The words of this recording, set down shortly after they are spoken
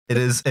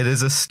It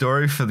is a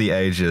story for the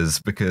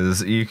ages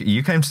because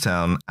you came to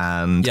town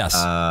and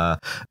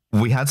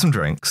we had some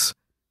drinks.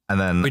 And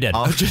then we did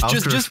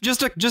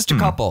just a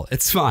couple.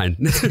 It's fine.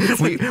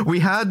 we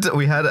had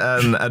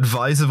an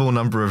advisable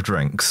number of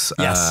drinks.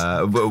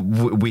 Yes.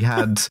 We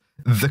had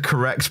the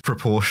correct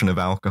proportion of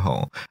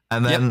alcohol,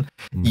 and then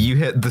you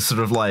hit the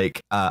sort of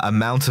like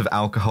amount of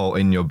alcohol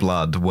in your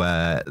blood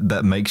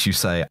that makes you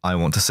say, "I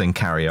want to sing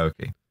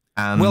karaoke."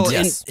 And well,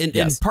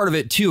 and part of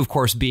it, too, of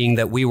course, being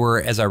that we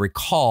were, as I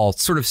recall,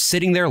 sort of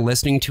sitting there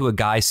listening to a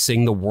guy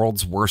sing the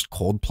world's worst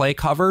Coldplay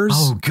covers.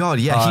 Oh, God.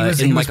 Yeah. He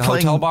was in like a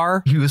hotel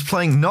bar. He was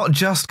playing not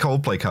just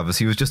Coldplay covers.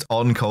 He was just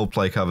on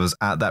Coldplay covers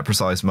at that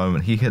precise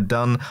moment. He had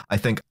done, I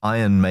think,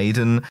 Iron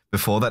Maiden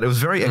before that. It was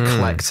very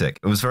eclectic.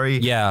 It was very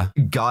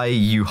guy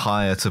you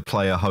hire to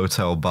play a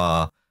hotel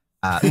bar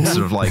at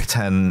sort of like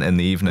 10 in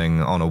the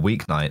evening on a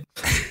weeknight.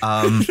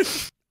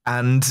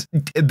 And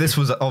this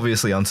was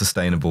obviously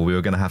unsustainable. We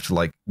were going to have to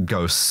like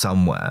go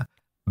somewhere.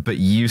 But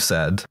you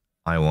said,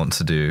 I want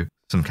to do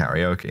some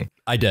karaoke.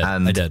 I did.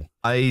 And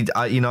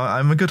I you know,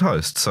 I'm a good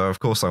host. So, of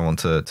course, I want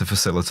to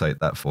facilitate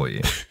that for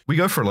you. We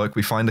go for a look.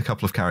 We find a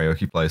couple of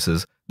karaoke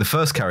places. The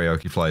first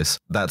karaoke place,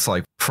 that's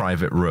like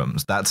private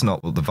rooms. That's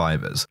not what the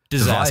vibe is.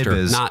 Disaster. The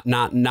vibe is,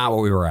 not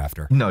what we were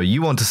after. No,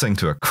 you want to sing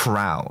to a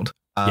crowd.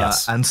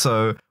 Yes. And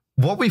so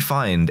what we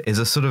find is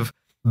a sort of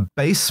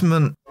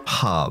basement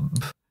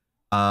pub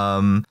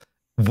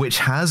which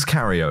has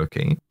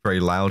karaoke, very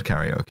loud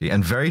karaoke,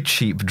 and very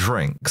cheap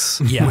drinks,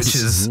 which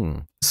is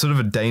sort of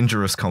a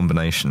dangerous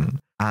combination.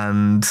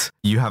 And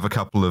you have a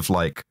couple of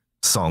like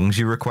songs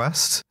you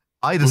request.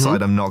 I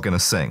decide I'm not going to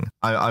sing.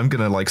 I'm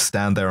going to like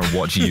stand there and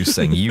watch you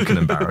sing. You can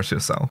embarrass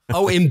yourself.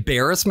 Oh,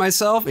 embarrass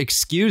myself?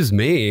 Excuse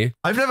me.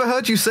 I've never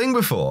heard you sing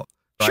before.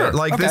 Right? Sure.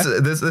 Like this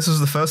was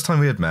the first time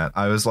we had met.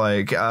 I was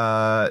like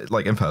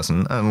in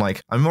person, and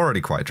like I'm already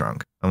quite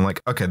drunk. I'm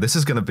like, okay, this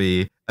is going to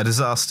be a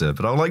disaster,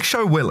 but I'll like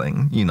show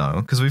willing, you know,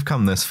 because we've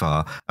come this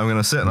far. I'm going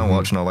to sit and I'll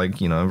watch and I'll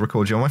like, you know,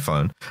 record you on my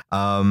phone.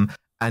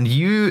 And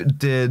you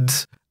did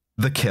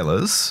The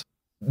Killers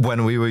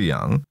when we were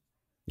young,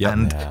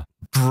 and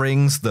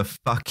brings the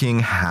fucking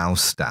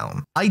house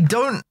down. I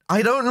don't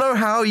know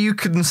how you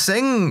can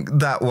sing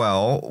that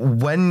well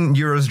when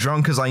you're as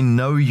drunk as I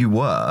know you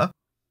were.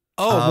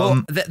 Oh,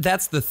 well,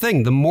 that's the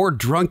thing. The more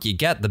drunk you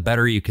get, the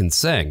better you can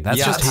sing.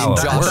 That's just how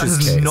it works. That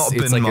has not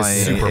been like my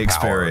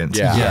experience.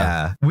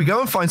 Yeah. We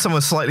go and find somewhere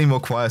slightly more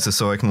quieter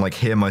so I can like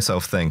hear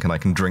myself think and I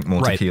can drink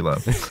more tequila.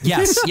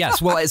 Yes.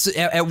 Well,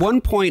 at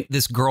one point,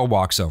 this girl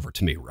walks over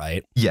to me,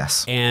 right?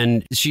 Yes.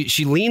 And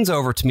she leans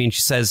over to me and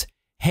she says,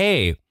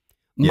 "Hey,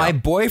 my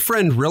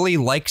boyfriend really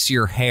likes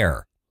your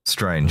hair."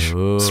 Strange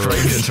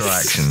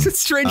interaction.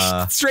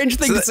 Strange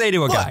thing to say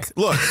to a guy.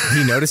 Look,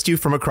 he noticed you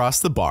from across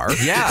the bar.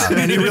 Yeah,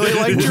 and he really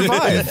liked your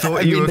vibe.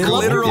 Thought you were cool.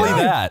 Literally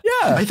that.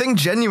 Yeah. I think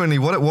genuinely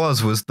what it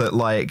was that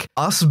like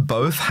us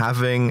both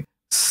having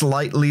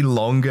slightly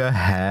longer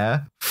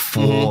hair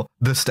for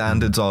the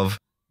standards of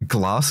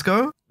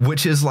Glasgow,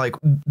 which is like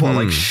what,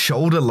 like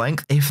shoulder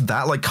length, if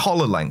that, like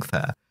collar length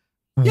hair.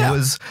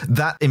 Was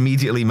that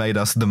immediately made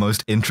us the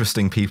most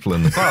interesting people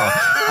in the bar.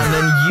 And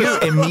then you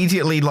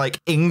immediately like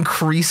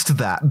increased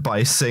that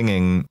by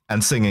singing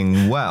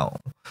well.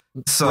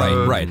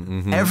 So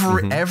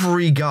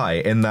every guy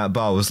in that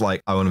bar was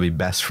like, I want to be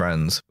best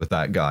friends with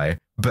that guy,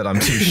 but I'm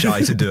too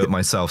shy to do it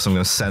myself, so I'm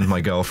going to send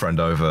my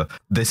girlfriend over.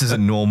 This is a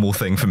normal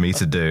thing for me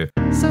to do.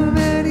 So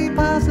many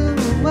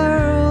possible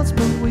worlds,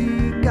 but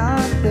we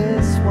got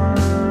this one.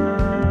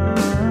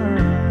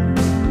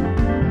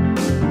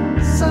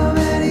 So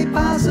many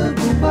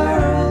possible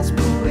worlds,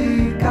 but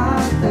we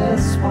got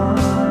this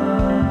one.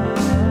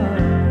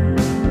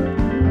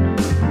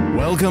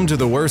 Welcome to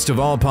the Worst of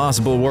All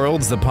Possible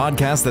Worlds, the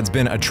podcast that's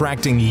been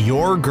attracting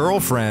your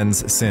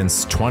girlfriends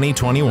since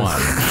 2021.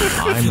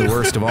 I'm the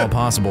worst of all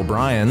possible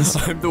Bryans.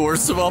 I'm the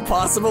worst of all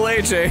possible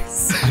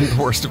AJs. I'm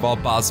the worst of all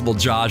possible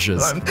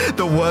Joshes. I'm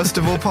the worst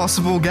of all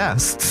possible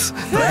guests.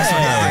 Thanks for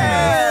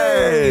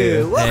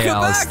Hey,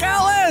 welcome back,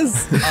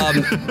 Alice.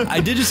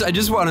 I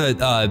just want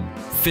to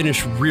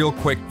finish real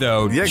quick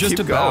though, just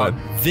about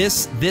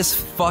this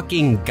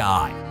fucking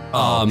guy.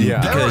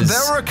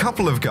 There were a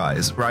couple of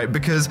guys, right?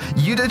 Because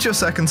you did your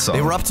second song.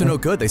 They were up to no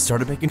good. They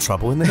started making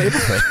trouble in the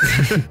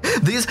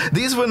neighborhood.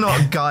 These were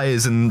not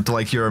guys in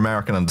like your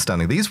American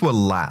understanding. These were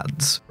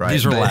lads, right?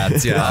 These were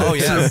lads, yeah. Oh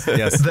yes,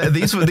 yes.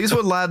 These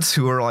were lads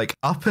who were like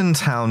up in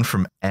town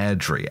from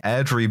Airdrie.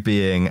 Airdrie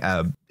being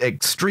a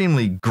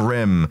extremely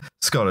grim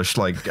Scottish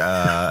like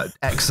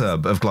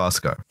exurb of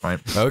Glasgow,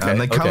 right? Okay.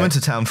 And they come into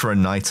town for a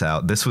night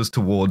out. This was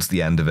towards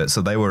the end of it,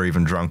 so they were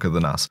even drunker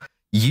than us.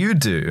 You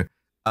do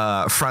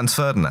Franz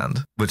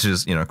Ferdinand, which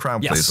is, you know,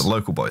 crowd pleaser,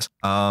 local boys.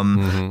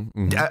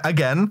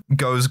 Again,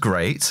 goes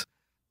great,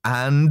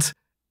 and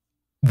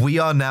we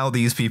are now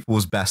these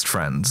people's best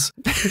friends.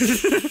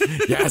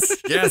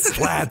 yes,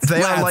 lads.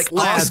 They are like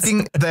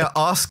asking. They're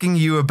asking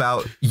you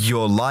about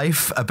your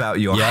life, about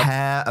your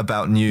hair,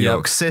 about New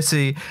York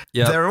City.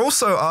 They're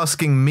also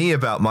asking me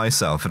about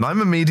myself, and I'm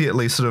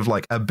immediately sort of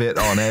like a bit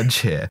on edge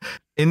here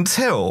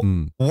until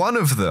one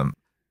of them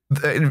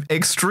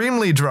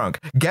extremely drunk,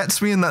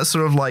 gets me in that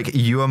sort of like,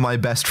 you are my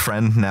best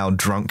friend now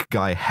drunk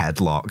guy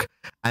headlock.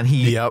 And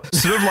he sort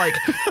of like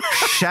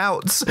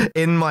shouts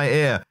in my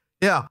ear,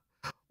 yeah,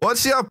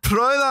 what's your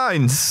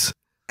pronouns?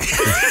 And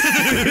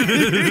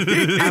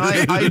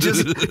I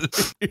just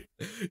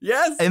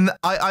yes, and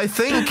I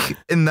think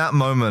in that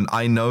moment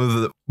I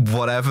know that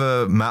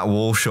whatever Matt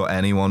Walsh or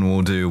anyone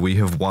will do, we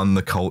have won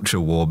the culture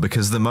war,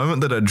 because the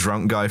moment that a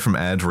drunk guy from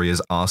Airdrie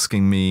is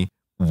asking me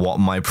what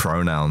my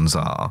pronouns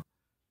are,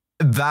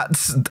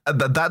 that's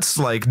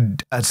like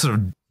a sort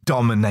of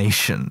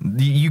domination.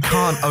 You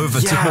can't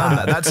overturn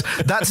that.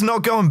 That's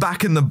not going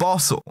back in the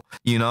bottle,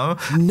 you know?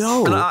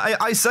 No. And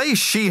I say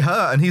she,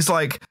 her, and he's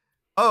like,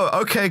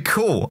 oh, okay,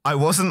 cool. I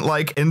wasn't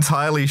like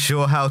entirely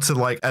sure how to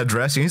like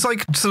address you. He's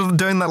like sort of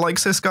doing that like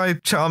cis guy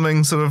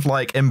charming sort of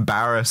like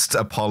embarrassed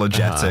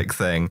apologetic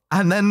thing.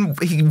 And then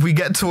we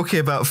get talking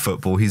about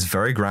football. He's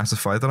very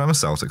gratified that I'm a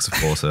Celtic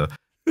supporter.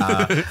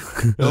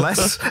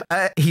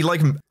 He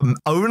like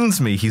owns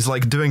me. He's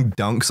like doing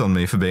dunks on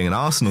me for being an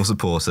Arsenal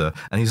supporter,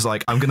 and he's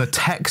like, I'm gonna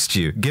text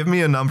you, give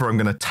me a number, I'm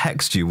gonna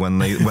text you when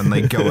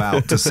they go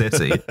out to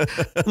City.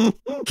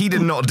 He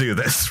did not do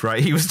this,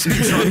 right? He was too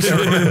drunk to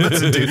remember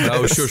to do this.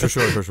 Oh,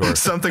 sure.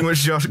 Something which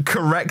Josh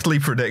correctly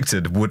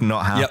predicted would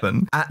not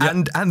happen.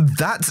 And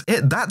that's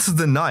it. That's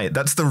the night.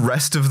 That's the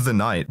rest of the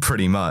night,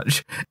 pretty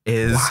much,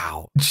 is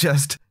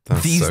just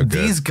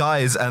these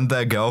guys and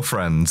their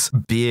girlfriends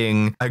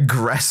being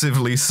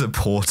aggressively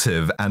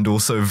supportive and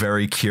also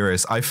very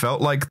curious. I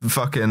felt like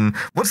fucking,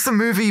 what's the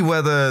movie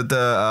where the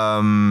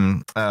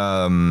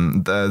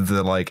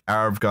like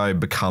Arab guy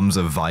becomes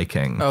a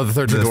Viking? Oh,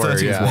 the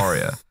 13th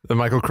Warrior. The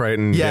Michael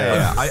Crichton.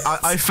 Yeah.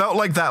 I felt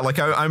like that. Like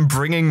I'm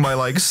bringing my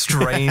like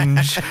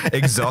strange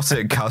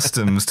exotic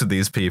customs to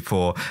these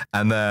people,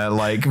 and they're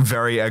like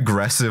very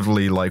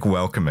aggressively like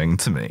welcoming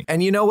to me.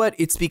 And you know what?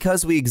 It's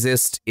because we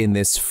exist in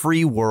this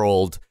free world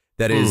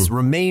that has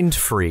remained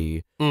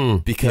free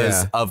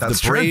because of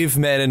the brave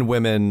men and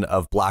women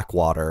of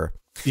Blackwater.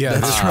 Yeah,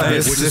 that's right.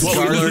 Which is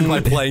what we learned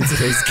by playing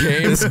today's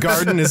game. This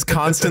garden is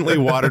constantly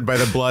watered by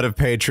the blood of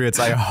patriots.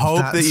 I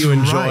hope that you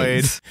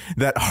enjoyed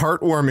that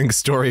heartwarming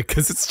story,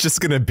 because it's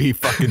just going to be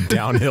fucking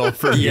downhill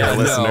for your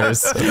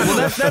listeners.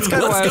 Well, that's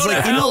kind of why I was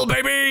like, hell,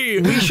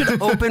 baby. We should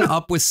open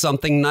up with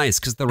something nice,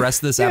 because the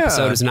rest of this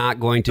episode is not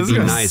going to be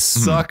nice.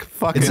 Suck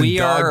fucking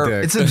dog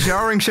dick. It's a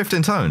jarring shift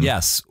in tone.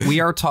 Yes, we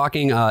are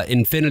talking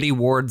Infinity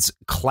Ward's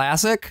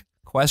classic ?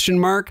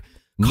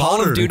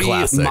 Call of Duty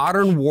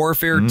Modern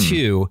Warfare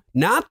 2,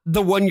 not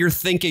the one you're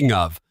thinking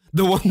of,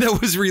 the one that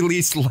was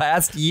released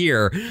last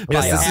year by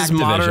This Activision. is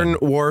Modern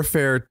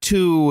Warfare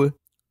 2.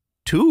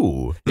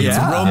 It's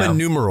Roman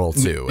numeral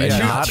 2. And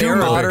not two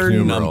Arabic modern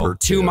numeral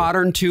 2.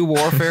 Modern 2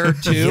 Warfare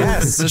 2.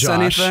 Yes, is this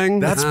Josh, anything?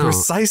 that's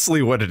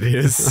precisely what it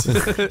is.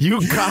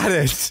 You got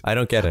it. I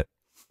don't get it.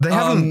 They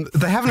haven't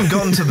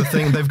gotten to the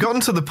thing. They've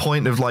gotten to the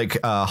point of like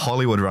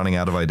Hollywood running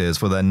out of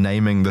ideas where they're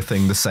naming the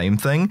thing the same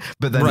thing,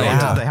 but then they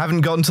haven't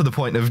gotten to the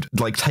point of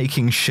like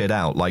taking shit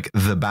out, like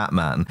the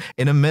Batman.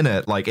 In a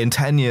minute, like in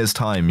 10 years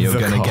time, you're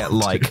going to get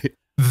like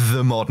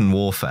the Modern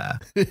Warfare.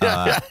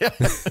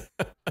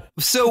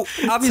 So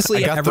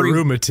obviously, I got the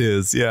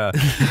rheumatiz. Yeah.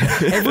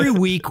 Every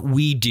week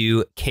we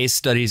do case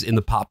studies in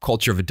the pop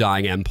culture of a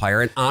dying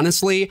empire, and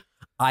honestly,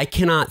 I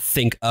cannot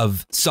think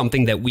of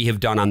something that we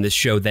have done on this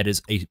show that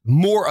is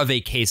more of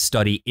a case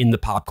study in the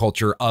pop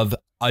culture of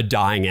a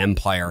dying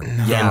empire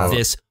than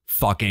this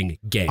fucking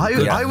game.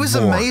 I was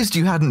amazed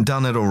you hadn't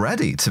done it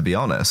already, to be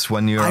honest,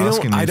 when you were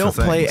asking me I don't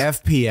for play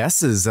things.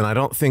 FPSs, and I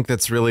don't think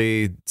that's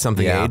really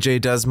something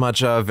AJ does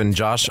much of, and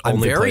Josh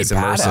only plays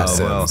immersive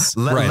sims.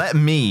 Let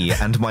me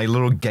and my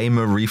little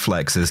gamer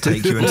reflexes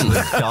take you into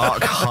the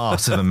dark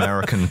heart of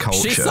American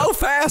culture. She's so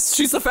fast.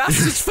 She's the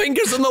fastest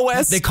fingers in the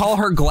West. They call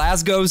her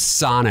Glasgow's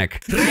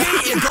Sonic. You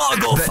gotta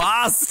go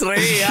fast,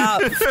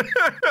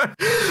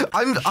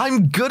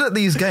 I'm good at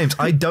these games.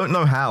 I don't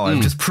know how.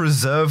 I've just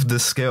preserved the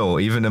skill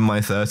even in my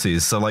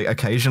 30s. So like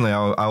occasionally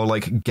I'll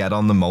like get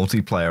on the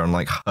multiplayer and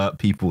like hurt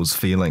people's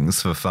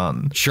feelings for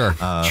fun. Sure.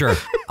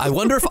 I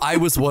wonder if I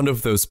was one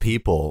of those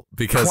people,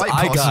 because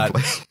I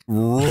got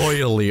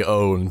royally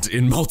owned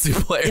in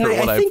multiplayer And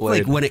when I think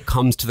played. like when it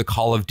comes to the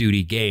Call of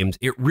Duty games,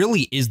 it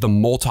really is the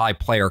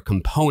multiplayer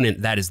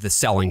component that is the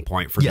selling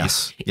point for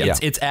these.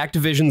 It's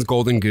Activision's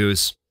golden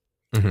goose.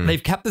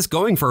 They've kept this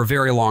going for a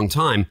very long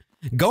time.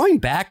 Going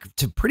back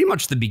to pretty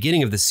much the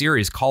beginning of the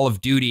series, Call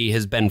of Duty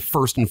has been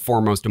first and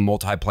foremost a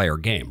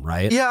multiplayer game,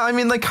 right? Yeah, I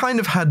mean, they kind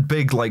of had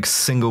big like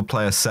single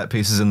player set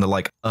pieces in the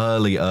like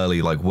early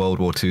like World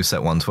War II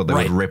set ones where they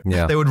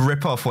would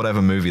rip off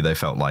whatever movie they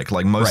felt like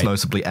most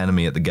notably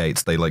Enemy at the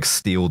Gates. They like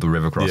steal the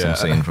river crossing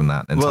scene from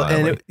that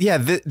entirely.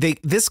 Well, and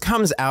this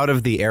comes out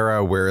of the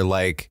era where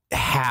like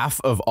half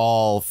of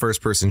all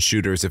first person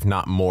shooters, if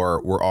not more,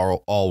 were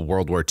all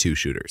World War II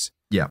shooters.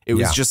 Yeah. It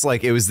was just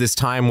like, it was this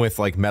time with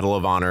like Medal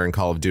of Honor and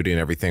Call of Duty and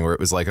everything where it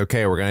was like,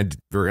 okay, we're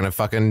gonna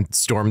fucking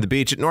storm the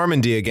beach at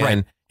Normandy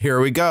again. here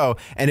we go.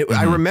 And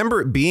I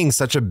remember it being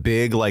such a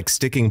big like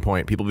sticking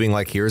point. People being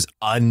like, here's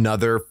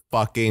another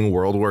fucking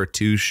World War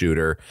II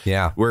shooter.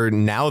 Yeah. Where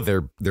now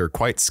they're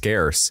quite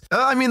scarce.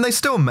 I mean, they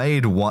still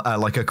made one,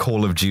 like a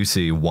Call of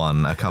Duty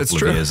one a couple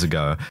of years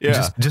ago.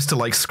 Yeah. Just to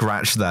like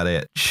scratch that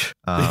itch.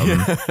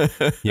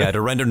 Yeah,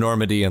 to render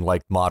Normandy in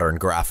like modern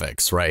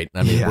graphics, right?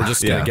 I mean, we're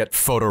just going to get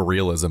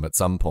photorealism at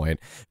some point.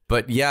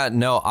 But yeah,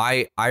 no,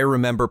 I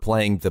remember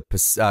playing the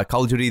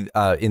Call of Duty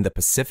in the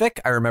Pacific.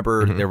 I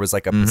remember there was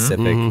like a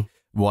Pacific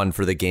one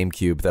for the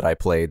GameCube that I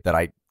played that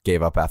I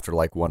gave up after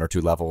like 1 or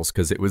 2 levels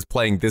because it was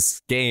playing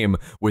this game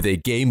with a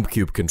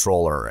GameCube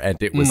controller and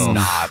it was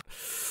not.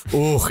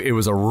 Oh, it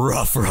was a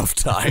rough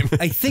time.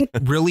 I think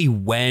really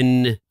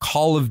when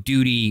Call of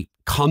Duty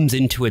comes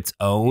into its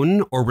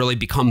own or really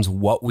becomes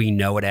what we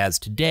know it as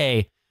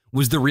today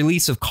was the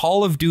release of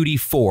Call of Duty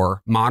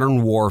 4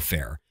 Modern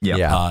Warfare.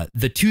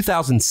 The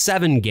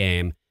 2007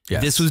 game.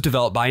 Yes. This was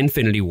developed by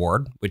Infinity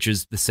Ward, which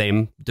is the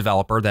same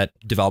developer that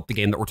developed the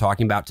game that we're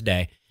talking about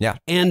today. Yeah.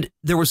 And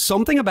there was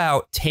something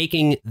about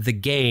taking the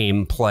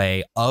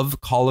gameplay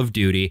of Call of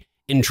Duty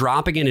and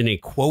dropping it in a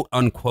quote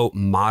unquote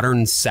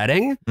modern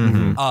setting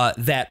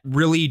that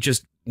really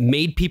just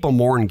made people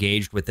more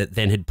engaged with it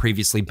than had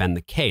previously been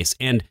the case.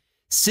 And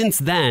since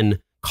then,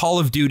 Call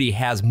of Duty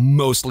has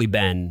mostly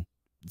been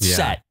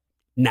set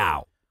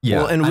now. Yeah.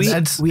 Well, and we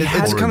had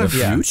kind of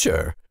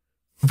future.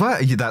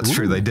 But that's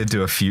true. They did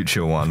do a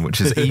future one,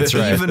 which is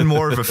even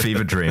more of a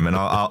fever dream, and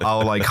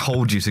I'll like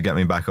hold you to get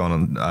me back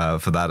on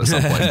for that at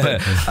some point.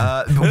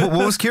 But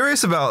what was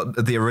curious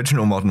about the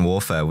original Modern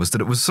Warfare was that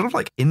it was sort of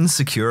like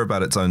insecure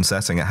about its own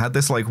setting. It had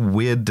this like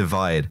weird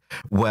divide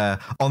where,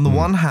 on the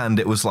one hand,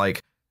 it was like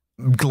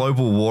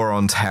global war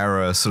on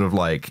terror, sort of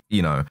like,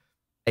 you know,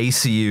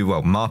 ACU,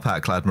 well,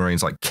 Marpat-clad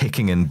Marines like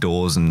kicking in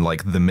doors in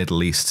like the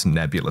Middle East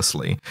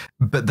nebulously.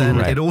 But then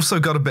it also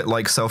got a bit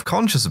like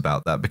self-conscious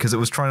about that because it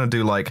was trying to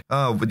do like,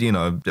 you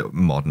know,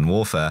 modern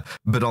warfare.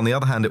 But on the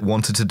other hand, it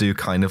wanted to do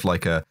kind of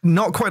like a,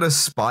 not quite a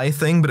spy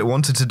thing, but it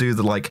wanted to do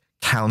the like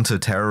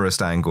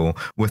counter-terrorist angle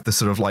with the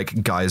sort of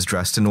like guys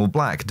dressed in all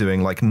black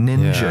doing like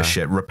ninja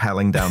shit,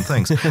 rappelling down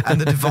things.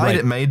 And the divide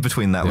it made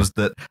between that was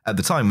that at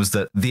the time was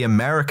that the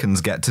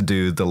Americans get to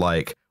do the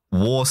like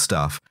war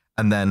stuff.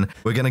 And then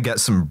we're going to get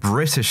some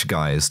British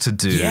guys to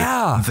do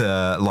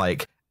the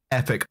like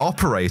epic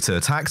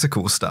operator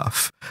tactical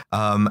stuff.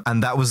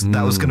 And that was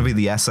going to be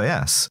the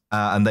SAS.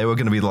 And they were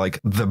going to be like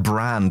the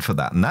brand for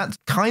that. And that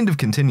kind of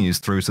continues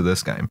through to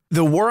this game.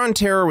 The war on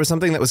terror was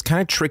something that was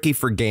kind of tricky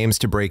for games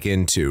to break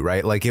into,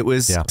 right? Like it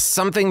was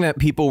something that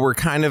people were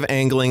kind of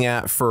angling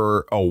at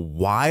for a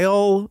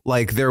while.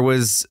 Like there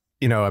was,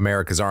 you know,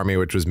 America's Army,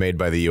 which was made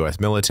by the U.S.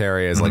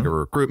 military as like a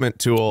recruitment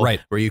tool,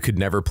 where you could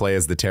never play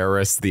as the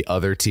terrorists. The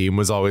other team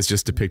was always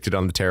just depicted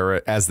on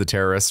the as the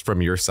terrorists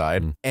from your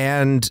side.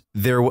 And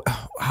there,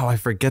 I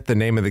forget the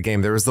name of the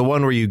game. There was the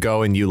one where you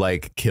go and you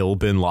like kill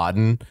bin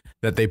Laden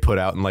that they put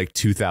out in like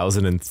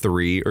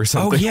 2003 or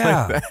something. Oh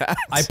yeah, like that.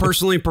 I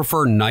personally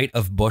prefer Night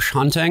of Bush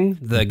Hunting,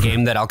 the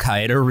game that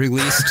Al-Qaeda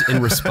released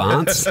in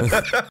response.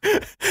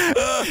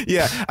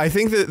 Yeah, I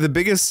think that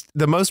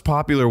the most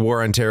popular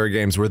war on terror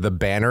games were the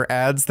banner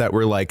ads that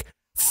were like,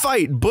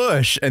 fight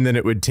Bush, and then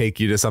it would take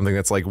you to something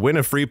that's like, win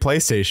a free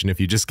PlayStation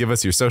if you just give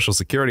us your social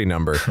security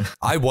number.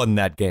 I won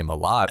that game a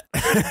lot.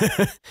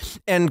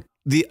 And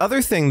the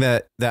other thing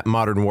that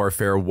Modern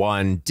Warfare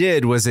 1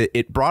 did was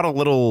it brought a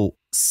little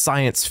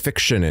science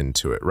fiction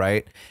into it,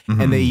 right?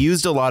 And they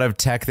used a lot of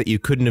tech that you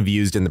couldn't have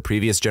used in the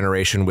previous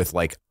generation with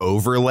like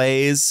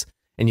overlays.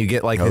 And you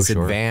get like this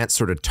advanced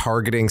sort of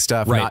targeting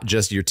stuff, not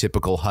just your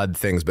typical HUD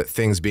things, but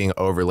things being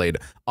overlaid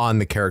on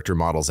the character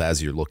models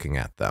as you're looking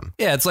at them.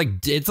 Yeah, it's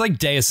like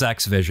Deus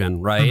Ex Vision,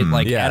 right?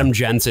 Like Adam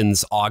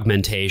Jensen's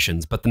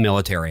augmentations, but the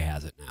military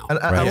has it now. And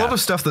a lot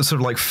of stuff that's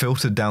sort of like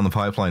filtered down the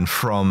pipeline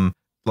from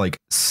like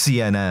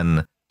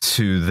CNN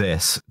to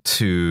this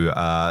to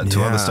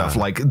other stuff,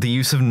 like the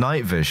use of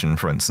night vision,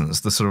 for instance,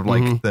 the sort of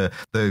like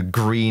the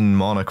green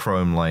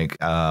monochrome like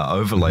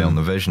overlay on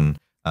the vision.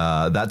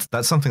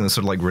 That's something that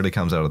sort of like really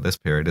comes out of this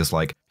period, is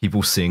like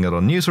people seeing it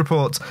on news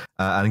reports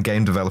and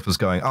game developers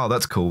going, oh,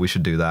 that's cool, we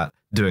should do that,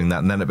 doing that,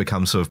 and then it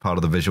becomes sort of part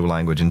of the visual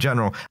language in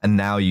general. And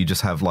now you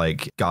just have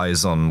like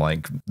guys on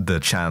like the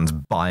chans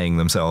buying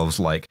themselves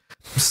like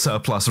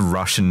surplus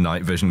Russian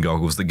night vision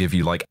goggles that give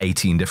you like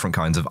 18 different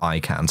kinds of eye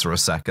cancer a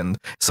second,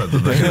 so that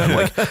they can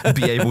like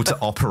be able to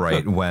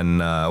operate when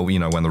you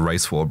know, when the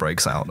race war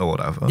breaks out or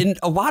whatever. And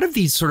a lot of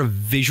these sort of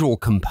visual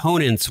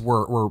components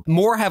were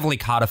more heavily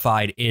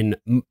codified in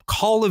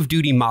Call of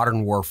Duty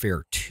Modern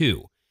Warfare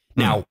 2.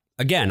 Now,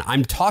 again,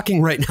 I'm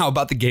talking right now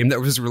about the game that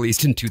was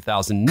released in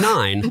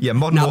 2009. Yeah,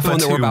 Modern Warfare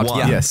 2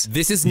 Yes,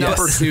 this is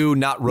number 2,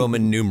 not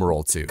Roman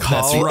numeral 2.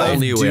 Call of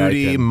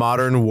Duty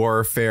Modern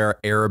Warfare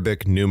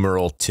Arabic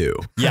numeral 2.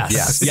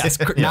 Yes,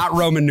 not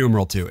Roman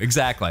numeral 2.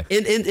 Exactly.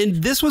 And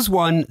this was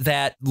one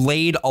that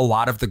laid a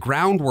lot of the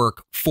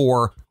groundwork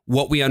for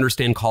what we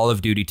understand Call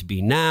of Duty to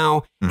be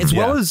now, as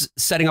well as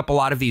setting up a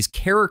lot of these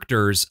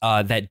characters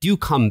that do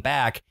come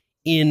back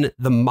in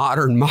the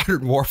Modern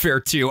Warfare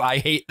 2. I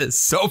hate this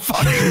so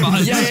fucking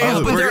much.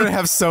 But we're going to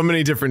have so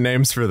many different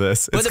names for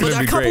this. But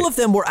a couple of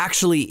them were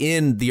actually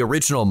in the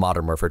original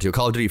Modern Warfare 2,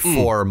 Call of Duty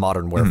 4,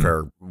 Modern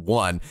Warfare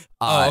 1.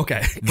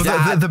 Okay.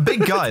 The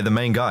big guy, the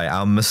main guy,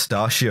 our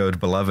mustachioed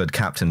beloved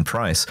Captain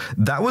Price,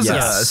 that was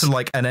sort of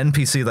like an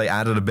NPC they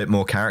added a bit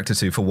more character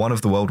to for one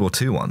of the World War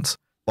II ones.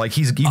 Like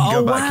you can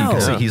go back, you can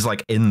see he's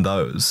like in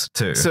those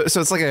too. So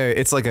it's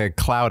like a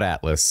Cloud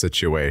Atlas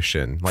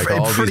situation. Like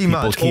all these pretty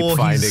people much keep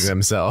finding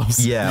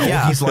themselves.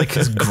 Yeah, or he's like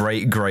his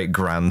great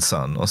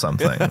grandson or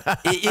something.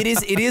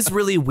 It is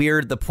really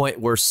weird, the point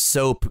where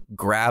Soap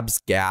grabs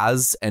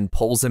Gaz and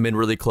pulls him in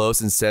really close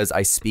and says,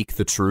 "I speak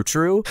the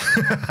true."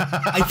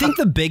 I think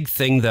the big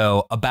thing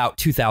though about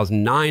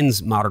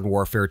 2009's Modern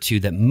Warfare 2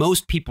 that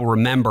most people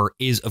remember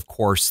is, of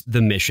course,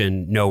 the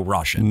mission No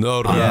Russian.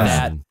 No Russian.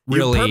 That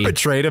really you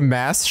perpetrate a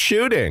mass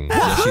shooting.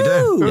 Yes, you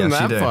do. Isn't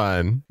Yes, that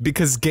fun?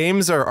 Because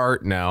games are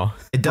art now.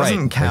 It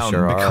doesn't count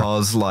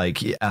because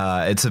like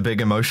it's a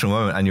big emotional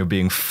moment and you're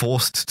being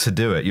forced to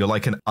do it. You're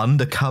like an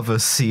undercover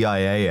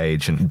CIA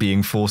agent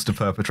being forced to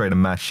perpetrate a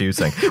mass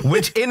shooting,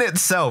 which in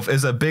itself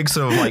is a big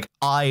sort of like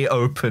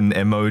eye-open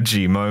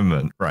emoji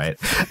moment, right?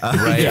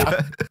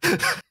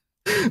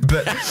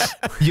 But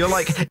you're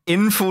like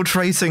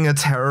infiltrating a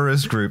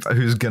terrorist group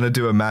who's going to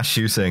do a mass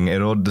shooting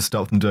in order to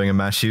stop them doing a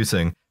mass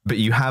shooting. But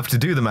you have to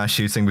do the mass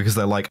shooting because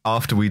they're like,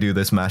 after we do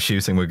this mass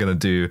shooting, we're going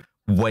to do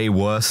way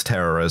worse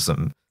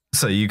terrorism.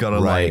 So you got to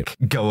like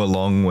go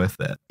along with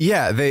it.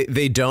 Yeah,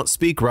 they don't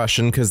speak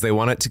Russian because they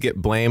want it to get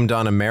blamed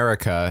on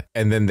America.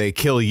 And then they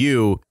kill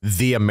you,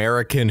 the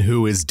American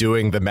who is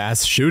doing the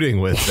mass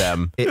shooting with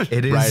them.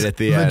 It is right at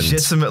the end.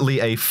 Legitimately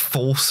a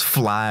false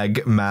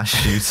flag mass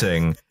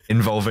shooting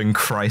involving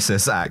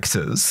crisis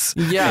actors.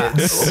 Yeah,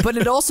 but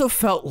it also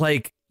felt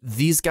like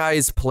these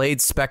guys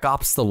played Spec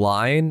Ops: The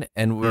Line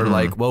and we're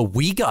like, well,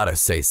 we gotta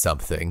say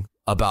something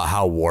about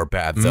how war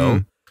bad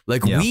though.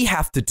 Like we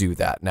have to do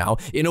that now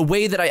in a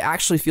way that I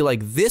actually feel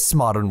like this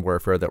Modern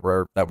Warfare that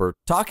we're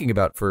talking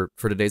about for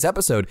today's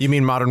episode. You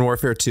mean Modern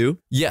Warfare 2?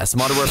 Yes,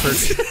 Modern Warfare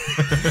 2.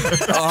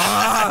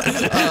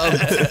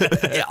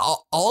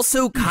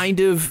 Also kind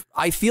of,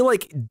 I feel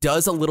like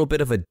does a little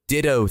bit of a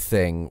Ditto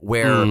thing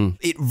where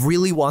it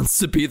really wants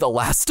to be The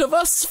Last of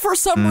Us for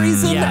some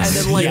reason. And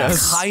then like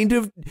kind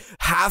of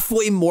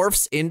halfway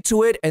morphs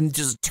into it and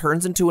just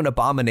turns into an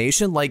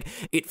abomination. Like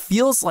it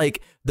feels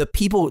like the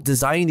people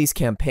designing these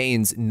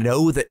campaigns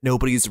know that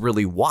nobody's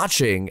really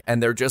watching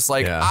and they're just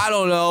like, I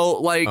don't know,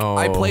 like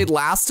I played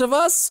Last of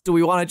Us. Do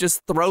we want to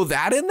just throw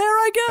that in there,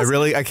 I guess?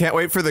 I can't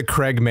wait for the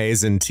Craig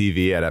Mazin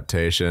TV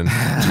adaptation.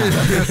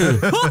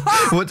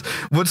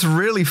 What's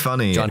really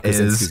funny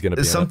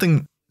is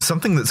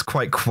something that's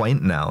quite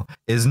quaint now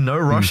is No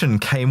Russian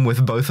came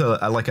with both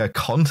a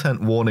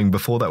content warning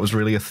before that was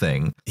really a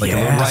thing, like a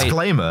little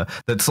disclaimer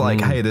that's like,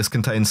 hey, this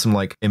contains some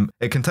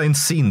it contains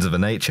scenes of a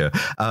nature,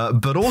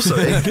 but also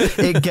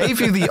it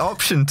gave you the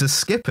option to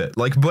skip it.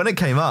 Like when it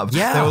came up,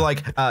 they were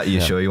like,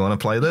 you sure you want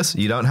to play this?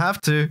 You don't have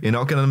to. You're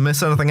not going to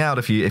miss anything out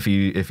if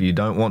you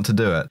don't want to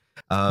do it.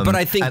 But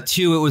I think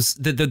too, it was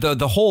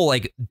the whole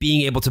like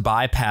being able to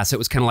bypass it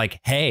was kind of like,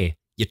 hey,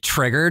 you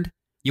triggered.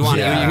 You want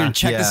you're going to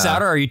check this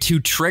out, or are you too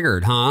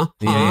triggered, huh?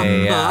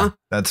 Yeah.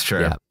 That's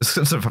true. Yeah. It's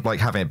sort of like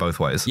having it both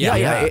ways.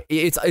 Yeah.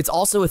 It's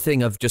also a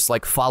thing of just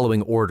like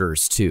following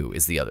orders too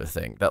is the other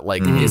thing that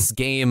like this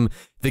game,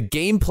 the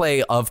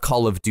gameplay of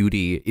Call of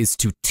Duty is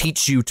to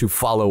teach you to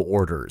follow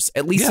orders,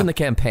 at least in the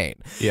campaign.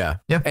 Yeah.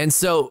 And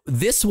so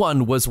this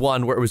one was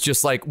one where it was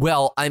just like,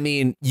 well, I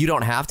mean, you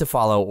don't have to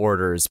follow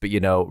orders, but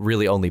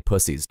really only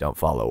pussies don't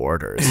follow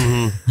orders.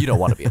 You don't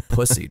want to be a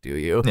pussy, do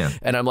you? Yeah.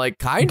 And I'm like,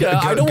 kinda,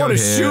 I don't want to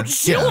shoot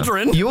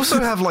children. Yeah. You also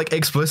have like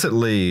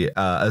explicitly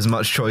as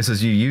much choice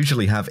as you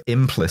usually have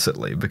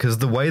implicitly, because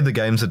the way the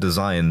games are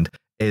designed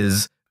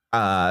is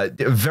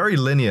very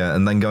linear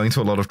and then going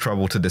to a lot of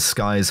trouble to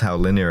disguise how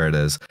linear it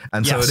is.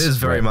 And so it is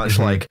very much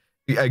like,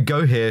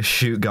 go here,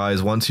 shoot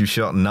guys. Once you've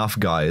shot enough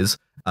guys,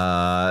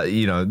 the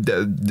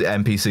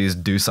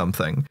NPCs do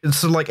something.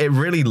 So like it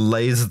really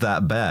lays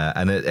that bare,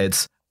 and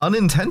it's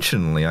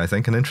unintentionally, I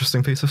think, an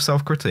interesting piece of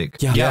self-critique.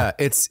 Yeah,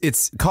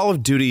 it's Call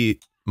of Duty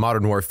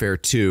Modern Warfare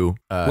 2.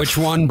 Which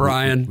one,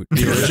 Brian?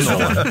 The original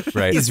one,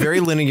 right? It's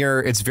very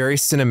linear. It's very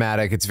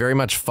cinematic. It's very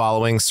much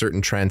following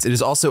certain trends. It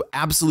is also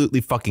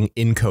absolutely fucking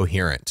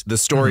incoherent. The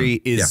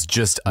story is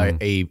just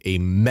a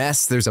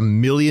mess. There's a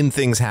million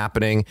things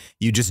happening.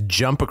 You just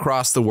jump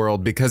across the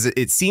world because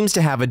it seems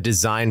to have a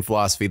design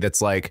philosophy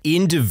that's like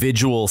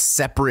individual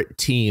separate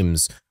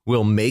teams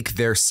will make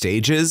their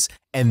stages,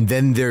 and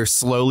then they're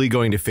slowly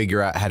going to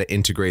figure out how to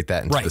integrate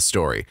that into the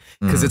story.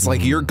 Because it's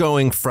like you're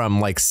going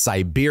from like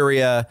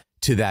Siberia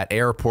to that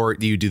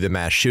airport you do the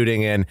mass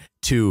shooting in,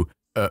 to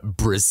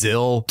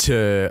Brazil,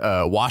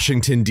 to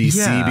Washington, D.C.,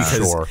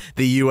 because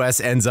the U.S.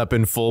 ends up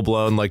in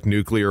full-blown like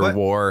nuclear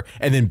war,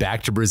 and then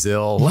back to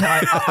Brazil.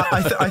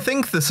 I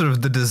think the sort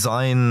of the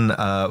design,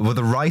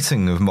 the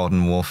writing of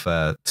Modern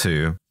Warfare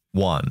 2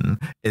 1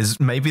 is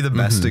maybe the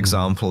best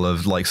example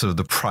of like sort of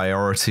the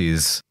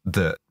priorities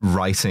that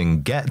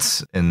writing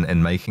gets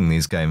in making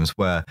these games,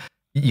 where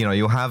you know,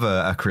 you'll have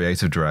a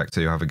creative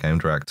director, you'll have a game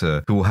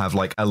director who will have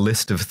like a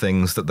list of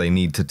things that they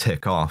need to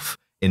tick off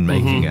in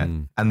making it.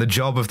 And the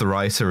job of the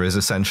writer is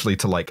essentially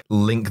to like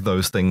link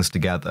those things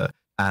together.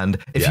 And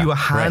if you were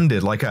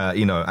handed like a,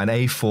 you know, an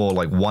A4,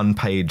 like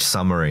 1-page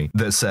summary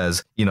that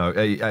says, you know,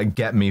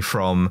 get me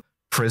from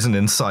prison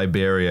in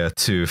Siberia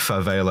to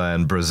favela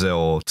in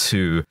Brazil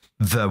to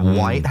the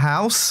White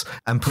House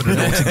and put it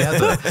all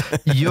together,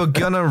 you're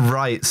gonna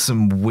write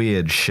some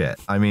weird shit.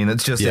 I mean,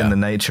 it's just in the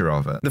nature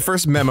of it. The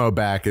first memo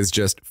back is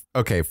just,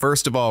 okay,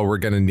 first of all, we're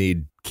gonna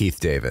need Keith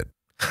David.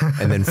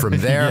 And then from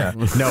there,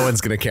 no one's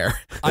going to care.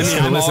 I mean,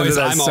 I'm always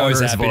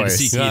happy to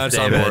see Keith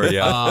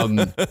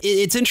David.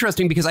 It's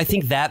interesting because I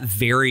think that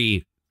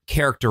very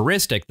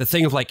characteristic, the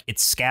thing of like,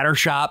 it's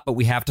scattershot, but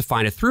we have to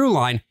find a through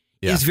line,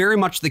 is very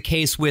much the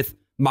case with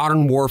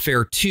Modern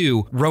Warfare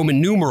 2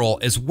 Roman numeral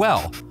as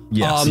well.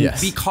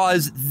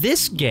 Because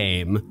this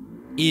game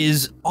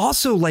is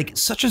also like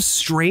such a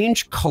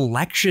strange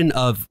collection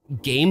of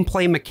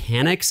gameplay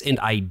mechanics and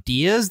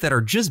ideas that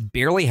are just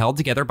barely held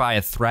together by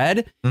a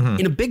thread.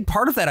 And a big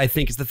part of that, I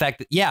think, is the fact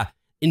that,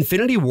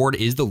 Infinity Ward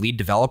is the lead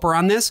developer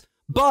on this,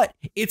 but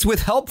it's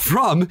with help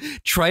from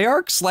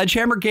Treyarch,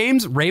 Sledgehammer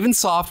Games, Raven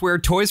Software,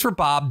 Toys for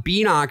Bob,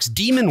 Beanox,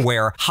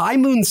 Demonware, High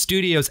Moon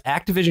Studios,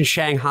 Activision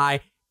Shanghai,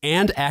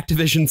 and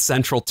Activision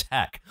Central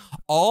Tech.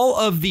 All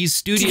of these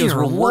studios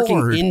were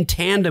working in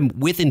tandem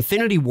with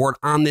Infinity Ward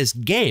on this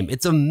game.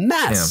 It's a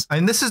mess. I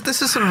mean, this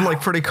is sort of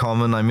like pretty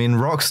common. I mean,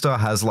 Rockstar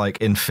has like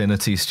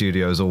Infinity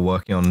Studios all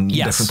working on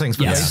different things,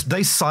 but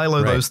they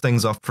silo those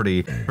things off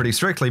pretty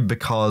strictly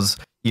because,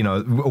 you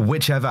know,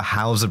 whichever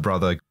Hauser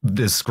brother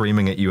is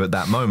screaming at you at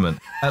that moment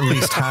at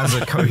least has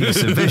a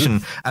cohesive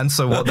vision. And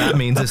so what that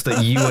means is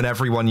that you and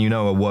everyone you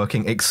know are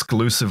working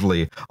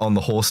exclusively on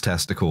the horse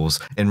testicles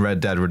in Red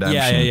Dead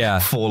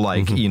Redemption for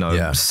like, you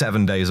know,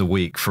 7 days a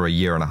week for a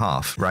year and a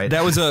half, right?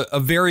 That was a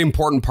very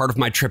important part of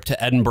my trip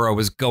to Edinburgh,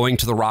 was going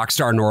to the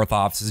Rockstar North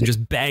offices and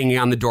just banging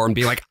on the door and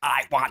being like,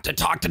 I want to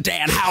talk to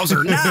Dan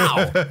Hauser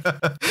now.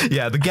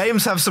 The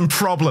games have some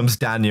problems,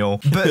 Daniel.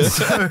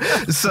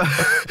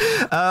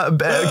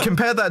 But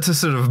compare that to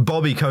sort of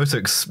Bobby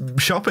Kotick's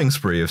shopping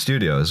spree of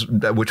studios,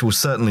 which will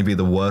certainly be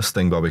the worst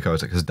thing Bobby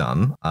Kotick has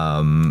done.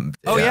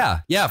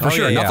 For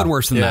sure. Nothing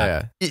worse than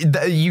that.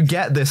 You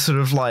get this sort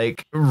of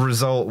like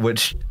result,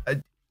 which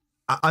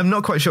I'm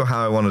not quite sure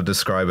how I want to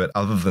describe it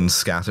other than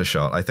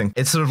scattershot. I think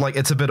it's sort of like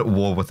it's a bit at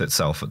war with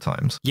itself at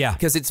times. Yeah,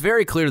 because it's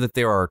very clear that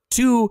there are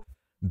two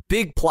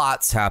big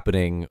plots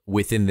happening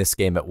within this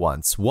game at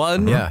once.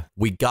 One,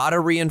 we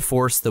gotta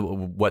reinforce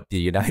what the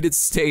United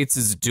States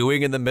is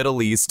doing in the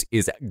Middle East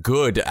is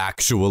good,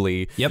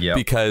 actually.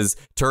 Because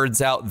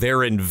turns out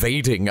they're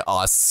invading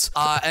us.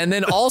 And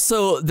then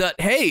also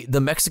that, hey, the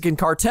Mexican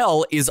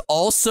Cartel is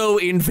also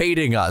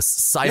invading us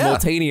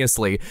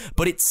simultaneously.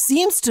 But it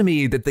seems to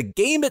me that the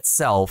game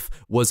itself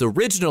was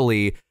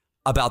originally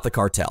about the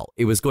cartel.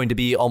 It was going to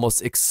be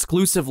almost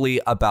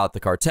exclusively about the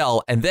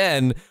cartel. And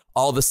then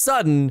all of a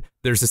sudden,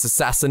 there's this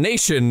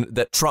assassination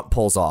that Trump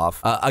pulls off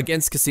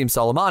against Qasem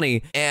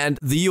Soleimani. And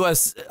the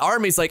U.S.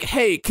 Army's like,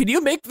 hey, can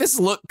you make this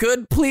look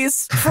good,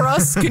 please, for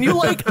us? Can you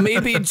like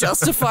maybe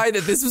justify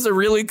that this was a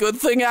really good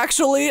thing,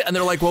 actually? And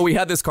they're like, well, we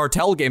had this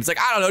cartel game. It's like,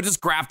 I don't know,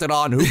 just graft it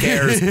on. Who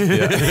cares?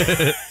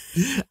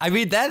 I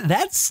mean,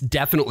 that's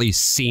definitely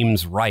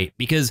seems right,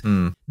 because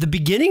the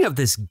beginning of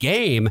this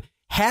game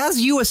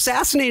has you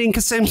assassinating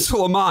Qasem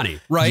Soleimani,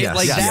 right?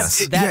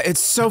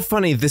 It's so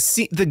funny.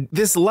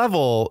 This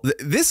level,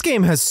 this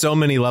game has so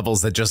many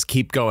levels that just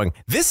keep going.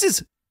 This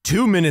is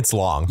 2 minutes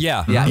long.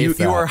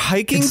 You are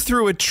hiking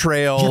through a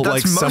trail,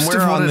 like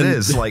somewhere on it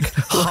is. Like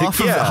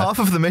half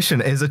of the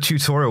mission is a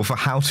tutorial for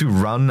how to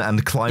run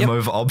and climb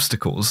over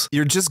obstacles.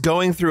 You're just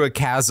going through a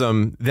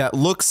chasm that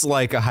looks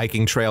like a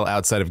hiking trail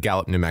outside of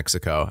Gallup, New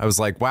Mexico. I was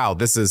like, wow,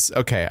 this is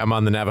okay. I'm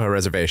on the Navajo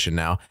reservation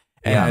now.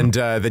 And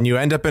then you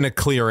end up in a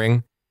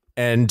clearing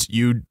and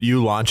you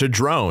launch a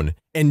drone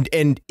and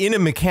in a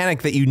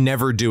mechanic that you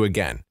never do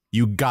again.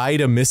 You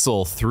guide a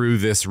missile through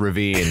this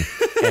ravine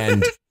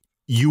and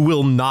you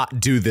will not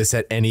do this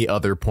at any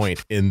other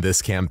point in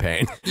this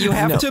campaign. You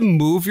have to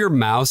move your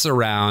mouse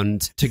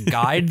around to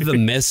guide the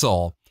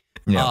missile.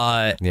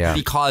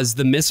 Because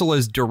the missile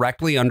is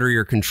directly under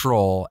your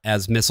control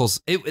as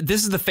missiles.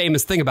 This is the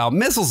famous thing about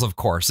missiles, of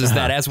course, is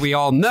that as we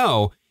all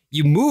know,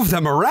 you move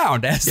them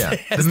around as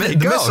they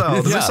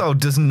go. The missile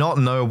does not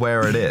know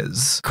where it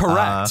is.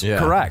 Correct.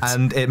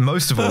 And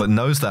most of all, it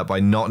knows that by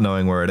not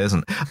knowing where it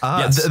isn't.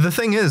 The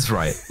thing is,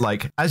 right,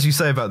 like, as you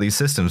say about these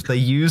systems, they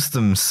use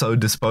them so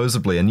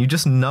disposably, and you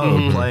just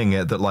know playing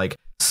it that, like,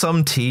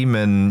 some team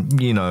in,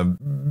 you know,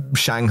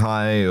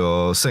 Shanghai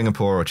or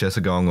Singapore or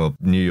Chittagong or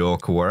New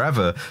York or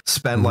wherever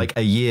spent like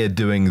a year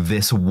doing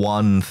this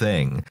one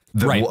thing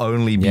that will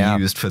only be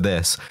used for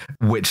this,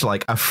 which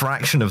like a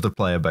fraction of the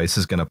player base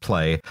is going to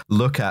play,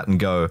 look at and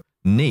go,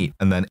 neat,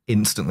 and then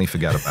instantly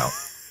forget about.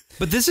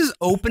 But this is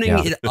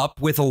opening it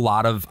up with a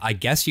lot of, I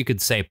guess you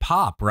could say,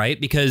 pop, right?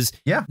 Because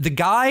the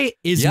guy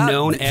is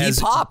known as...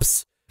 He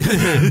pops.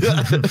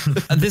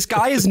 This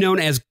guy is known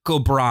as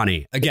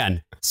Gobrani.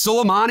 Again,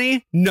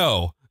 Soleimani?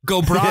 No.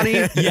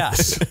 Gobrani?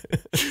 Yes.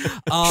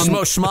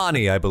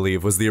 Shmani, I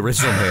believe, was the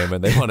original name,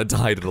 and they want to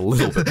hide it a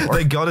little bit more.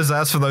 They got his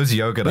ass for those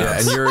yoga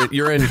nuts. And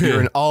you're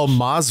in Al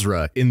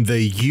Mazrah in the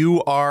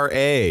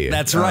URA.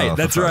 That's right.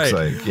 That's right.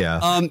 Sake,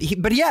 yeah.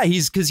 But yeah,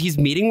 he's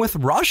meeting with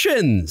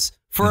Russians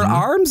for an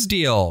arms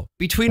deal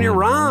between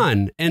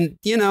Iran and,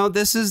 you know,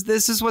 this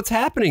is what's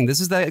happening. This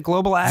is the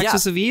global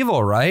axis of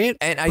evil, right?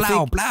 And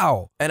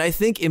I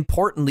think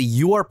importantly,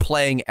 you are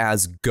playing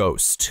as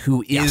Ghost,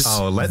 who is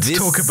let's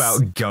talk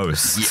about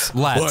Ghosts.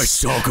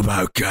 Let's talk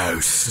about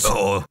Ghost.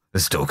 Oh,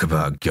 let's talk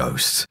about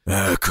Ghost.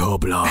 Cool,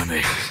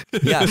 blimey.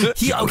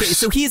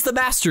 So he's the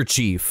Master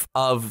Chief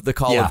of the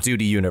Call of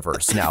Duty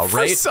universe now,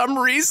 right? For some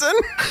reason.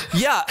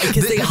 Yeah,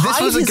 because they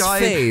hide his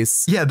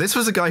face. Yeah, this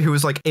was a guy who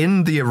was like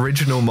in the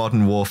original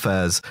Modern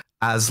Warfares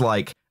as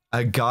like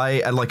a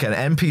guy, like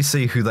an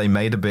NPC who they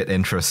made a bit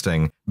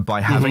interesting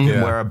by having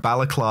him wear a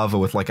balaclava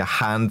with like a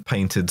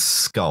hand-painted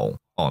skull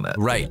on it.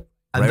 Right.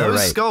 And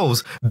those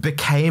skulls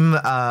became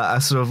a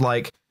sort of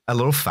like a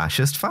little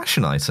fascist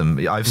fashion item.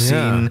 I've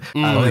seen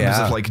members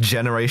of like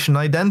Generation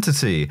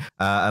Identity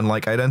and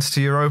like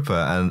Identity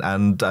Europa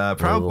and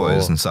Proud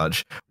Boys and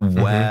such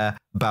wear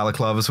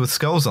balaclavas with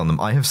skulls on them.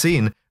 I have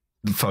seen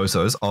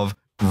photos of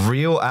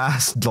real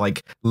ass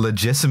like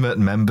legitimate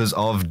members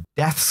of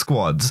death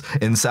squads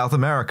in South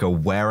America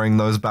wearing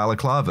those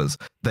balaclavas.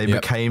 They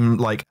became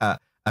like a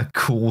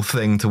cool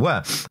thing to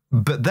wear.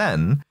 But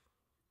then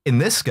in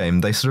this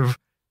game, they sort of,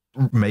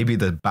 maybe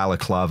the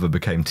balaclava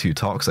became too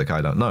toxic,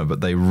 I don't know,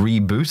 but they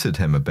rebooted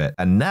him a bit.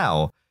 And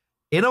now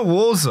in a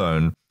war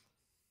zone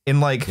in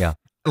like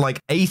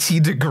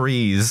 80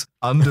 degrees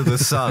under the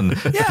sun,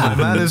 the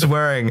man is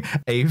wearing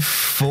a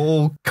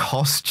full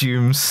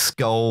costume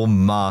skull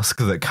mask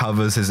that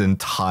covers his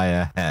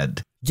entire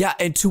head. Yeah,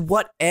 and to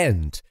what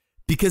end?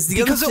 Because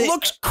it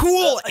looks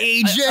cool,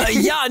 AJ.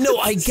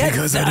 I get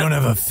because that. I don't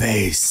have a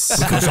face.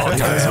 Because all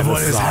of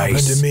what has happened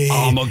to me,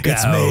 I'm a ghost.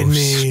 It's made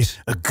me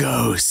a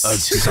ghost.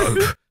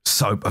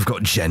 Soap, I've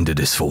got gender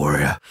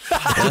dysphoria.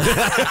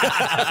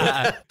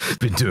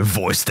 Been doing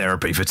voice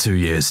therapy for 2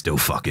 years, still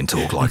fucking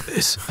talk like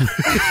this.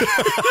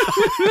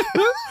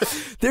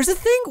 There's a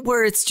thing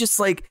where it's just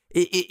like,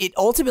 it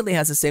ultimately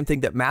has the same thing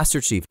that Master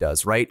Chief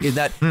does, right? In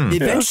that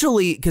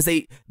eventually, because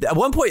at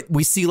one point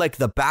we see like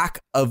the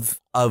back of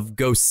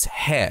Ghost's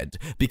head,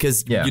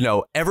 because you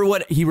know,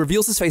 he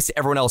reveals his face to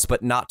everyone else,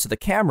 but not to the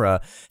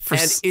camera. For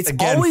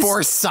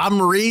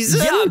some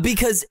reason. Yeah,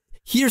 because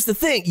here's the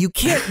thing. You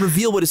can't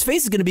reveal what his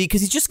face is going to be because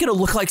he's just going to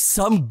look like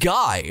some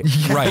guy.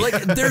 Right.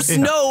 Like there's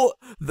no,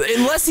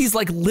 unless he's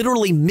like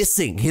literally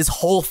missing his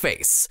whole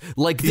face.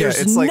 Like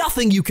there's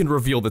nothing you can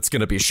reveal that's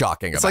going to be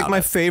shocking about it. It's like my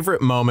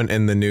favorite moment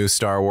in the new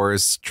Star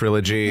Wars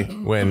trilogy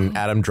when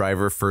Adam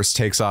Driver first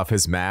takes off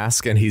his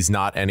mask and he's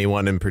not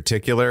anyone in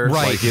particular.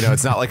 Right. Like, you know,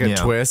 it's not like a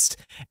twist.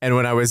 And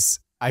when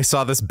I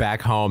saw this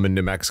back home in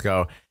New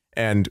Mexico,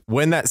 and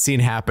when that scene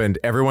happened,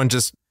 everyone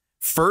just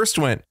first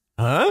went,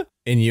 huh?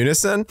 In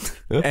unison,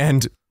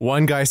 and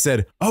one guy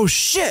said, "Oh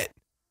shit,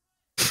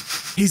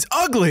 he's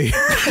ugly."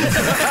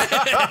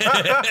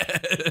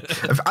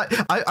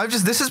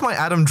 This is my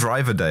Adam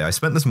Driver day. I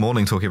spent this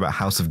morning talking about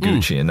House of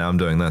Gucci, and now I'm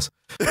doing this.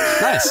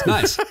 Nice.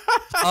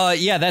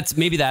 That's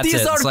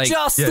These it. are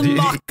just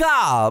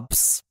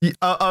mock-ups.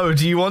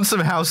 Do you want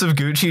some House of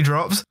Gucci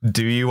drops?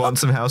 Do you want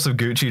some House of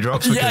Gucci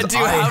drops? Yeah, do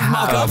you have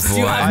mock-ups? Do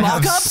you have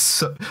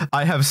mock-ups?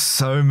 I have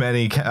so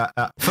many.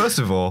 First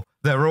of all,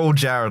 they're all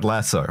Jared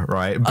Leto,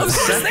 right? But of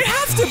course they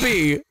have to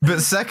be.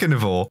 But second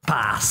of all,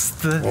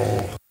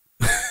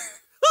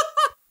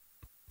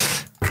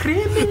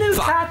 Criminal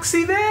tax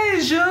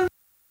evasion.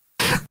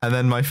 And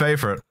then my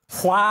favorite.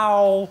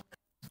 Wow.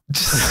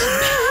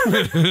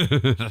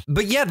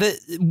 But yeah,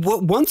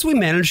 once we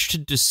manage to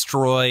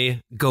destroy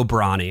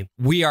Gobrani,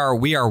 we are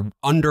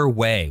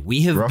underway.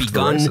 We have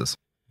begun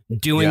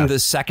doing the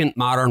second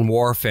modern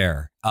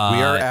warfare. We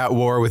are at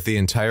war with the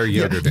entire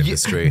yogurt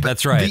industry.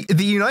 That's right.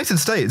 The United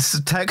States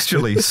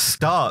textually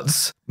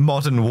starts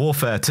Modern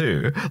Warfare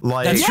 2.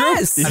 Like, that's true.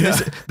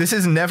 And this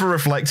is never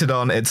reflected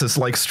on. It's a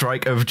like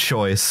strike of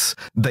choice.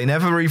 They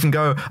never even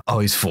go, oh,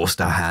 he's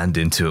forced our hand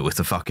into it with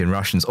the fucking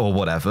Russians or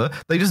whatever.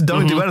 They just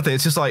don't do anything.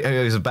 It's just like,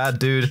 oh, he's a bad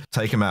dude,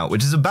 take him out,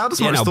 which is about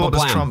as much thought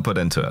as Trump put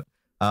into it.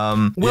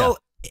 And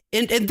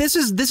this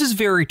is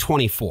very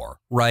 24,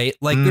 right?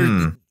 Like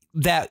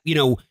that, you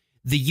know,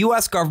 the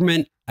U.S.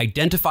 government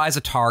identifies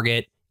a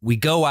target. We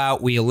go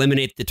out, we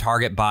eliminate the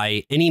target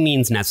by any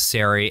means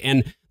necessary.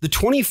 And the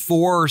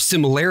 24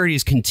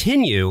 similarities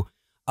continue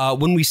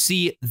when we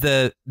see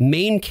the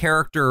main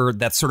character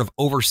that's sort of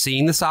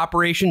overseeing this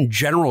operation,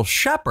 General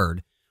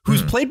Shepard,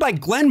 who's played by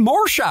Glenn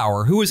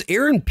Morshower, who was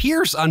Aaron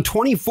Pierce on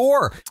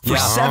 24 for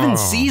 7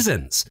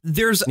 seasons.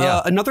 There's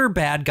another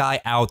bad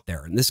guy out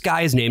there, and this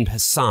guy is named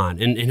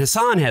Hassan, and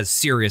Hassan has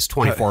serious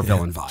 24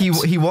 villain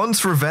vibes. He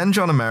wants revenge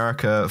on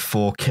America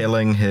for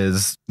killing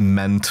his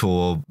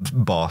mentor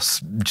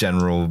boss,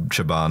 General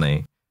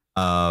Shabani.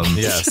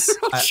 Yes,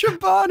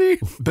 Shabani.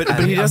 But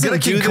he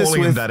doesn't do this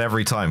calling him with that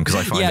every time because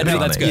I find it no, funny.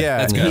 that's good. Yeah,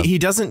 that's good. He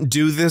doesn't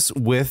do this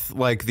with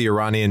like the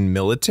Iranian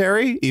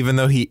military, even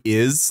though he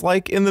is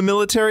like in the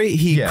military.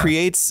 He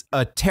creates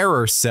a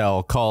terror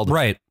cell called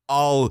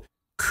Al-Qudo.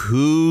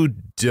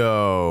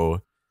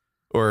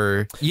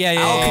 Or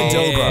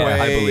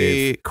Al-Qadobra, I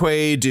believe.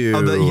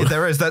 Quaidu.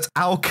 There is. That's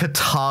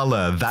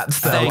Al-Qatala.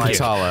 That's their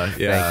Al-Qatala.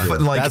 Yeah, but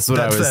like that's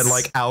their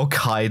like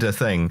Al-Qaeda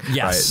thing.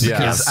 Yes, right?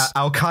 Yes.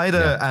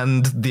 Al-Qaeda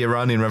and the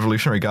Iranian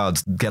Revolutionary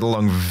Guards get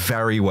along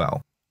very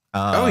well.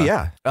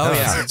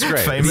 It's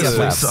great.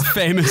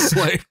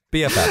 Famously.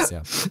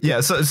 BFFs,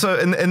 yeah. So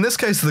in this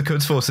case, the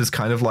Quds Force is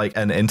kind of like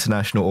an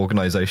international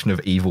organization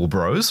of evil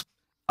bros.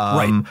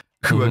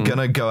 Who are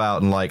gonna go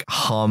out and like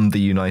harm the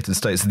United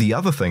States. The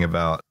other thing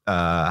about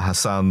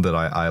Hassan that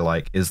I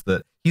like is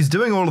that he's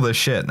doing all of this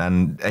shit,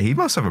 and he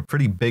must have a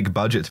pretty big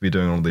budget to be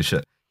doing all of this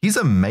shit. He's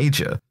a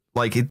major.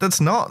 Like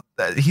he's not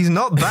that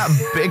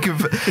big of.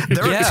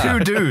 There are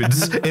 2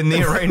 dudes in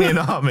the Iranian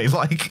army.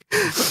 Like.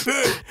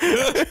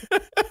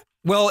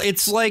 Well,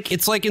 it's like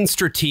in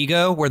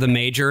Stratego, where the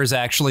major is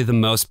actually the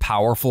most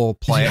powerful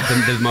player,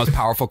 the most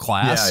powerful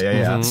class.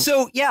 Yeah.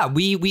 So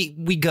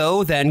we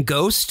go then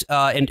Ghost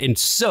and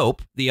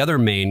Soap, the other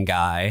main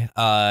guy,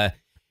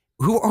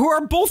 who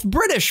are both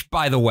British,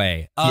 by the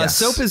way.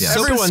 Soap is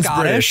everyone's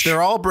Scottish. British.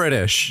 They're all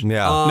British.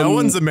 Yeah, no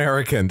one's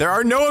American. There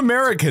are no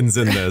Americans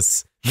in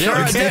this.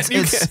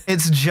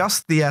 It's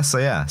just the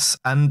SAS,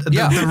 and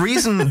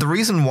the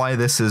reason why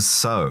this is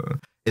so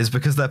is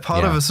because they're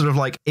part of a sort of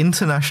like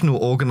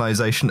international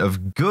organization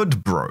of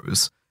good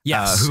bros,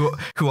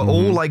 who are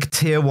all like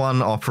tier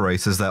 1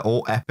 operators. They're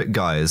all epic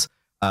guys,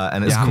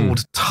 and it's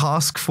called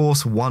Task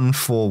Force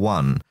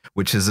 141,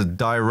 which is a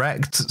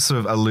direct sort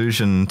of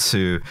allusion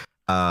to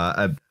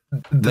the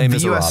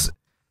US.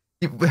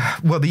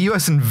 Well, the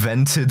US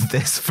invented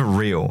this for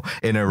real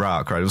in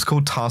Iraq, right? It was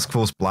called Task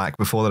Force Black.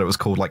 Before that, it was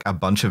called like a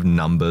bunch of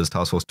numbers,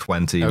 Task Force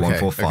 20,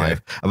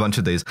 145, a bunch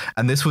of these.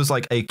 And this was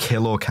like a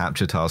kill or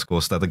capture task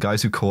force. They're the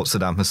guys who caught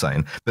Saddam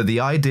Hussein. But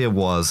the idea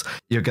was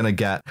you're going to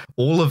get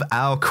all of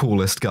our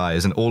coolest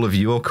guys and all of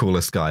your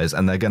coolest guys,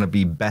 and they're going to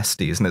be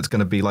besties. And it's going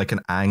to be like an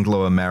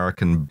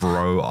Anglo-American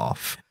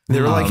bro-off. They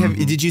were like,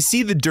 did you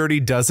see the Dirty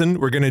Dozen?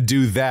 We're going to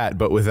do that,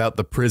 but without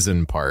the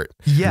prison part.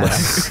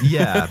 Yes,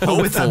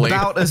 but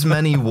without as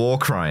many war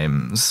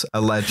crimes,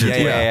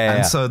 allegedly.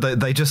 And so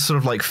they just sort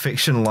of like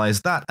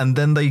fictionalized that. And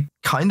then they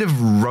kind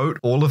of wrote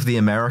all of the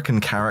American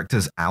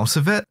characters out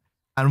of it.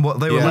 And what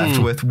they were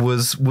left with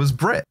was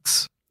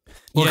Brits.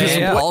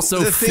 Well,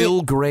 also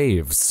Phil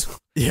Graves.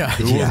 Yeah.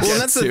 Well,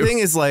 that's the thing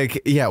is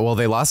like, well,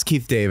 they lost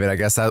Keith David. I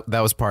guess that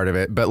was part of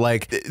it. But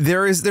like,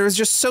 there is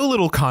just so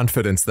little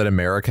confidence that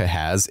America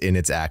has in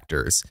its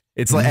actors.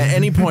 It's like at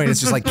any point, it's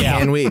just like,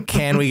 can we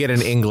get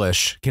an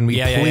English? Can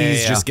we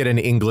please just get an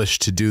English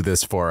to do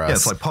this for us? Yeah,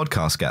 it's like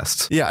podcast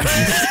guests. Yeah.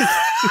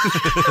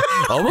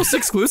 Almost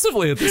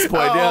exclusively at this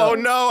point. Oh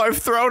no, I've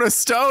thrown a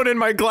stone in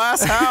my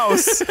glass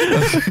house.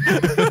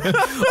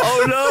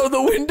 Oh no,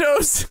 the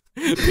windows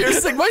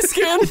piercing my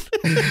skin.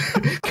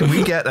 Can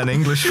we get an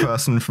English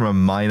person from a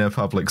minor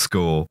public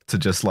school to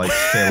just like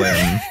fill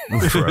in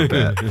for a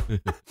bit?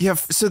 Yeah,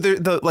 so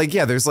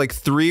there's like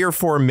 3 or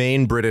 4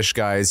 main British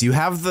guys. You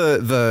have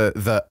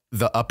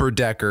the upper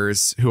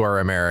deckers who are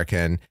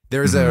American.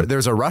 There's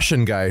a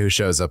Russian guy who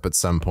shows up at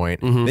some point.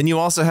 Then you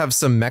also have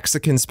some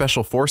Mexican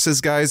special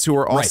forces guys who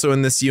are also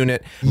in this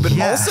unit. But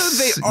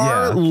also they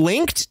are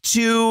linked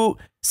to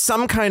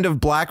some kind of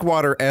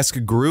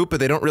Blackwater-esque group,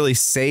 but they don't really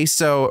say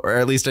so, or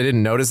at least I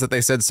didn't notice that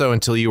they said so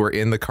until you were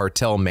in the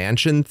cartel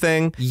mansion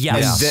thing.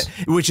 Yes.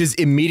 Which is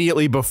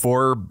immediately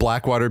before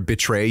Blackwater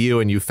betray you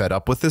and you fed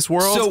up with this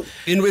world. So,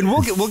 and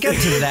we'll get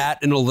to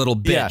that in a little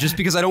bit, just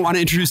because I don't want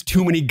to introduce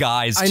too many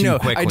guys too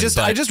quickly.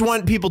 I just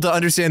want people to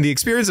understand the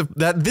experience of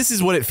that. This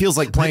is what it feels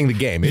like playing the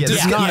game. It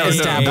does not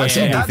establish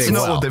anything. That's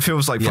not what it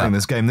feels like playing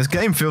this game. This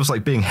game feels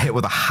like being hit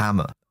with a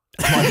hammer.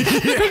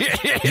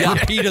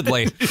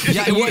 Repeatedly.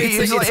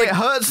 It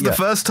hurts the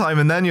first time,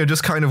 and then you're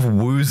just kind of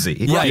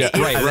woozy. Right.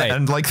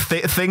 And like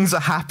things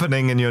are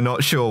happening, and you're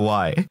not sure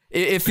why.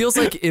 It feels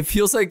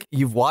like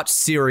you've watched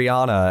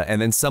Syriana, and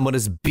then someone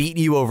has beat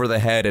you over the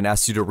head and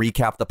asked you to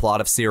recap the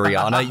plot of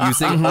Syriana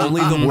using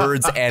only the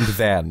words "and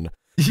then."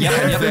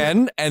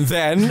 And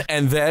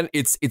then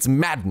it's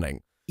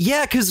maddening.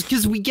 Yeah,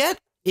 because we get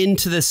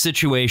into this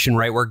situation,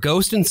 right, where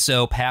Ghost and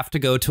Soap have to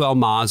go to Al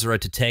Mazrah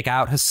to take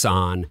out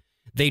Hassan.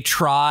 They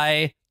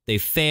try, they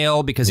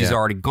fail because he's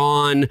already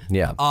gone.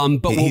 Yeah.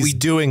 But he's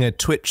doing a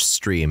Twitch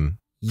stream.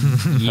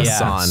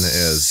 Hassan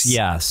is.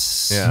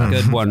 Yes. Yeah.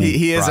 Good one.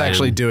 He is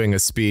actually doing a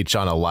speech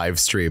on a live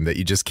stream that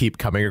you just keep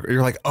coming.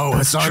 You're like, oh,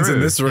 Hassan's in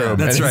this room.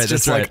 That's and right. It's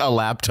just like a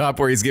laptop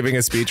where he's giving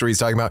a speech where he's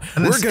talking about,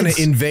 we're going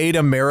to invade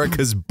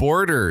America's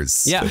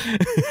borders. Yeah.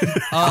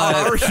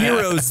 Our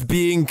heroes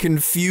being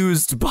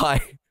confused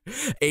by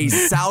a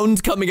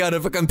sound coming out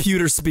of a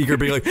computer speaker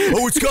being like,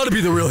 oh, it's got to be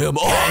the real him.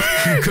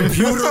 Oh,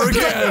 computer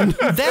again.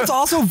 That's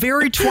also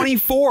very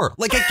 24.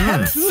 Like, I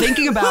kept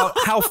thinking about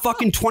how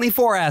fucking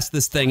 24-ass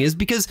this thing is,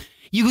 because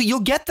you'll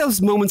get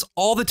those moments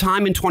all the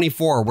time in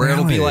 24 where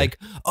it'll be like,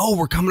 oh,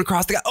 we're coming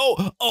across the guy.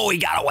 Oh, he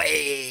got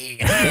away.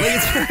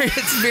 Like,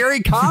 it's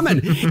very common.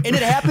 And it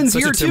happens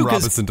Such here a Tim too.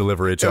 Robinson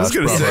delivery, Josh. I was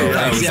going to say,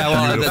 that was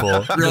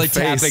beautiful. Really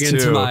tapping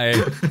into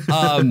my...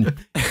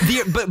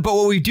 but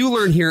what we do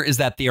learn here is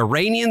that the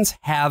Iranians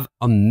have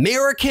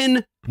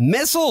American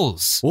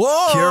missiles.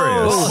 Whoa!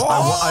 Curious.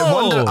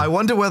 I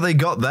wonder where they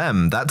got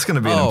them. That's going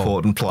to be an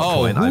important plot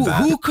point, I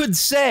bet. Who could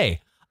say?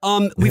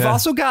 We've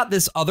also got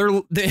this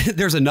other,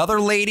 there's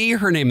another lady.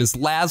 Her name is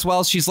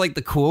Laswell. She's like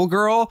the cool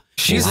girl.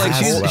 She's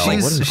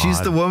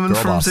the woman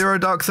from Zero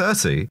Dark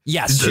 30.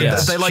 Yes,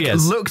 they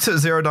looked at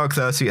Zero Dark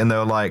 30 and they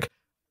were like,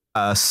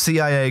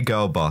 CIA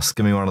girl boss,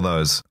 give me one of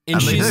those. And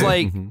she's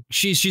like,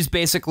 she's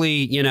basically,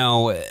 you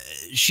know,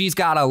 she's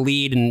got a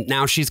lead and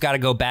now she's got to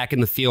go back in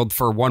the field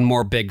for one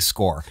more big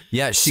score.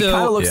 Yeah, she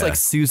kind of looks like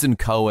Susan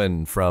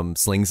Cohen from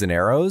Slings and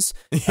Arrows.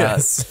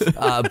 Yes.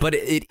 But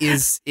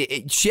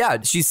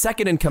she's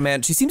second in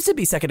command. She seems to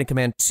be second in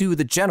command to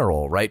the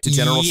general, right? To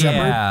General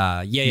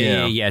Shepard.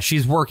 Yeah.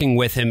 She's working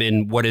with him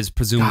in what is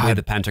presumably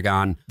the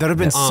Pentagon. That would have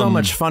been so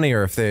much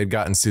funnier if they had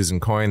gotten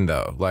Susan Coyne,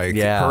 though. Like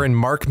her and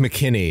Mark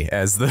McKinney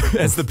as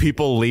the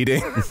people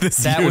leading this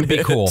That would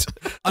be cool.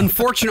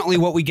 Unfortunately,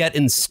 what we get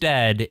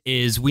instead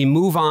is we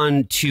move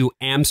on to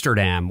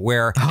Amsterdam,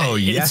 where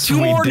it's two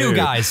more new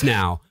guys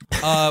now.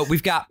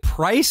 We've got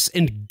Price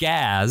and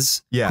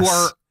Gaz, who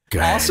are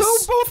also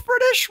both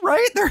British,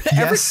 right?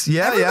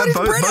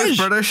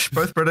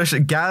 Both British.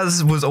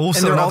 Gaz was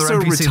also another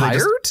NPC they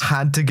just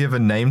had to give a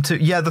name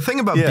to. Yeah, the thing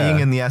about being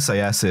in the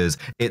SAS is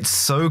it's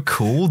so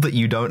cool that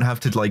you don't have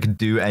to like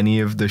do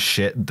any of the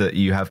shit that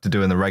you have to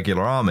do in the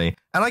regular army.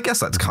 And I guess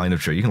that's kind of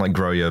true. You can like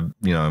grow your,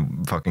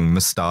 fucking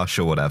mustache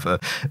or whatever.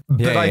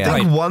 But I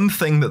think one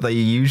thing that they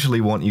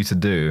usually want you to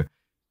do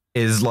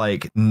is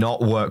like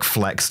not work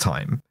flex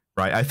time.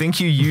 Right, I think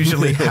you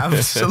usually have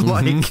to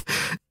like,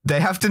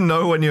 they have to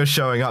know when you're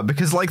showing up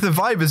because like the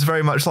vibe is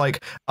very much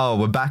like, oh,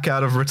 we're back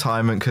out of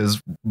retirement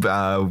because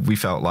we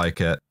felt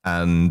like it,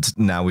 and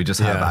now we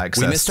just have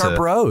access. We missed our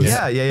bros.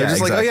 Yeah. They're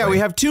just like, oh yeah, we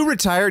have two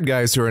retired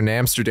guys who are in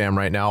Amsterdam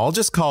right now. I'll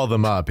just call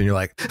them up, and you're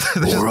like,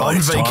 all right,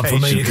 it's time for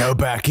me to go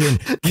back in,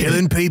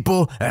 killing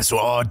people. That's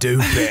what I do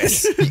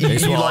best.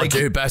 I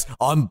do best.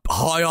 I'm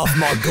high off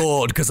my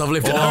gourd because I've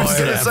lived in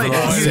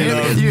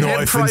Amsterdam. You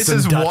hit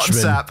Price's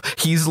WhatsApp.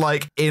 He's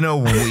like in a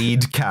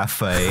weed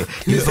cafe.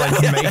 He's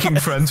like making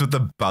friends with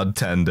the bud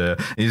tender.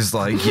 He's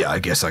like, yeah, I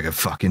guess I could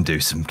fucking do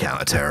some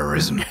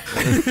counterterrorism.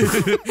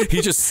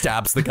 He just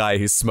stabs the guy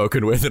he's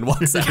smoking with and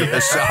walks out of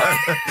the shop.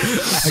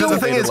 So the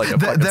thing is,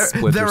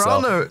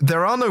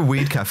 there are no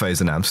weed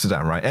cafes in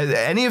Amsterdam, right?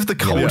 Any of the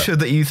culture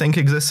that you think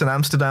exists in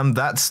Amsterdam,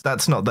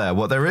 that's not there.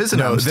 What there is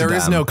in Amsterdam, there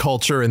is no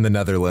culture in the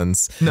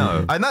Netherlands.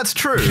 No, and that's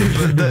true,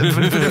 but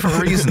for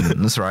different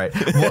reasons, right?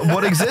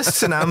 What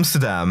exists in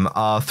Amsterdam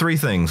are three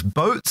things: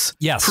 boats,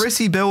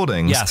 pretty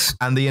buildings,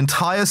 and the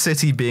entire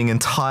city being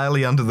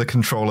entirely under the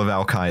control of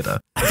Al-Qaeda.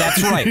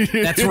 That's right.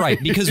 That's right.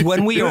 Because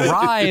when we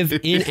arrive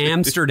in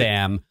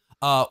Amsterdam,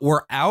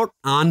 we're out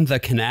on the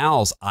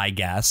canals, I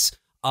guess.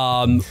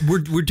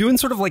 We're doing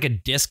sort of like a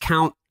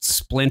discount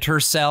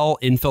Splinter Cell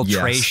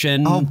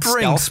infiltration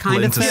stealth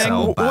kind of thing.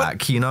 Cell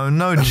back,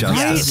 no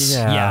justice.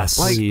 Yes.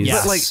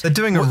 Like they're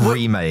doing a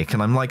remake,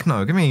 and I'm like,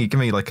 no, give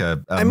me like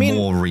a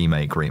more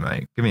remake.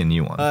 Give me a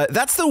new one.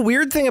 That's the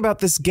weird thing about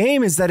this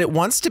game is that it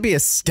wants to be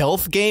a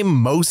stealth game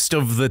most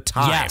of the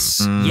time.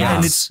 Yes.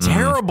 And it's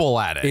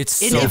terrible at it.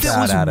 If it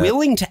was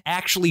willing to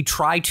actually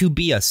try to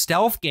be a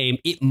stealth game,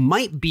 it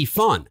might be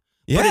fun.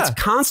 But it's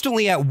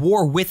constantly at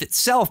war with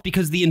itself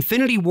because the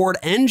Infinity Ward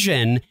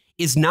engine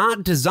is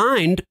not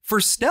designed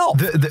for stealth.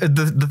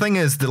 The thing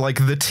is that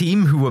like the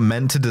team who were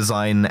meant to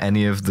design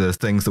any of the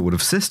things that would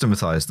have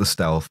systematized the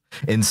stealth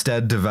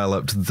instead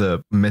developed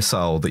the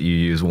missile that you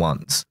use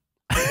once.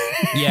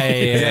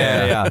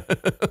 Yeah.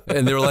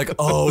 And they were like,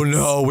 oh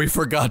no, we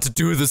forgot to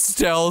do the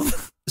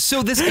stealth.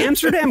 So this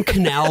Amsterdam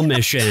Canal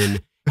mission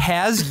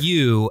has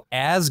you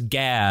as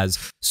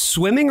Gaz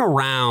swimming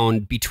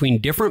around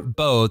between different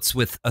boats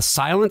with a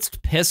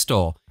silenced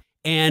pistol,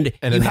 and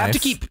you have to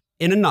keep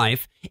in a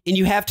knife, and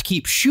you have to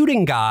keep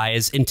shooting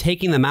guys and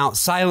taking them out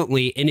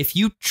silently. And if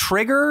you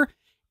trigger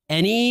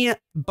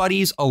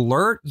anybody's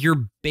alert,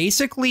 you're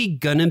basically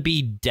gonna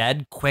be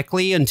dead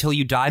quickly until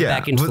you dive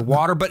back into the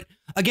water. But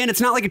again,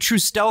 it's not like a true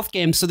stealth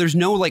game, so there's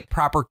no like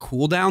proper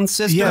cooldown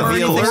system. Yeah, or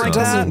the anything alert like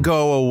doesn't that.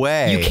 go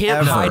away. You can't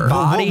ever. hide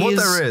bodies. What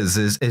there is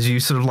you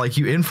sort of like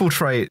you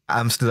infiltrate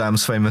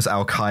Amsterdam's famous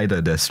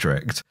Al-Qaeda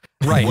district.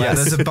 Right. Yeah, Yes.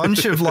 there's a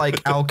bunch of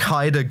like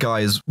Al-Qaeda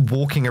guys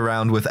walking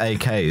around with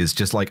AKs,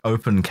 just like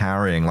open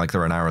carrying, like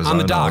they're in Arizona on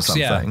the docks, or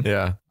something.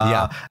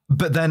 Yeah.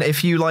 But then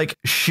if you like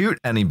shoot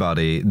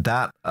anybody,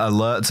 that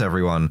alerts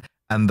everyone,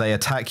 and they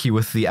attack you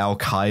with the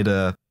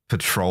Al-Qaeda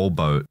patrol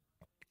boat.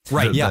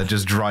 Right, They're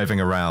just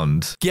driving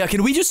around. Yeah,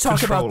 can we just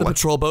talk about the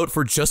patrol boat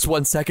for just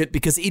 1 second?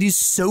 Because it is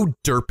so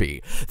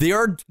derpy. They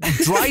are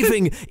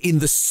driving in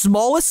the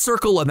smallest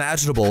circle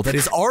imaginable that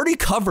is already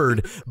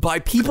covered by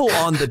people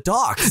on the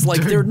docks.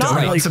 Like, they're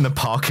not like in the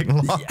parking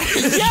lot.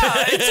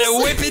 Yeah,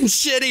 it's whipping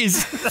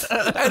shitties.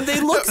 and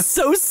they look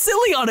so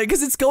silly on it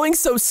because it's going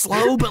so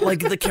slow, but like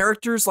the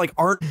characters like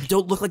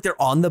don't look like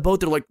they're on the boat.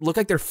 They're like look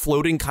like they're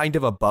floating kind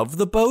of above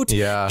the boat.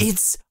 Yeah.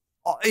 It's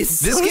This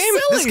so game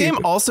silly. This game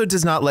also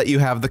does not let you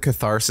have the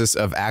catharsis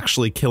of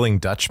actually killing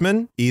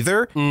Dutchmen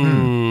either.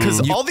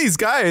 Because all these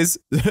guys,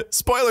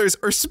 spoilers,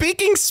 are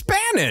speaking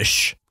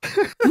Spanish.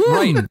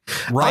 Right.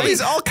 All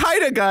these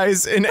Al-Qaeda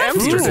guys in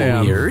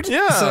Amsterdam. weird.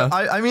 Yeah. So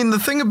I mean, the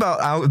thing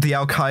about the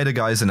Al-Qaeda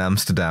guys in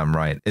Amsterdam,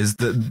 right, is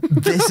that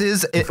this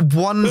is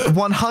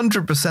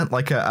 100%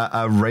 like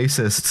a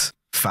racist,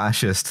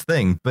 fascist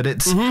thing, but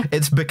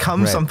it's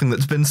become something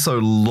that's been so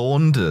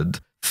laundered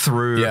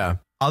through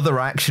other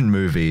action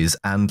movies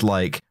and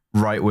like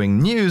right-wing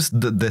news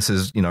that this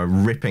is, you know,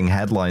 ripping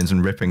headlines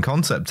and ripping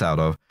concepts out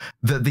of,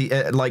 that the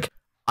like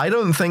I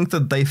don't think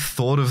that they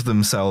thought of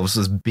themselves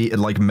as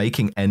like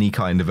making any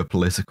kind of a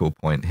political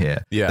point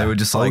here. Yeah. They were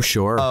just like,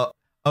 sure.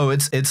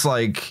 It's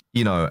like,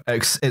 you know,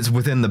 it's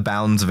within the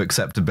bounds of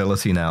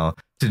acceptability now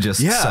to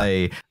just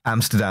say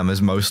Amsterdam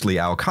is mostly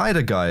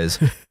Al-Qaeda guys.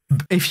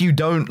 If you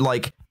don't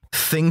like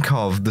think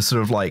of the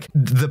sort of like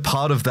the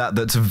part of that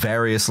that's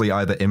variously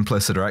either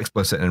implicit or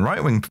explicit in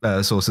right-wing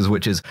sources,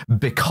 which is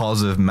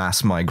because of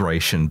mass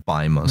migration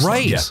by Muslims.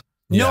 Right. Yeah.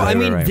 No, Yeah, I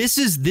mean, right. this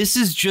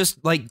is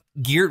just like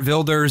Geert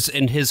Wilders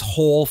and his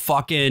whole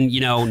fucking, you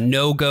know,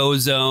 no-go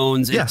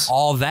zones and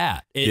all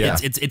that.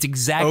 It's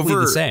exactly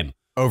the same.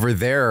 Over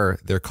there,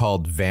 they're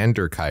called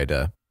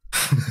Vanderkaida.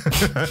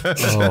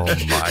 Oh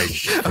my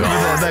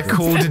god. They're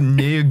called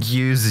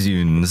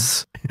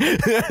Neoguzuns.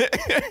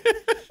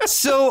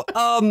 So,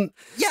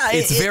 yeah,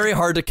 It's very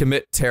hard to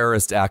commit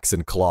terrorist acts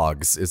in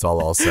clogs, is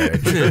all I'll say.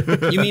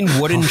 You mean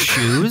wooden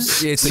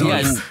shoes? It's We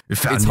found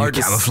it's new hard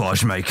to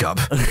camouflage makeup.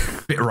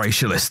 Bit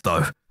racialist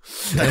though.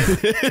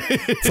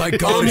 It's like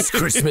Ghost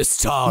Christmas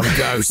time,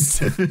 Ghost.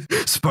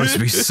 Supposed to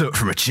be soot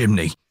from a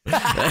chimney.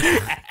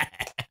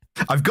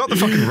 I've got the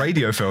fucking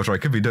radio filter. I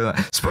could be doing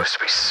that. Supposed to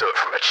be soot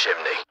from a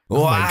chimney.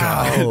 Wow. my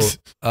God.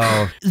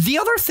 Oh, The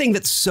other thing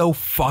that's so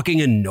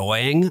fucking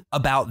annoying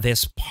about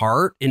this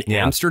part in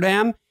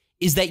Amsterdam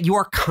is that you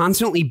are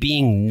constantly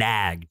being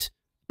nagged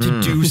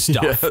to do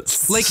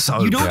stuff. Like,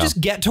 So you don't bad. just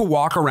get to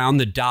walk around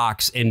the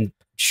docks and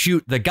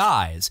shoot the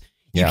guys.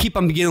 You keep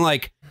on beginning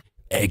like,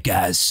 hey,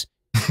 guys,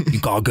 you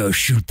gotta go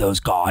shoot those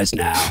guys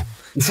now.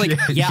 It's like,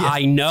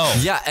 I know.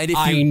 yeah, and if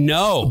I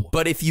know.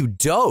 But if you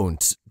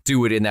don't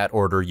do it in that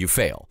order, you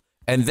fail.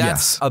 And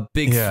that's a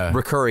big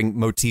recurring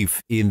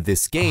motif in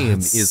this game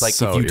is like,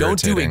 so if you don't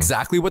do irritating.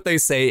 exactly what they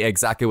say,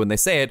 exactly when they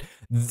say it,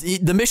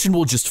 the mission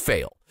will just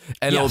fail.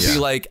 And it'll be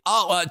like,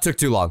 oh, it took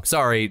too long.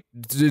 Sorry.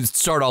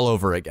 Start all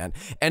over again.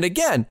 And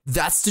again,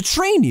 that's to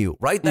train you,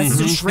 right? That's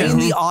to train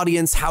the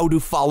audience how to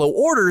follow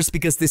orders,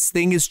 because this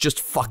thing is just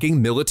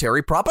fucking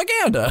military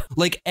propaganda.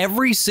 Like,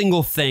 every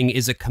single thing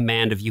is a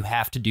command of you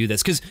have to do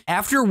this. Because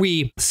after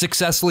we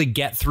successfully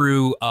get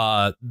through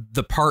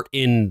the part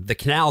in the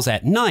canals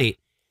at night,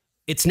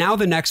 it's now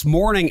the next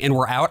morning and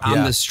we're out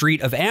on the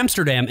street of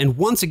Amsterdam. And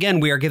once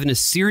again, we are given a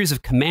series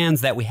of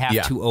commands that we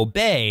have to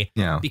obey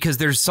because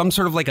there's some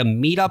sort of like a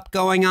meetup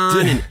going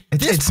on. And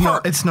It's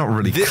not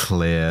really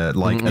clear.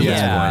 Like, at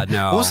this point.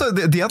 no. Also,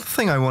 the other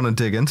thing I want to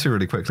dig into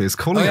really quickly is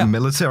calling it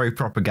military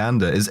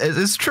propaganda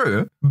is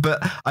true,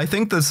 but I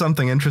think there's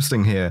something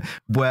interesting here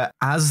where,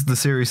 as the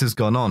series has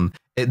gone on,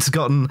 it's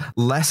gotten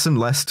less and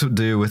less to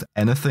do with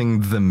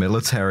anything the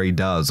military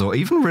does, or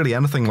even really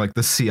anything like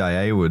the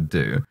CIA would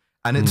do.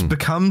 And it's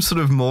become sort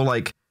of more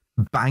like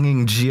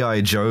banging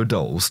G.I. Joe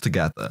dolls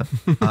together.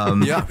 With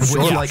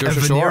like a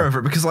veneer over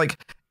it. Because like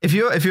if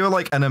you're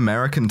like an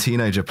American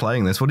teenager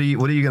playing this, what are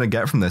you gonna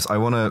get from this? I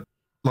wanna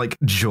like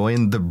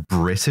join the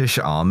British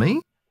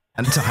Army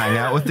and to hang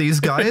out with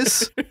these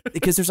guys.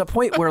 Because there's a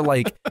point where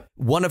like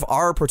one of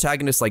our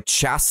protagonists like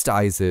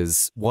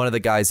chastises one of the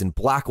guys in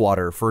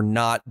Blackwater for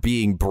not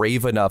being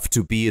brave enough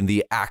to be in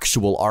the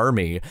actual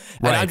army.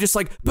 And I'm just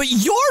like, but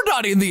you're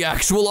not in the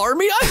actual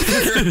army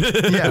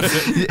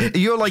either.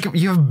 You're like,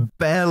 you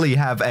barely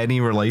have any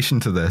relation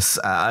to this.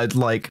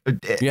 Like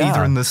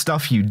either in the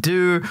stuff you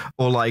do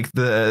or like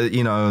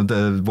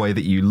the way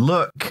that you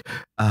look,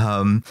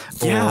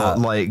 or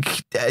like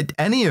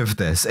any of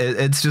this.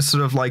 It's just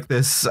sort of like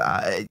this,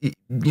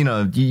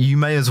 you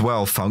may as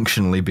well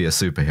functionally be a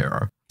superhero.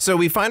 So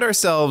we find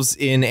ourselves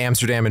in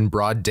Amsterdam in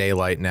broad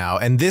daylight now,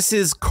 and this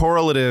is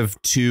correlative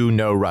to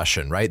No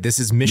Russian, right? This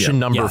is mission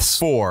number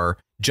 4,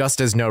 just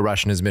as No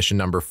Russian is mission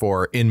number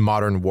 4 in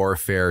Modern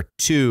Warfare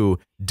 2,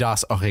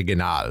 Das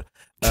Original.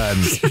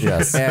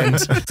 Yes, and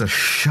it's a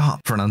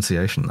sharp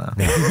pronunciation there.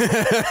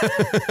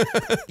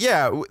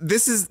 Yeah,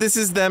 this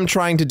is them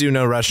trying to do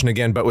No Russian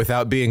again, but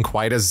without being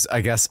quite as, I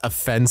guess,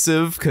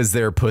 offensive, because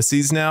they're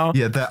pussies now.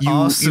 Yeah, there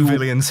are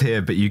civilians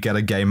here, but you get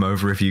a game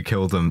over if you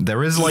kill them.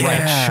 There is like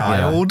a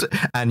child,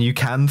 and you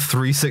can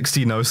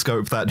 360 no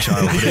scope that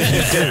child. But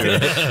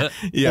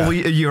if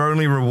you do, your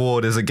only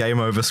reward is a game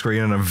over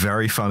screen and a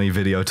very funny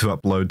video to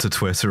upload to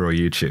Twitter or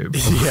YouTube.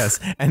 Yes,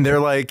 and they're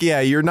like,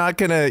 yeah, you're not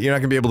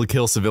gonna be able to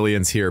kill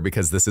civilians here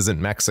because this isn't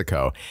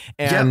Mexico.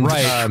 And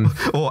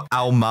or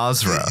Al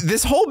Mazrah.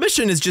 This whole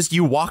mission is just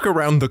you walk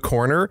around the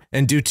corner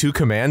and do 2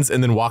 commands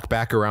and then walk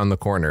back around the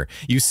corner.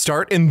 You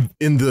start in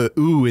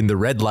the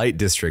red light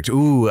district.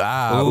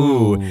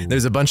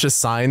 There's a bunch of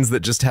signs that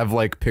just have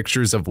like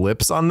pictures of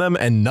lips on them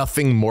and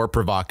nothing more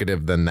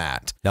provocative than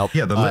that. Nope.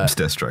 Yeah, the lips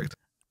district.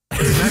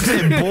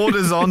 It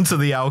borders onto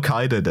the Al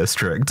Qaeda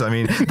district. I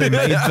mean, they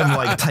made them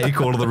like take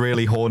all of the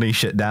really horny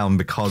shit down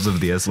because of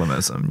the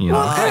Islamism. You know?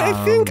 Well,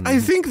 I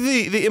think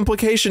the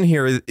implication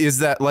here is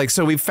that like,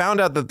 so we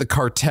found out that the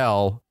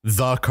cartel,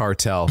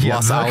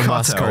 Los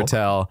Alamos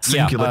cartel,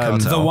 singular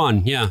cartel, the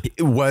one,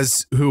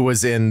 was who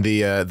was in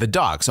the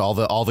docks. All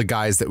the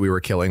guys that we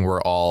were killing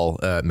were all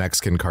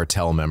Mexican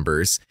cartel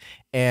members,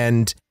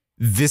 and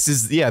this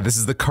is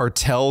the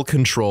cartel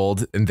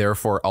controlled and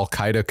therefore Al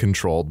Qaeda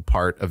controlled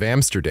part of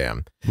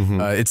Amsterdam.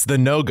 It's the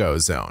no-go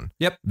zone.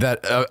 Yep.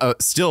 That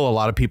still a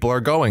lot of people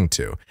are going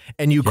to.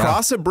 And you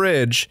cross a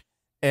bridge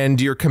and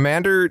your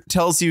commander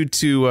tells you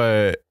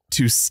to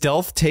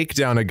stealth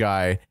takedown a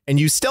guy, and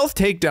you stealth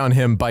takedown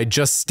him by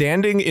just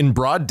standing in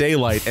broad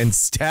daylight and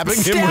stabbing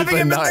him with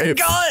a knife. In the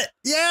gut.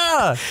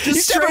 Yeah, you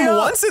stab him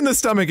once in the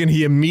stomach and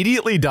he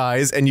immediately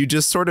dies, and you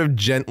just sort of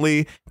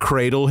gently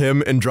cradle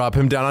him and drop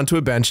him down onto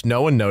a bench.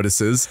 No one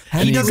notices.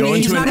 And you go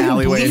into an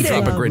alleyway and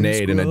drop a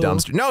grenade in a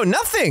dumpster. No,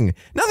 nothing.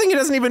 He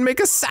doesn't even make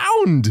a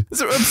sound.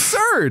 It's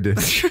absurd.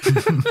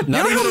 Do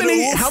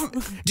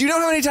you know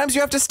how many times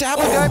you have to stab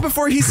a guy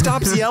before he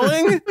stops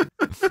yelling?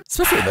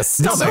 Especially the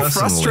stomach. So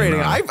frustrating.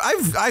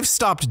 I've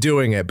stopped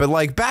doing it, but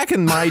like back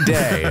in my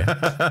day,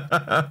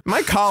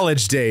 my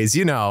college days,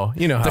 you know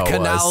how the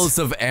canals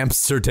of Amsterdam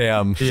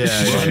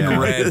run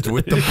red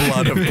with the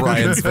blood of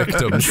Brian's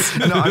victims.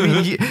 No, I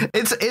mean,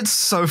 it's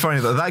so funny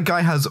that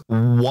guy has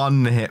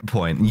 1 hit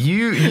point.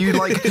 You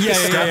like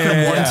stab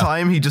him one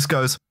time, he just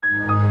goes.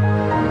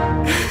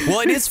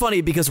 Well, it is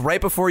funny because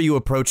right before you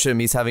approach him,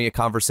 he's having a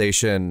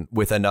conversation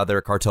with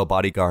another cartel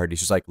bodyguard. He's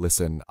just like,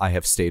 listen, I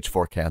have stage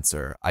 4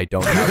 cancer. I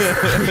don't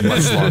have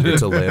much longer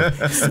to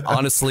live.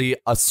 Honestly,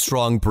 a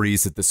strong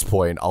breeze at this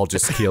point. I'll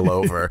just keel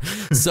over.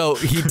 So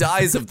he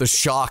dies of the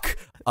shock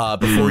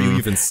before you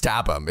even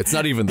stab him. It's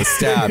not even the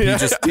stab.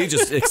 He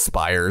just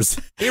expires.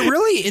 It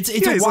really, it's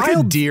a wild like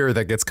a deer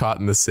that gets caught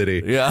in the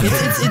city. Yeah.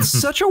 It's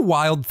such a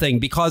wild thing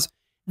because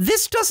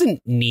this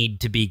doesn't need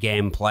to be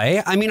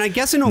gameplay. I mean, I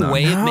guess in a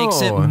way it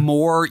makes it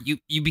more,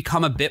 you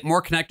become a bit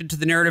more connected to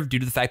the narrative due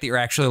to the fact that you're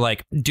actually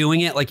like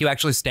doing it, like you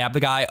actually stab the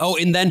guy. Oh,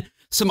 and then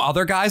some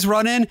other guys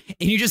run in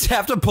and you just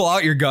have to pull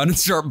out your gun and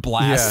start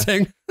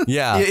blasting.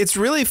 Yeah. It's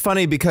really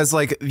funny because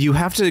like you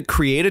have to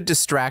create a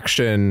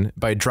distraction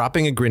by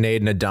dropping a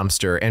grenade in a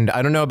dumpster. And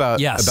I don't know about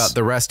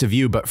the rest of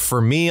you, but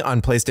for me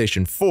on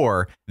PlayStation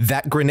 4,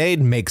 that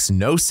grenade makes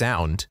no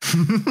sound.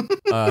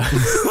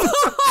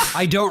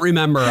 I don't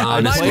remember,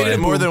 honestly. I played it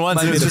more than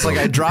once. It's just like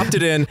I dropped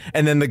it in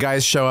and then the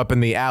guys show up in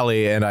the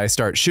alley and I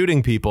start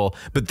shooting people.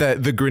 But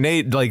the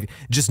grenade, like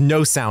just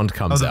no sound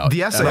comes out.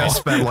 The SAS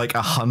spent like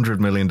 $100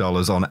 million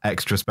on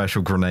extra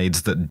special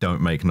grenades that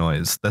don't make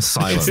noise. They're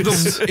silent.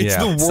 It's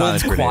the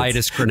world's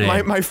quietest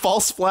grenade. My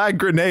false flag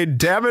grenade.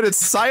 Damn it, it's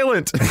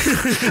silent.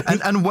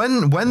 and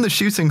when the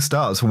shooting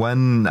starts,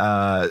 when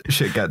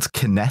shit gets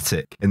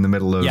kinetic in the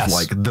middle of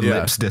like the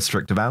Lips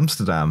district of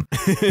Amsterdam,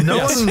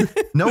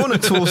 no one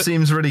at all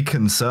seems really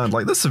concerned.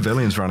 Like the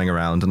civilians running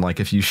around, and like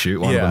if you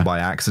shoot one of them by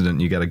accident,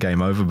 you get a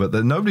game over. But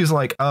nobody's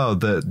like, oh,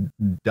 the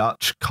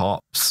Dutch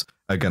cops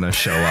are gonna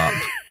show up.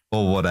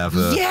 Or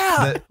whatever.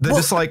 Yeah. They're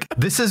just like,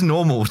 this is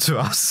normal to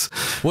us.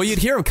 Well, you'd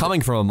hear them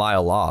coming from a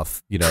mile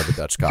off, the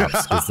Dutch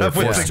cops, because they're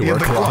forced to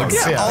work logs.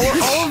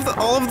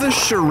 All of the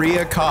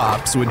Sharia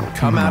cops would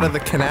come out of the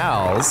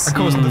canals. Of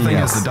course, the thing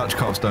is the Dutch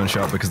cops don't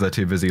show up because they're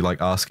too busy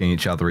like asking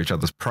each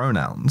other's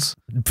pronouns.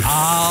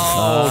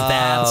 Oh,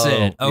 that's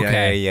it.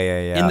 Okay.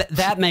 Yeah. And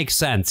that makes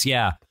sense,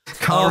 yeah.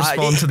 Can't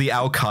respond to the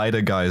Al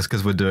Qaeda guys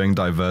because we're doing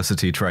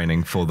diversity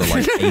training for the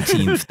like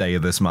 18th day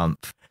of this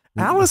month.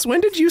 Alice,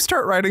 when did you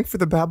start writing for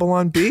the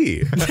Babylon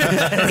Bee?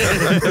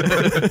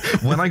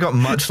 When I got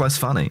much less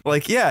funny.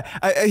 Like, yeah,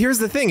 here's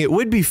the thing. It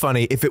would be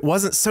funny if it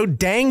wasn't so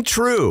dang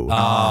true.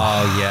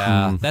 Oh,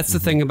 yeah. That's the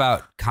thing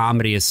about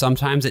comedy is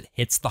sometimes it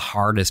hits the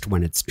hardest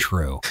when it's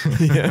true.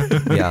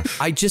 Yeah.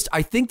 I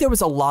think there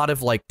was a lot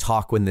of like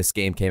talk when this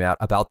game came out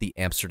about the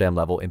Amsterdam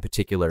level in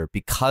particular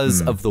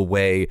because of the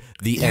way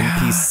the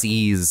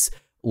NPCs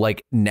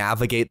like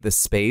navigate the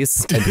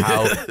space and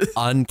how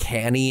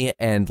uncanny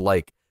and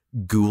like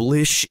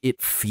ghoulish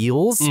it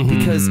feels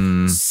because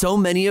so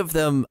many of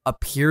them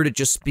appear to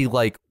just be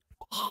like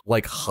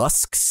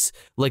husks,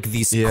 like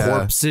these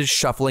corpses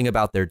shuffling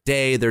about their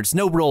day. There's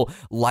no real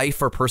life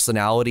or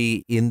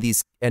personality in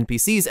these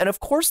NPCs. And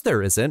of course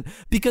there isn't,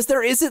 because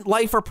there isn't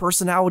life or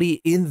personality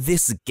in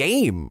this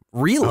game,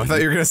 really. I thought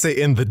you were going to say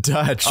in the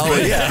Dutch. Oh,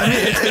 yeah. I mean,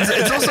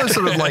 it's also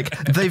sort of like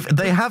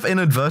they have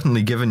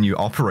inadvertently given you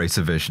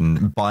operator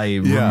vision by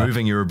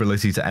removing your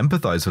ability to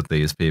empathize with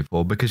these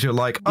people, because you're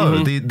like,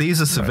 oh,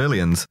 these are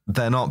civilians.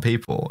 They're not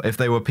people. If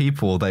they were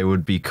people, they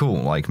would be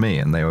cool like me,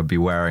 and they would be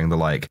wearing the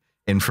like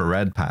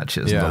infrared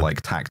patches and the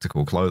like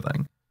tactical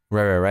clothing.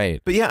 Right.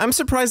 But yeah, I'm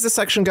surprised this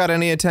section got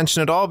any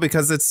attention at all,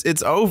 because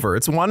it's over.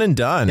 It's one and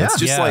done. Yeah. It's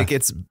just like,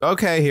 it's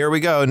okay, here we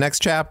go,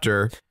 next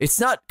chapter. It's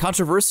not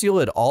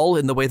controversial at all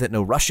in the way that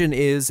No Russian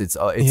is. Its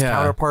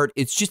counterpart.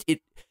 It's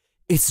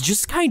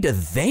just kind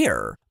of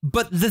there.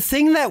 But the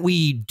thing that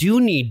we do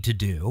need to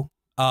do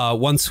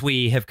once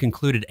we have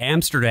concluded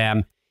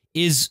Amsterdam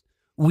is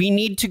we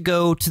need to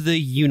go to the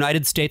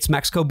United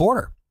States-Mexico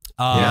border.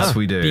 Yes,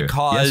 we do.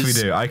 Because yes,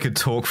 we do. I could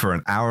talk for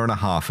an hour and a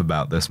half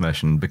about this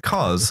mission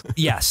because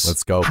yes,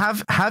 let's go.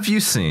 Have you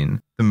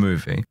seen the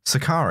movie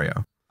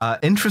Sicario?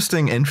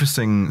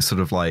 Interesting sort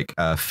of like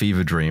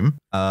fever dream.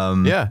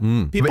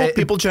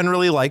 People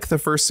generally like the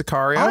first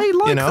Sicario. I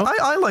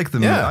like the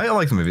movie. Yeah. I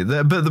like the movie.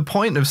 But the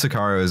point of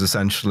Sicario is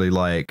essentially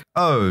like,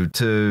 to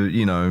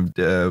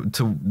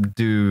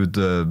do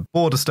the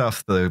border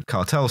stuff, the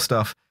cartel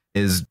stuff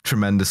is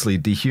tremendously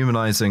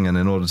dehumanizing, and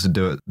in order to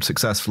do it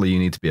successfully, you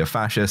need to be a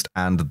fascist,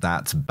 and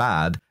that's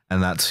bad,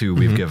 and that's who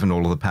we've given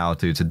all of the power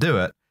to do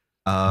it.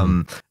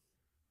 And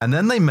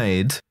then they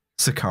made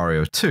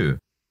Sicario 2,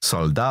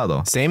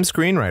 Soldado. Same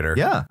screenwriter.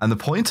 Yeah, and the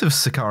point of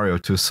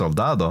Sicario 2,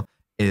 Soldado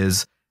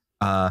is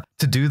to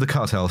do the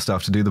cartel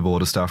stuff, to do the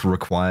border stuff,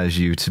 requires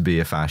you to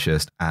be a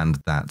fascist, and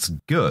that's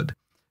good.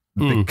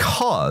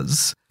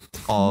 Because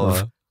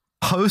of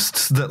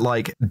posts that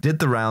like did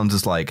the rounds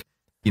as like,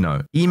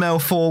 email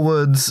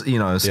forwards,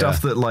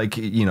 stuff that like,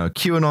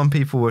 QAnon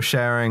people were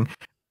sharing,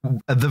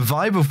 the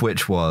vibe of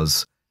which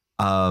was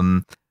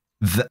the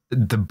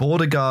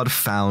border guard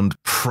found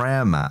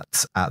prayer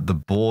mats at the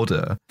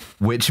border,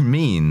 which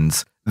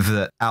means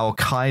that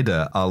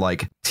Al-Qaeda are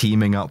like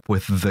teaming up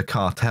with the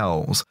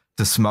cartels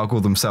to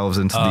smuggle themselves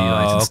into the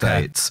United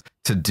States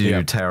to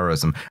do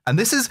terrorism. And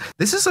this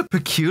is a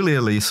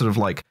peculiarly sort of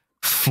like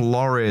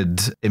florid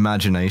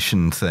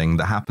imagination thing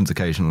that happens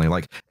occasionally.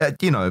 Like,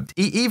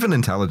 even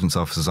intelligence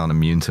officers aren't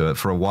immune to it.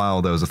 For a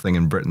while, there was a thing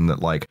in Britain that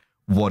like,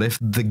 what if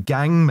the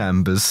gang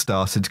members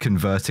started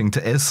converting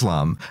to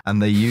Islam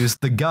and they used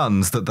the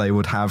guns that they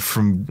would have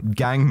from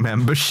gang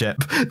membership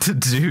to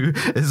do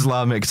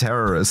Islamic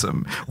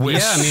terrorism?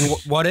 Which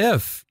what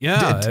if?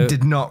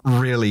 Did not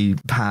really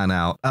pan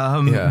out.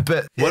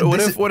 But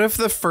what if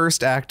the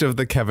first act of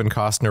the Kevin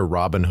Costner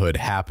Robin Hood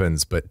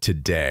happens, but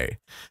today?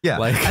 Yeah,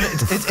 like, and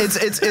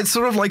it's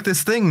sort of like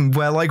this thing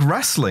where like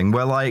wrestling,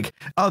 where like,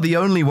 the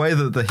only way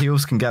that the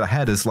heels can get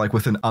ahead is like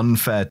with an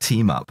unfair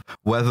team up,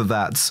 whether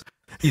that's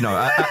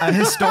a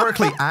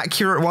historically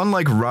accurate one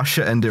like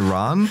Russia and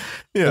Iran,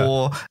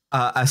 or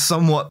a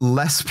somewhat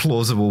less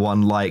plausible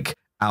one like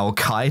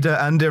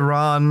Al-Qaeda and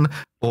Iran,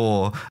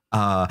 or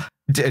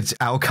it's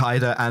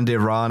Al-Qaeda and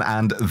Iran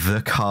and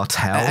the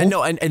cartel. And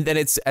then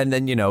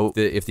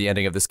if the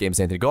ending of this game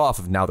is anything to go off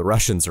of, now the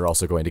Russians are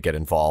also going to get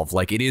involved.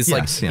 Like it is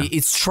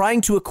it's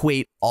trying to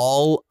equate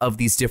all of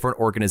these different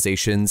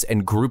organizations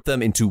and group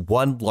them into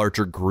one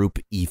larger group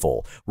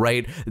evil,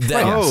 right?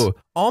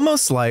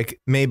 Almost like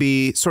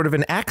maybe sort of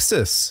an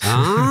axis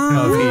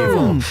of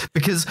evil.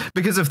 Because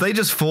if they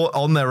just fought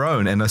on their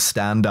own in a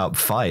stand-up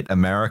fight,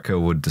 America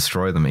would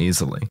destroy them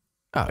easily.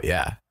 Oh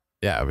yeah.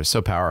 Yeah, it was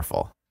so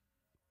powerful.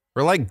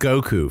 We're like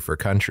Goku for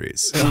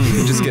countries.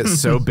 They just get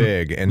so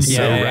big and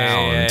so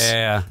round.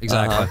 Yeah,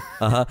 exactly.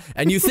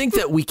 And you think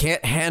that we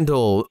can't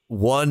handle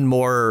one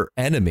more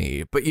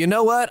enemy, but you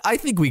know what? I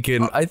think we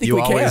can. I think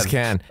we always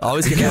can.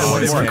 Always can.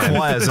 It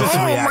requires a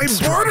my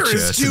border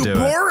is too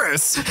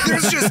porous.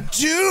 There's just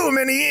too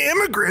many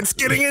immigrants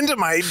getting into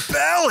my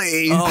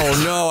belly.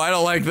 Oh no, I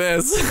don't like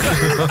this.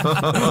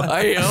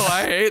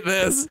 I hate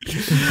this.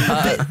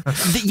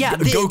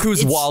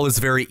 Goku's wall is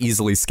very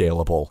easily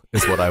scalable,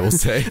 is what I will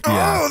say.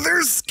 Oh,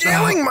 they're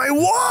scaling my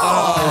wall.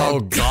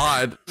 Oh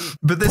God!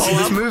 But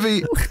this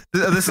movie,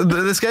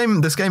 this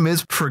game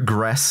is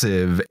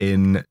progressive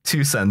in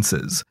two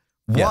senses.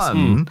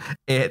 One,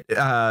 it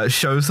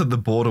shows that the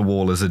border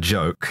wall is a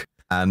joke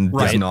and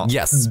does not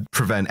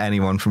prevent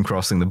anyone from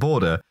crossing the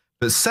border.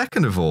 But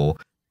second of all,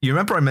 you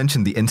remember I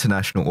mentioned the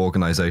International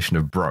Organization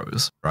of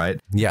Bros, right?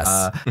 Yes.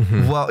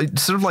 Well,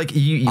 it's sort of like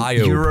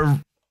you're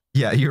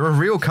a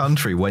real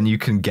country when you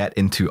can get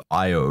into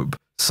IOB.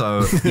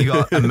 So you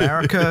got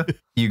America,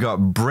 you got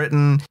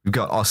Britain, you've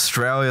got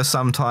Australia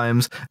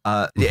sometimes.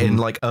 In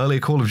like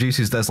earlier Call of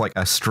Duties, there's like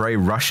a stray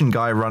Russian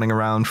guy running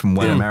around from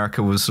when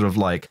America was sort of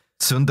like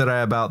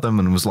tsundere about them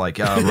and was like,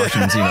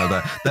 Russians, you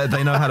know,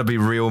 they know how to be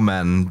real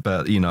men,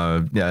 but you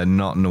know,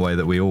 not in the way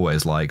that we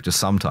always like, just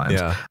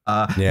sometimes.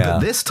 But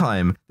this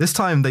time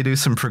they do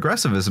some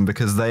progressivism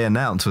because they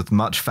announce with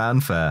much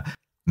fanfare,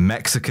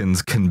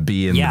 Mexicans can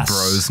be in the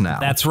Bros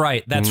now. That's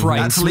right. That's right.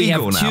 That's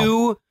legal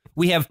now.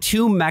 We have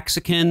two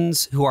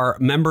Mexicans who are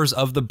members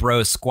of the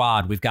Bro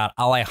Squad. We've got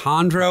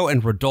Alejandro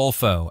and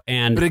Rodolfo.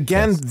 But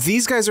again,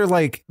 these guys are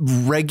like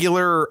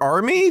regular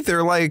army.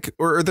 They're like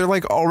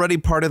already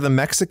part of the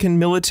Mexican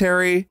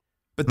military,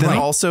 but then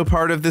also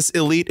part of this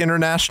elite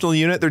international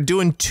unit. They're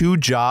doing two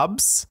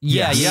jobs.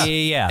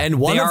 Yeah. And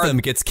one of them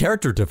gets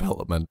character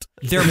development.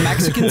 They're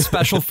Mexican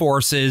special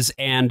forces,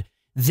 and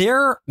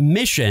their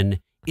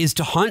mission is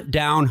to hunt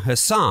down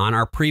Hassan,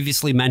 our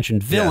previously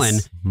mentioned villain.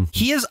 Yes.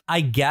 He is,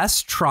 I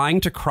guess, trying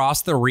to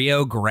cross the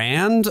Rio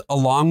Grande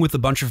along with a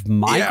bunch of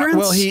migrants. Yeah,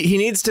 well, he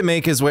needs to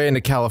make his way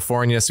into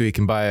California so he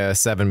can buy a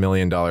 $7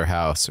 million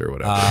house or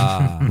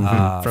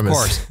whatever. From of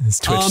course. his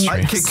Twitch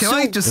stream. Can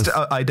I just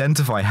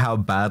identify how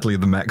badly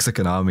the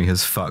Mexican army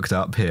has fucked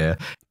up here?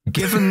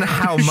 Given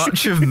how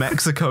much of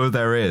Mexico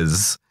there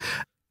is,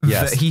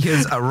 that he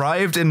has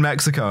arrived in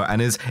Mexico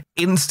and is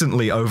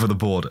instantly over the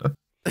border.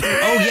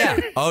 Oh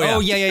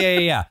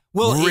yeah.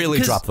 Well, really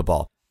drop the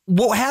ball.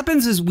 What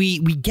happens is we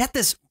get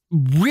this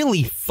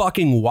really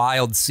fucking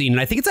wild scene, and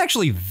I think it's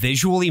actually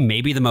visually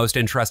maybe the most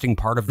interesting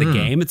part of the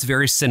game. It's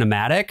very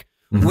cinematic,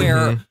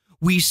 where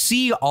we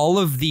see all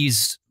of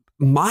these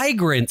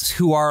migrants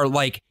who are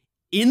like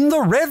in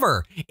the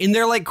river, and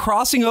they're like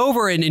crossing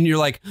over, and you're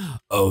like,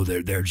 oh,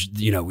 they're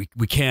you know, we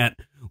got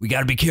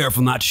to be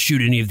careful not to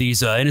shoot any of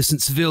these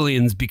innocent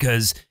civilians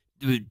because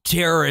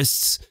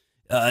terrorists.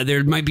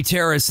 There might be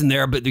terrorists in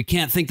there, but we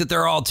can't think that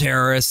they're all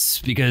terrorists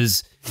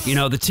because, you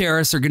know, the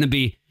terrorists are going to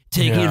be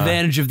taking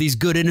advantage of these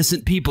good,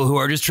 innocent people who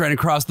are just trying to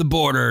cross the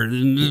border.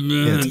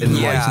 It's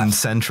enlightened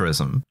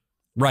centrism.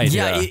 Right.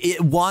 Yeah. It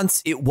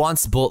wants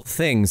both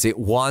things. It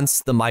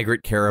wants the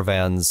migrant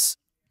caravans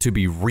to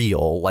be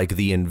real, like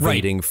the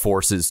invading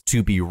forces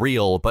to be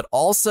real, but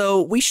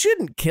also we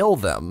shouldn't kill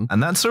them.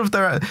 And that's sort of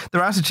their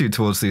attitude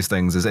towards these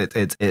things is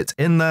it's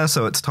in there,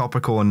 so it's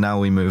topical, and now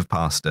we move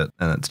past it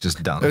and it's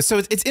just done. So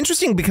it's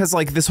interesting because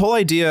like this whole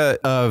idea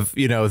of,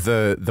 you know,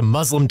 the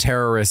Muslim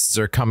terrorists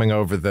are coming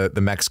over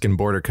the Mexican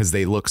border because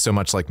they look so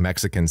much like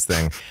Mexicans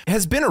thing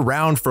has been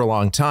around for a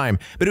long time,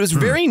 but it was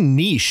very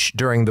niche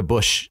during the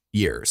Bush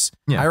years.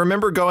 I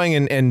remember going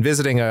and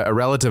visiting a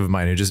relative of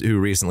mine who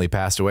recently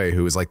passed away,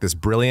 who was like this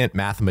brilliant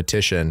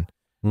mathematician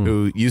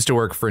who used to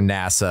work for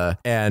NASA,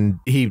 and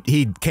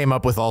he came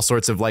up with all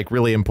sorts of like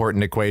really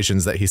important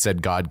equations that he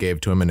said God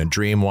gave to him in a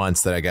dream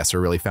once that I guess are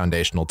really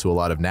foundational to a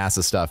lot of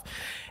NASA stuff.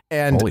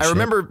 And I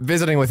remember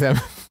visiting with him,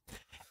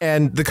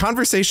 and the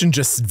conversation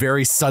just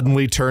very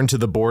suddenly turned to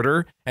the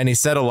border, and he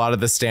said a lot of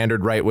the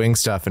standard right-wing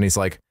stuff, and he's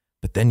like,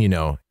 but then, you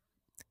know,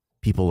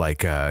 people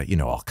like you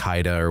know,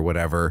 Al-Qaeda or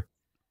whatever,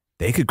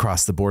 they could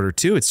cross the border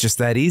too. It's just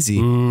that easy.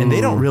 And they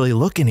don't really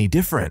look any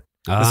different.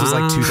 This was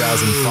like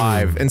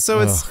 2005. And so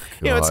it's,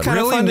 you know, it's kind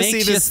of fun to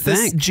see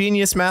this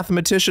genius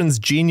mathematician's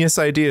genius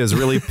ideas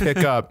really pick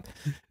up,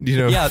 you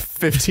know,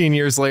 15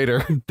 years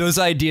later. Those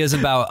ideas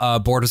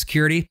about border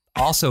security,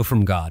 also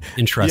from God,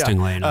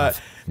 interestingly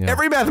enough.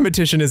 Every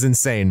mathematician is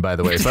insane, by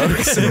the way,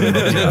 folks.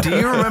 Do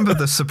you remember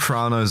the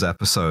Sopranos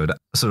episode,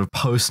 sort of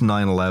post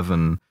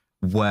 9/11,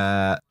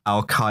 where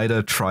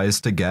Al-Qaeda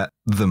tries to get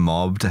the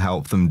mob to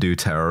help them do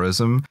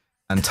terrorism,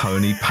 and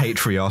Tony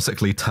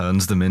patriotically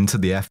turns them into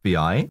the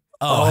FBI?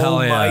 Oh,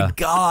 hell yeah. My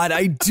God,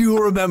 I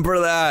do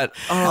remember that.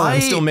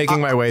 I'm still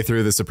making my way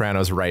through The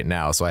Sopranos right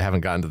now, so I haven't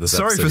gotten to this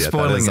episode yet. Sorry for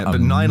spoiling it,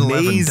 but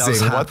 9/11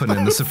 does happen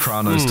in the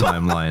Sopranos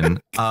timeline.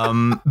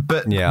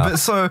 But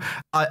so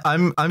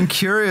I'm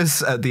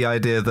curious at the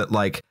idea that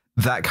like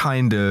that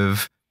kind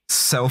of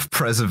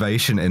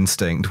self-preservation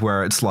instinct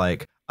where it's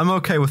like, I'm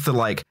okay with the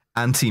like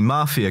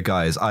anti-mafia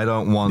guys. I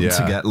don't want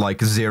to get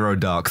like Zero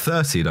Dark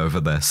 30'd over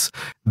this.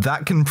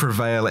 That can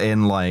prevail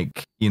in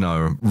like, you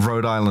know,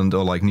 Rhode Island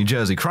or like New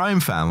Jersey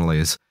crime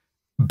families,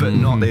 but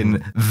not in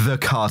the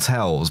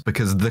cartels,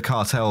 because the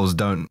cartels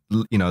don't,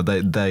 you know,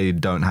 they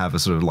don't have a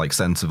sort of like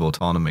sense of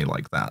autonomy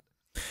like that.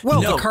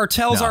 Well, the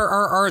cartels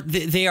are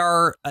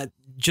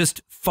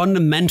just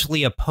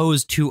fundamentally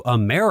opposed to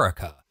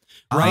America.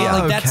 Right,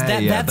 like that's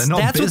they're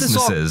not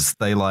businesses.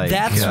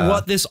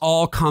 What this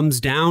all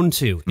comes down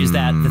to is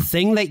that the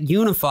thing that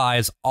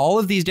unifies all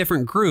of these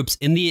different groups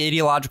in the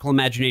ideological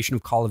imagination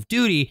of Call of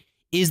Duty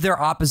is their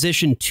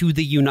opposition to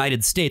the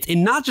United States,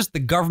 and not just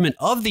the government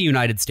of the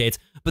United States,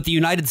 but the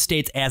United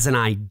States as an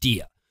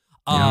idea.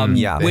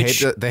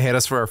 They hate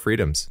us for our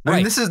freedoms. I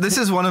mean, this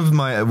is one of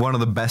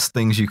the best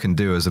things you can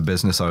do as a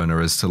business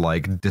owner is to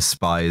like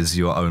despise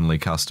your only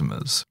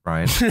customers,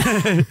 right?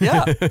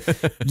 Yeah.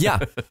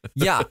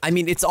 I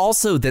mean, it's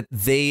also that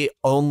they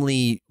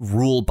only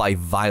rule by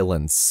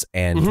violence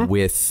and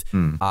with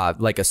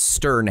like a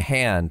stern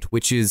hand,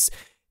 which is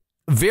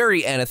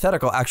very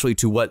antithetical actually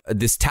to what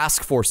this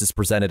task force is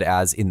presented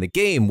as in the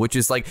game, which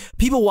is like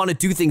people want to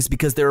do things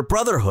because they're a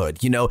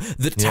brotherhood. You know,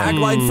 the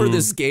tagline for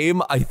this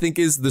game, I think,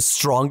 is the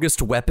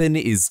strongest weapon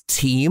is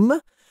team.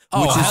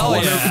 Which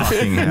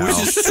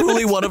is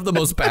truly one of the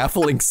most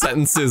baffling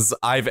sentences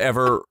I've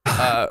ever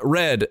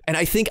read. And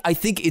I think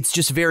it's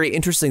just very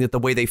interesting that the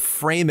way they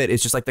frame it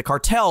is just like the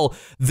cartel,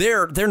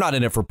 they're not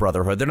in it for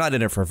brotherhood. They're not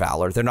in it for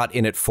valor. They're not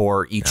in it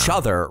for each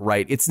other,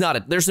 right? It's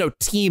not there's no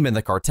team in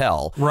the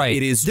cartel. Right.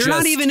 They're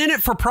not even in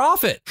it for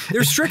profit.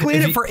 They're strictly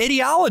in it for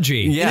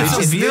ideology. Yeah.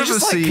 If you ever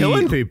see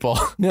killing people.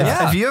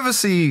 If you ever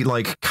see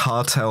like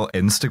cartel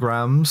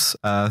Instagrams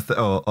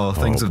or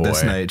things of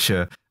this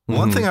nature,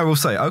 one thing I will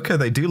say, okay,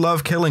 they do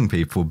love killing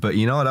people, but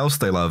you know what else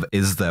they love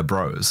is their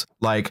bros.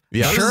 Like,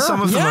 those are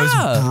some of the most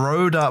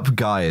broed up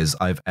guys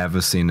I've ever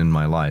seen in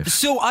my life.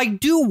 So I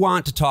do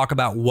want to talk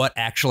about what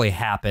actually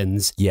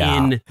happens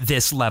in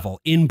this level,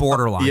 in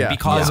Borderline,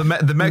 because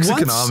the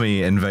Mexican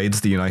army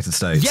invades the United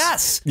States.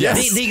 Yes.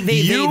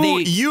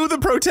 You, the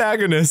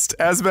protagonist,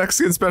 as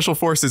Mexican special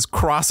forces,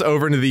 cross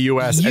over into the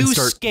U.S. and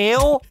start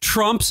scale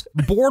Trump's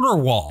border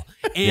wall,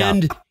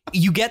 and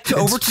you get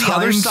over to the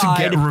other side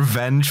to get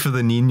revenge for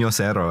the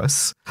Niños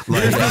Héroes.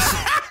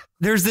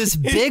 There's this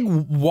big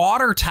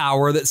water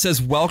tower that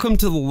says "Welcome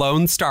to the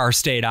Lone Star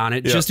State" on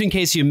it, just in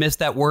case you missed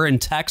that. We're in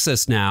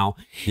Texas now,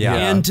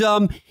 and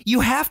you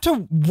have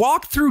to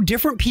walk through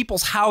different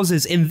people's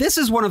houses, and this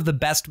is one of the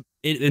best,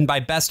 and by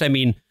best I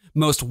mean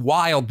most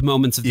wild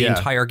moments of the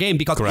entire game,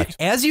 because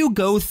as you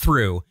go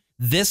through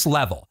this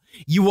level,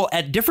 you will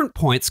at different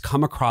points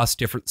come across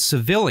different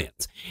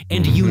civilians,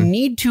 and you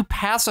need to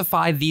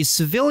pacify these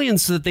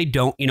civilians so that they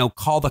don't,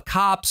 call the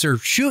cops or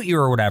shoot you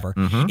or whatever.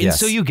 And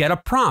so you get a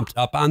prompt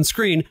up on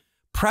screen,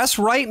 press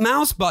right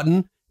mouse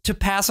button to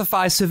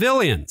pacify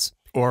civilians.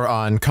 Or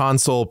on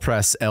console,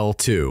 press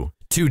L2.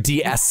 To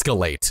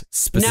de-escalate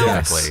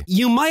specifically. Now,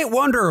 you might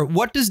wonder,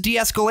 what does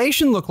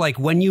de-escalation look like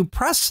when you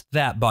press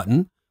that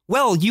button?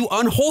 Well, you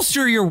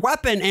unholster your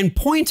weapon and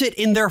point it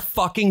in their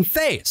fucking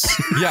face.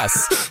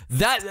 Yes,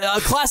 that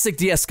classic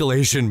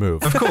de-escalation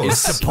move. Of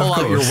course, is to pull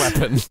out your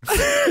weapon.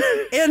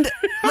 And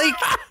like,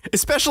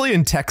 especially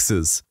in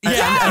Texas. You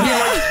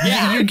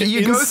go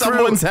through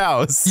someone's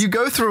house. You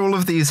go through all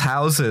of these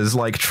houses,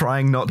 like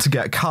trying not to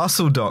get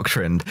castle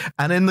doctrined,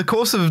 and in the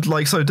course of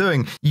like so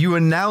doing, you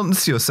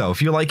announce yourself.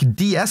 You're like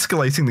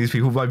de-escalating these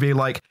people by being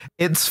like,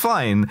 "It's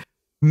fine.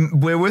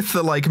 We're with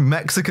the like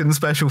Mexican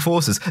special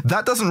forces."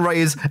 That doesn't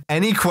raise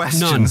any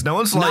questions. No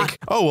one's like,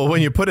 "Oh, well,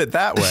 when you put it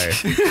that way,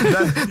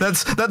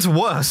 that's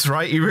worse,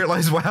 right?" You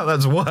realize, wow,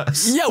 that's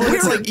worse. Yeah,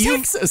 we're like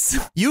Texas.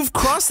 You've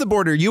crossed the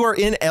border. You are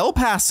in El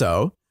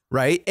Paso,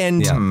 right?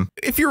 And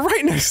if you're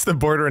right next to the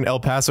border in El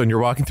Paso and you're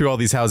walking through all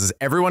these houses,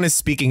 everyone is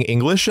speaking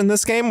English in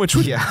this game, which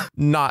would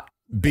not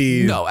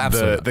be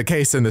the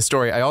case in the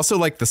story. I also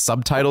like the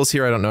subtitles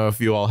here. I don't know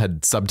if you all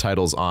had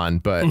subtitles on,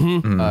 but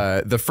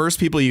the first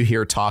people you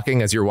hear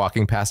talking as you're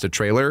walking past a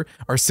trailer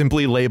are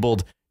simply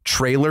labeled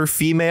trailer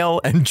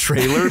female and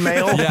trailer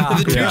male.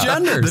 The two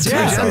genders.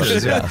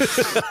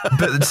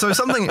 But so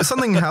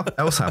something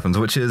else happens,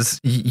 which is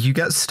you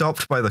get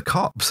stopped by the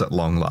cops at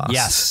long last.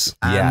 Yes.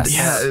 And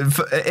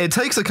it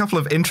takes a couple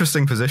of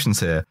interesting positions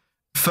here.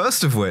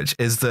 First of which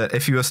is that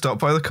if you are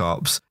stopped by the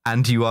cops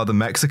and you are the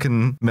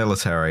Mexican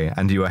military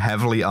and you are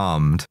heavily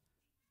armed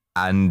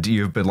and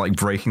you've been like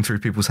breaking through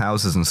people's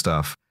houses and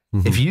stuff,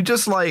 if you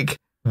just like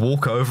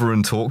walk over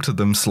and talk to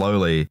them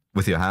slowly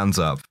with your hands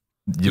up,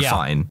 you're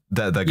fine.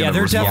 They're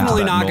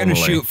definitely not going to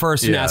shoot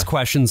first and ask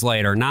questions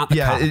later. Not the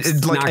cops.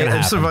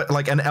 It's sort of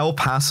like an El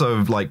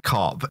Paso like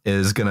cop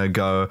is going to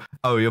go,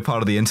 "Oh, you're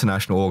part of the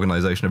International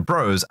Organization of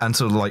Bros," and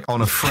sort of like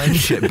on a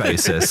friendship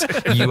basis,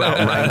 you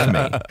outrank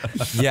me.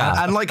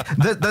 Yeah, and like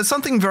there's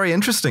something very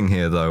interesting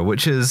here though,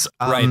 which is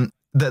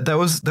that there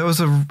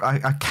was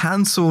a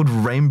cancelled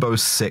Rainbow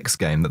Six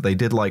game that they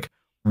did like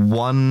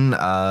one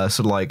sort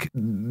of like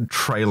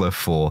trailer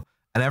for.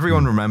 And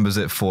everyone remembers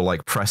it for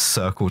like press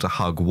circle to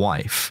hug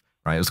wife,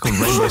 right? It was called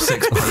Rainbow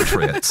Six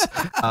Patriots.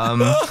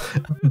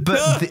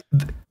 But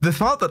the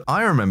part that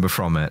I remember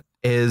from it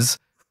is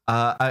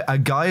a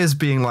guy is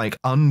being like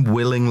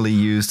unwillingly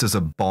used as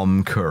a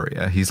bomb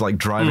courier. He's like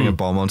driving a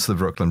bomb onto the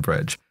Brooklyn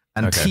Bridge.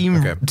 And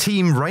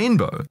Team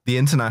Rainbow, the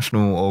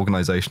International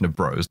Organization of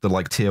Bros, the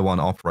like tier 1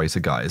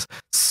 operator guys,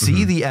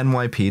 see the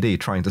NYPD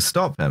trying to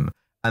stop him.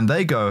 And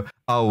they go,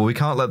 "Oh, well, we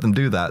can't let them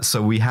do that.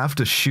 So we have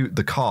to shoot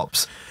the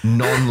cops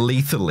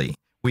non-lethally.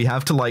 We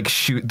have to like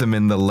shoot them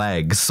in the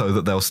legs so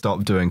that they'll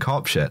stop doing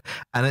cop shit."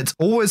 And it's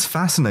always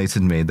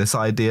fascinated me, this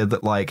idea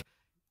that like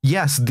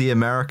yes, the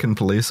American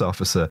police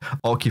officer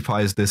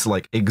occupies this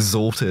like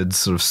exalted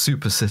sort of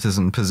super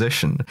citizen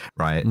position,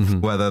 right?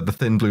 Where the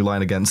thin blue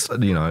line against,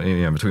 you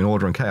know, between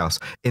order and chaos,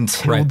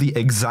 until the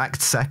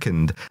exact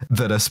second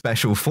that a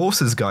special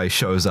forces guy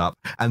shows up,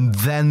 and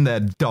then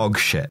they're dog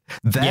shit.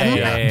 Then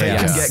they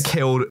can get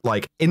killed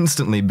like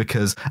instantly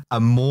because a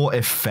more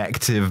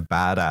effective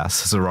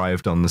badass has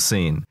arrived on the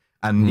scene.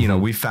 And, you know,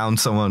 we found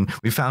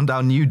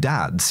our new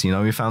dads, you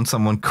know, we found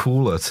someone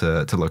cooler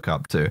to look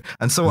up to.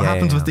 And so what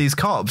happens with these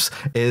cops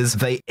is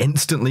they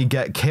instantly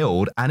get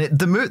killed, and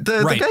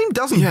the game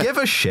doesn't give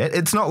a shit.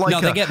 It's not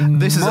like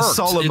this is a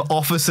solemn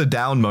officer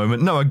down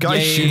moment. No, a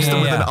guy shoots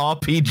them with an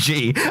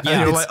RPG,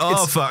 and you're like,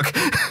 oh, fuck.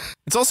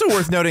 It's also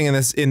worth noting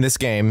in this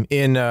game,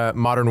 in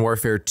Modern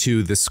Warfare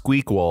 2, the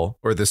Squeakquel,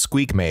 or the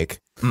Squeak Make,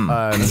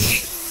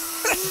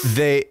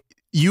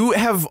 you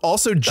have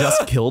also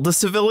just killed a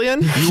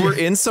civilian. You were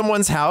in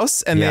someone's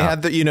house, and they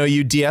had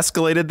you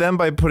de-escalated them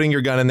by putting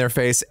your gun in their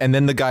face, and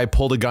then the guy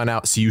pulled a gun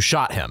out, so you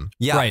shot him.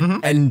 Yeah. Right.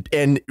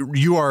 And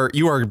you are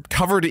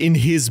covered in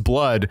his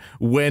blood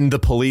when the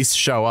police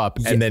show up,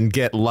 and then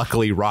get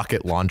luckily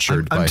rocket launched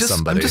by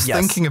somebody. I'm just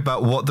thinking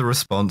about what the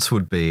response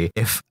would be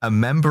if a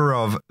member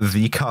of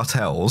the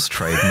cartel's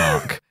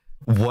trademark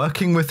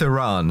working with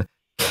Iran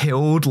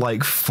killed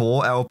like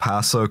 4 El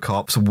Paso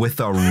cops with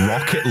a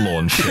rocket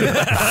launcher.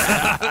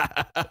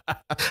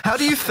 How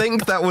do you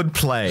think that would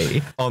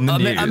play on the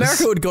news?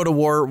 America would go to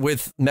war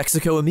with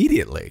Mexico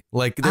immediately.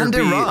 Like and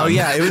Iran. Oh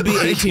yeah, it would be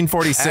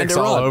 1846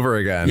 all over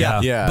again.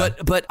 Yeah.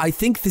 But I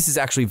think this is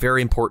actually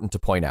very important to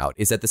point out,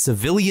 is that the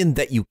civilian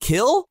that you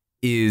kill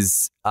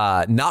is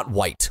not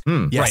white.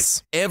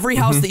 Yes. Right. Every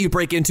house that you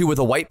break into with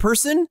a white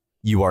person,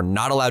 you are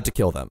not allowed to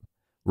kill them.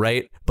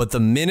 Right. But the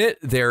minute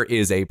there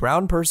is a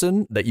brown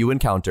person that you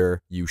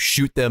encounter, you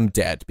shoot them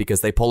dead because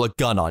they pull a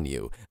gun on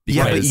you.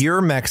 Yeah, but you're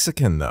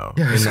Mexican, though.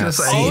 Yeah,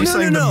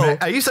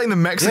 are you saying the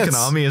Mexican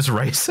army is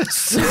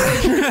racist?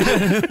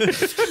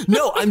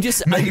 No, I'm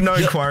just making no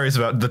inquiries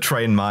about the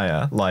Train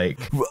Maya. Like,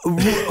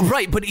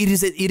 right. But it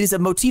is a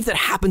motif that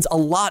happens a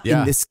lot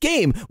in this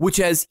game, which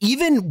has,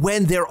 even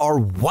when there are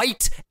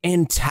white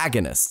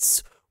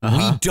antagonists,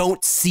 we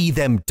don't see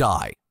them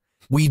die.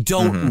 We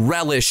don't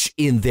relish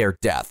in their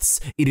deaths.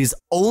 It is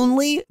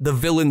only the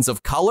villains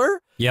of color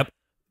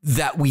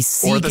that we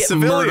see get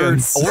murdered,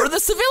 or the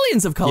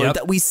civilians of color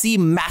that we see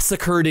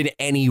massacred in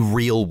any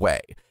real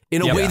way.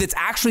 In a way that's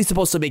actually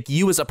supposed to make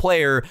you as a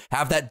player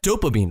have that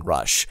dopamine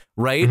rush,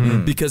 right?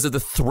 Because of the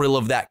thrill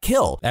of that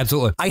kill.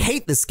 Absolutely. I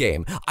hate this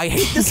game. I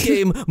hate this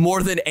game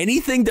more than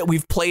anything that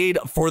we've played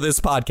for this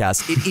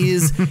podcast.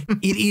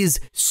 It is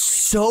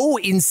so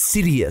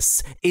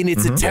insidious in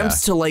its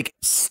attempts to like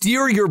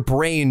steer your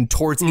brain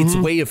towards its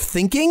way of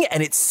thinking,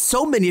 and it's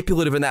so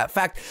manipulative in that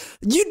fact.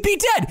 You'd be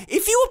dead.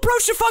 If you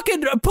approached a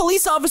fucking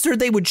police officer,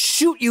 they would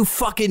shoot you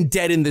fucking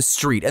dead in the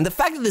street. And the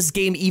fact that this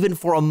game even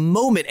for a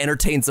moment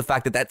entertains the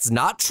fact that that's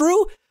not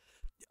true.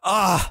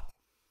 I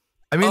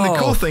mean, the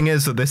cool thing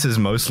is that this is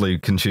mostly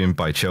consumed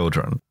by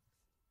children.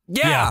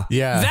 Yeah.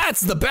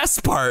 That's the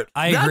best part.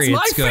 I agree.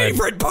 That's my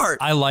favorite part.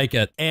 I like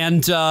it.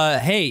 And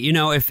hey, you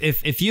know,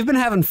 if you've been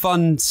having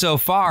fun so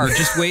far,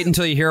 just wait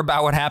until you hear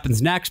about what happens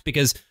next,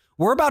 because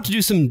we're about to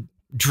do some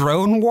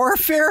drone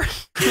warfare.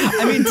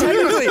 I mean,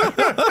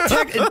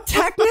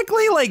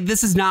 technically, like,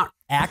 this is not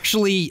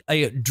actually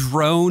a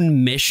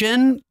drone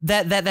mission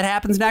that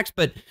happens next,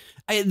 but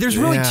there's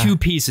really two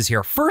pieces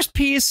here. First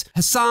piece,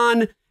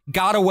 Hassan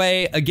got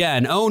away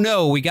again. Oh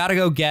no, we got to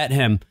go get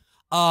him.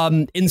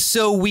 And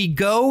so we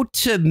go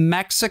to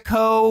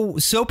Mexico.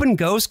 Soap and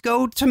Ghost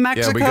go to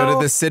Mexico. Yeah, we go to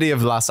the city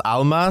of Las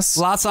Almas.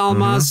 Las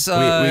Almas.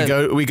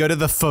 We go to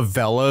the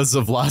favelas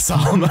of Las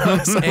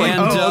Almas. And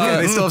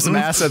okay, they still have some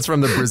assets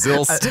from the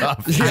Brazil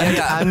stuff.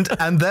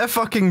 And they're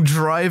fucking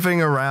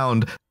driving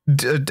around.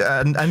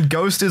 And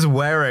Ghost is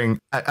wearing,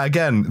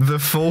 again, the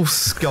full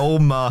skull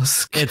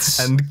mask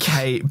and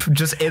cape,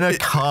 just in a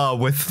car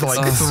with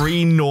like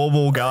 3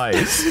 normal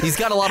guys. He's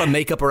got a lot of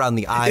makeup around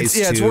the eyes,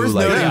 too. It's worth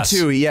noting,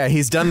 too. Yeah,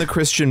 he's done the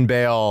Christian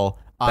Bale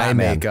eye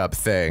makeup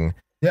thing.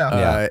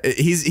 Yeah,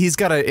 he's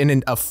got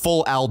a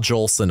full Al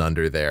Jolson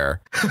under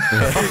there. So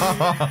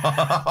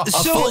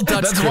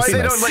that's why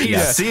they don't let you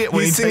see it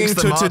when he's singing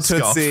the mask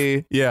off.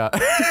 Yeah,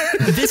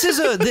 this is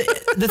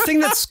the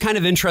thing that's kind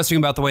of interesting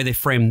about the way they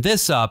frame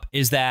this up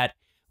is that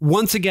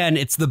once again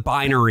it's the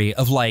binary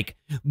of like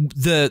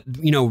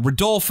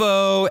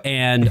Rodolfo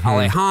and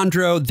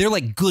Alejandro. They're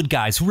like good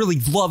guys who really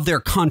love their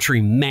country,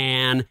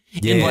 man.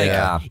 And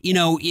like,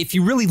 if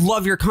you really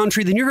love your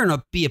country, then you're going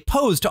to be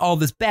opposed to all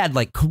this bad,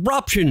 like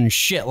corruption and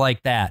shit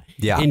like that.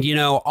 Yeah. And,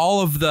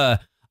 all of the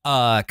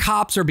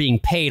cops are being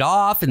paid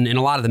off, and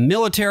a lot of the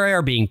military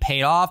are being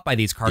paid off by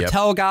these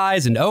cartel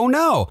guys. And oh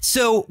no.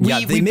 So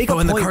they make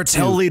and the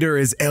cartel leader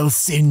is El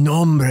Sin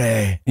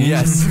Nombre.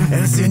 Yes.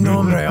 El Sin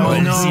Nombre. Oh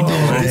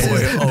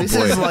no. This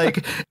is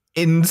like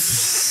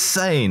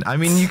insane. I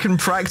mean, you can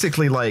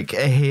practically like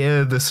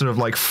hear the sort of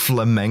like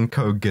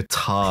flamenco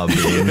guitar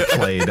being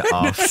played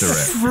after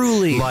it.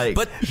 Truly. Like,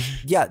 but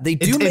yeah, they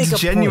do make it's a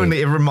genuinely,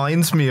 point. it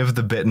reminds me of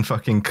the bit in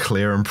fucking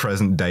Clear and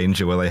Present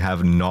Danger where they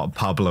have not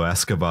Pablo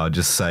Escobar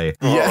just say,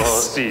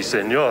 yes. Oh, sí,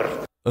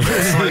 señor.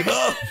 It's like,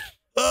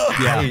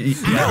 hey,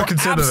 you ever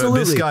consider that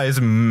this guy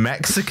is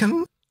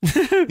Mexican?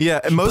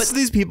 Yeah, and most of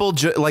these people,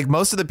 like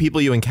most of the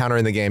people you encounter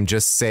in the game,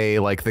 just say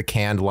like the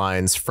canned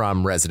lines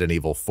from Resident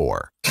Evil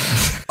 4.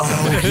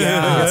 Oh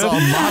yeah, it's all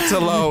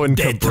Matalo and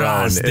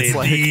Cabron. It's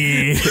like,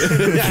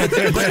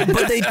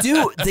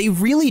 but they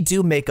really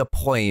do make a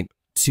point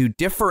to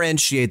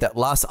differentiate that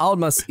Las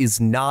Almas is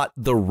not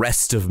the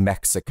rest of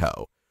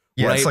Mexico.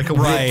 Yeah, right? it's like a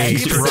weird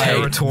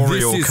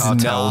extraterritorial This is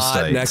cartel not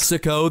state.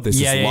 Mexico. This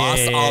is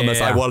Las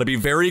Almas. I want to be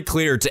very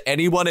clear to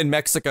anyone in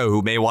Mexico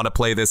who may want to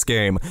play this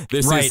game.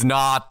 This is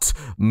not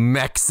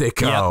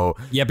Mexico.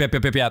 Yep.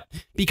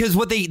 Because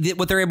what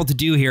they're able to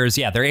do here is,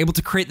 they're able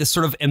to create this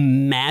sort of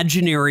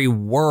imaginary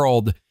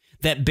world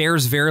that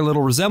bears very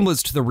little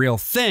resemblance to the real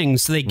thing,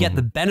 so they get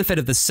the benefit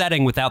of the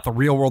setting without the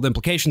real world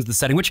implications of the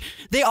setting, which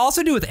they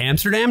also do with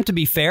Amsterdam, to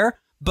be fair.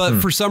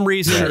 But for some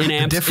reason,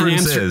 the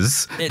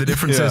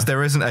difference is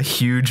there isn't a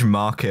huge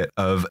market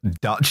of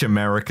Dutch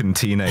American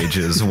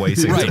teenagers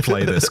waiting to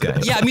play this game.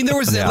 Yeah, I mean, there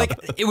was like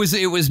it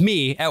was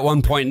me at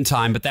one point in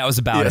time, but that was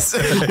about it.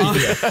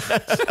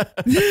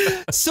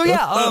 So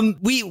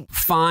we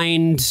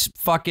find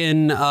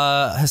fucking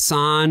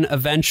Hassan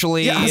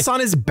eventually. Yeah,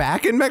 Hassan is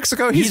back in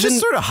Mexico. He's just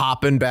sort of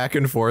hopping back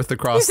and forth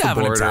across the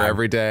border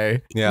every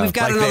day. Yeah, we've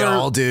got like they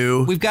all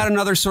do. We've got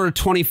another sort of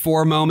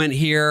 24 moment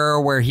here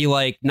where he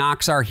like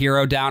knocks our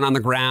hero down on the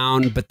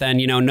ground, but then,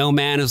 no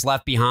man is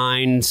left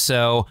behind.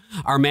 So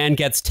our man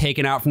gets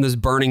taken out from this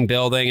burning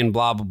building and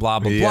blah, blah, blah,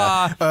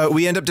 blah, blah.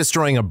 We end up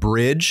destroying a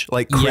bridge,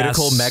 like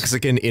critical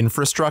Mexican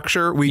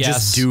infrastructure. We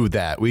just do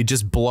that. We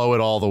just blow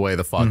it all the way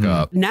the fuck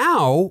up.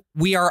 Now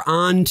we are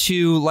on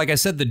to, like I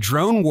said, the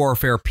drone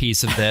warfare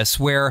piece of this,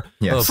 where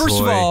first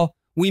of all,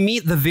 we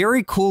meet the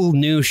very cool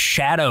new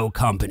Shadow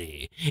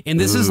Company. And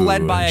this is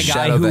led by a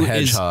guy who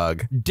is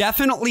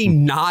definitely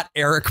not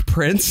Eric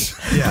Prince.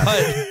 Yeah.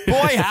 But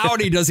boy,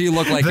 howdy, does he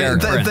look like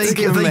Eric Prince. They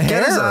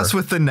get his ass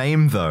with the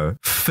name, though.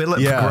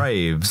 Philip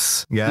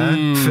Graves. Yeah?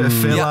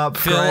 Philip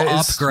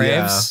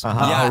Graves.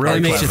 Yeah,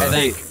 really makes you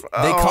think.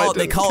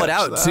 They call it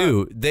out,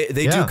 too.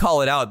 They do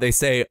call it out. They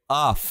say,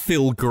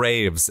 Phil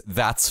Graves.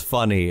 That's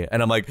funny.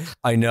 And I'm like,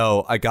 I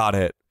know, I got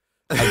it.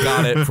 I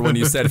got it for when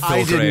you said Phil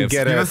Graves. I didn't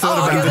get it. You ever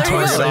thought about the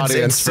target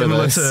audience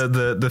similar for this?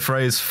 to the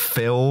phrase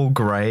Phil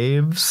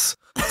Graves?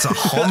 It's a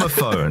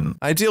homophone.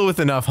 I deal with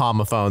enough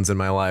homophones in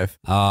my life.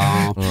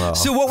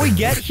 So what we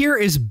get here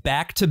is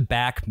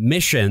back-to-back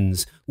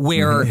missions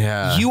where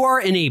you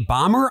are in a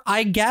bomber,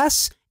 I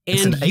guess. And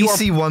it's an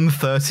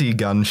AC-130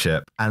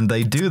 gunship, and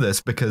they do this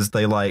because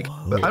they I'm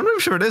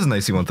not sure it is an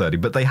AC-130,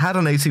 but they had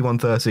an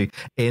AC-130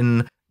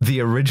 in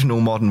the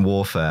original Modern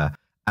Warfare.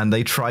 And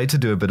they tried to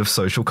do a bit of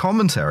social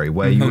commentary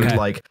where you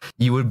would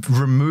you would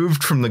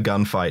removed from the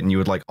gunfight and you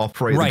would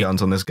operate the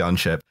guns on this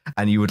gunship,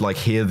 and you would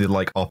hear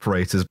the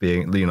operators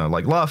being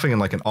laughing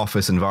in an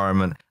office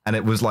environment, and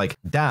it was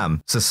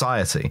damn,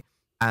 society.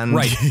 And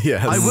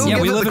I will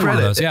give it the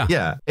credit.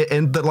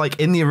 And that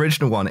in the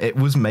original one, it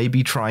was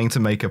maybe trying to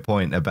make a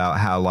point about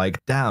how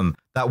damn,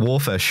 that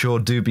warfare sure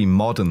do be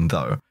modern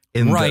though,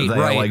 in that they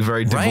are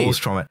very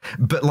divorced from it.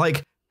 But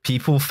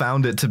people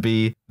found it to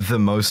be the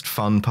most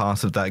fun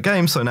part of that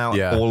game, so now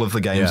all of the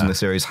games in the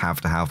series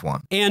have to have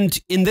one. And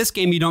in this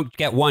game, you don't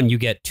get one, you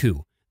get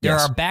two. There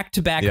are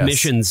back-to-back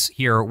missions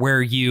here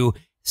where you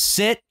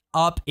sit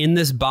up in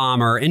this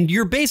bomber, and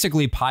you're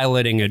basically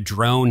piloting a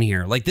drone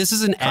here. This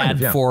is an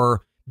ad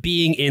for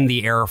being in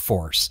the Air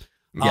Force.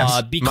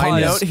 Yes. Because my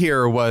note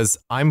here was,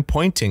 I'm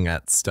pointing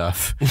at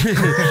stuff.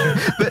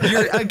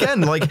 But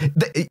again,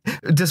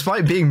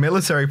 despite being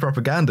military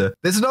propaganda,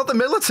 this is not the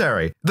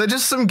military. They're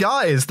just some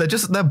guys. They're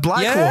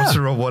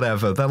Blackwater or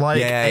whatever.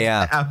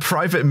 They're a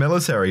private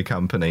military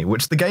company,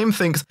 which the game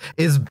thinks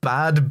is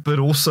bad, but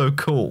also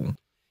cool.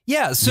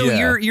 Yeah, so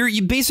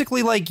you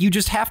basically you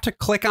just have to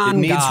click on. It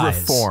needs guys.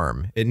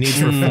 reform. It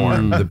needs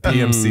reform. The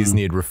PMCs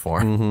need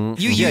reform.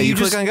 You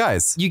click on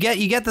guys. You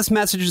get this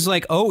message is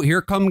oh,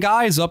 here come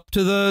guys up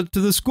to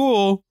the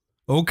school.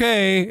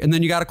 Okay, and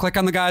then you got to click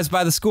on the guys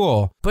by the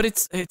school. But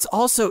it's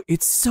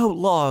so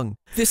long.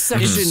 This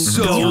section goes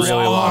really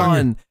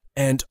on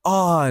and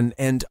on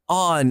and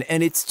on,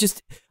 and it's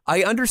just,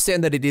 I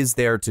understand that it is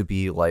there to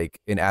be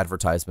an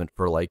advertisement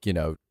for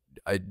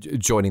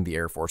joining the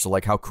Air Force, or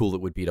how cool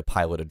it would be to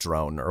pilot a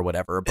drone or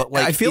whatever. But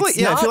I feel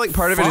like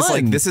part of it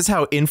is this is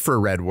how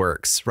infrared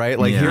works, right?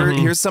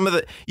 Here's some of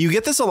the, you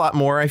get this a lot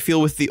more, I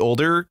feel, with the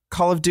older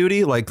Call of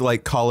Duty,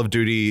 like Call of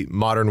Duty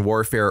Modern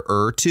Warfare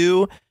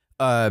 2,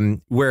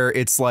 where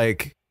it's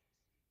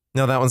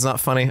no, that one's not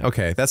funny.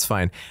 Okay, that's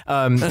fine.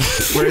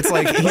 Where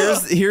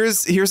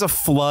it's here's a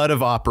flood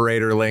of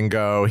operator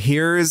lingo.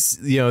 Here's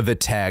the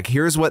tech.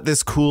 Here's what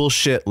this cool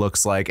shit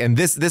looks like, and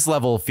this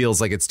level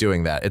feels like it's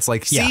doing that. It's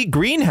see,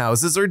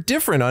 greenhouses are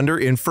different under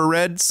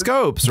infrared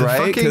scopes,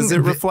 right? Because it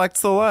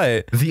reflects the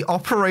light. The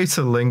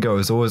operator lingo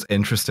is always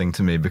interesting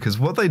to me because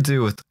what they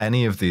do with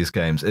any of these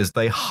games is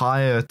they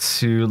hire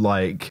to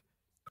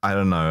I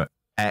don't know,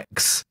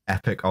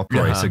 ex-epic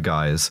operator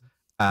guys.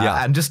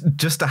 And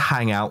just to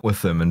hang out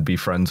with them and be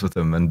friends with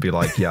them and be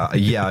like, yeah,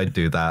 I'd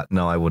do that.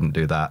 No, I wouldn't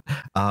do that.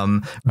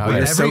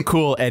 You're so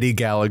cool, Eddie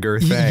Gallagher.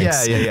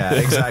 Thanks. Yeah,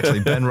 exactly.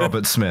 Ben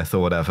Robert Smith or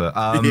whatever.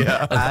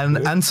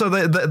 And so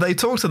they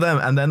talk to them,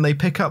 and then they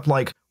pick up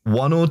like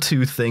one or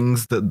two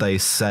things that they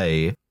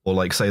say, or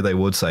like say they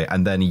would say,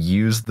 and then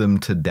use them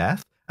to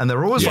death. And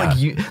they're always like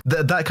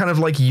that kind of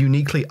like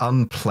uniquely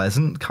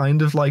unpleasant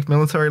kind of like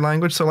military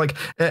language. So like,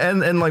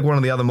 and like one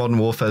of the other Modern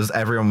Warfares,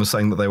 everyone was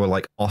saying that they were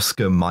like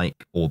Oscar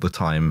Mike all the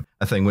time,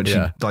 a thing which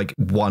like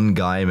one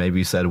guy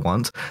maybe said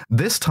once.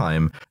 This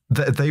time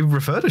they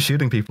refer to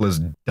shooting people as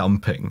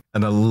dumping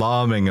an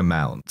alarming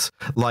amount.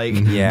 Like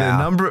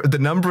the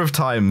number of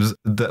times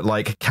that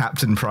like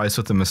Captain Price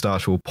with the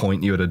mustache will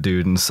point you at a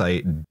dude and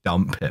say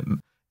dump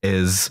him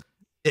is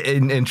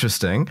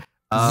interesting.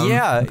 But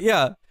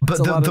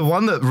the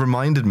one that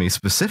reminded me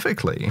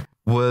specifically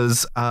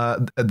was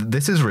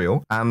this is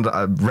real and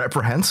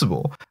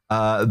reprehensible.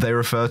 They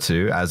refer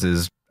to,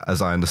 as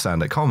I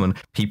understand it, common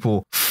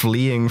people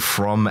fleeing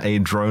from a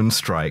drone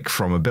strike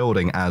from a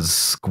building as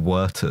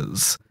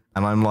squirters.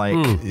 And I'm like,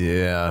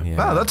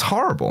 wow, that's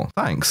horrible.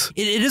 Thanks.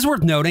 It is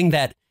worth noting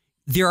that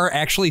there are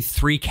actually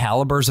 3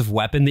 calibers of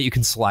weapon that you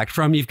can select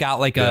from. You've got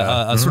like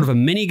a sort of a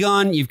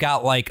minigun, you've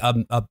got like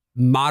a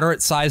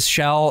moderate sized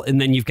shell,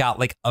 and then you've got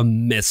like a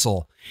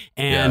missile.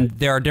 And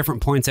there are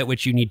different points at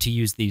which you need to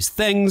use these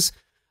things.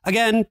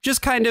 Again,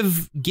 just kind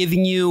of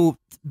giving you,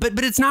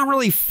 but it's not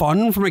really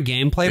fun from a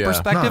gameplay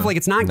perspective. Like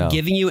it's not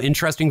giving you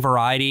interesting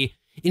variety.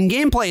 In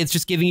gameplay, it's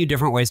just giving you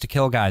different ways to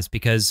kill guys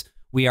because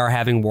we are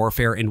having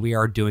warfare and we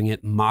are doing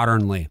it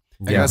modernly.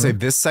 I gotta say,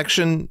 this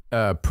section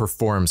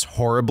performs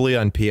horribly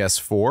on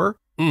PS4.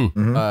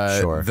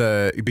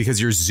 Because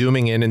you're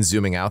zooming in and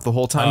zooming out the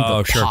whole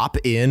time. Pop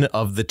in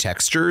of the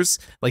textures,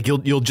 like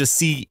you'll just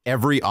see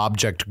every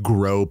object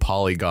grow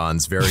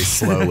polygons very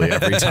slowly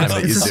every time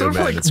that you zoom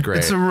in. It's great.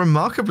 It's a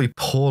remarkably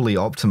poorly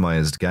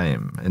optimized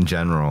game in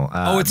general.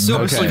 It's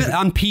so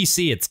on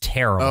PC, it's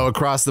terrible. Oh,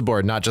 across the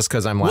board, not just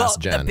because I'm last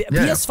gen.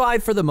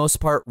 PS5 for the most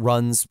part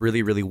runs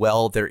really, really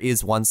well. There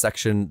is one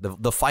section,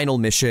 the final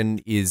mission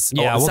is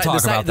we'll talk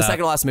about that. The second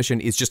to last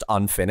mission is just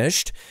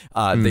unfinished.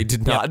 They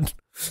did not.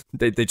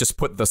 They just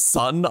put the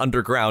sun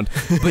underground.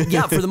 But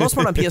yeah, for the most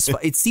part on PS5,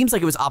 it seems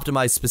like it was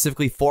optimized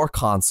specifically for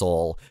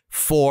console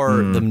for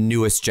the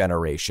newest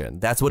generation.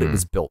 That's what it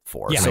was built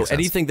for. Yeah, so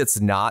anything that's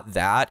not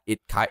that,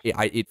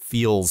 it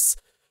feels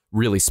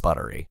really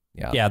sputtery.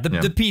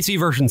 The PC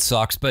version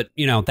sucks, but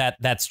you know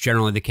that's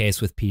generally the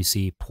case with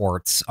PC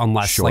ports.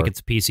 Unless like it's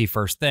a PC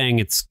first thing,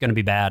 it's going to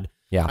be bad.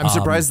 Yeah, I'm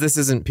surprised this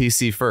isn't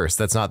PC first.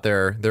 That's not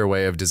their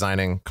way of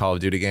designing Call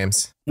of Duty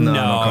games.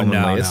 No.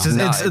 It's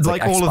just it's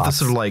like all of the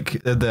sort of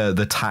like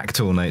the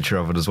tactile nature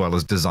of it, as well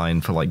as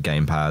designed for like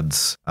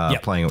gamepads.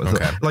 Playing it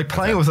with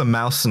playing it with a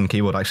mouse and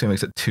keyboard actually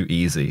makes it too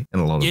easy in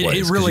a lot of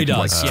ways. It really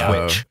does.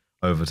 Like, switch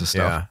over to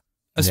stuff.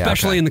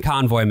 Especially in the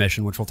convoy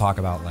mission, which we'll talk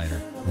about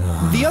later.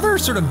 The other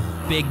sort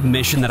of big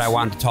mission that I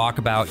wanted to talk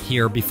about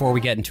here before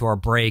we get into our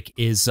break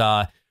is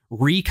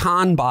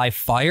Recon by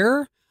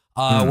Fire.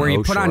 Where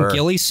you put on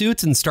ghillie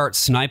suits and start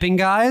sniping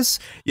guys.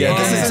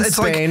 It's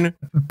like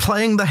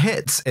playing the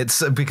hits.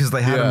 It's because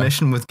they had a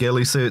mission with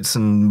ghillie suits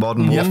and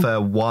Modern Warfare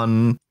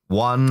 1,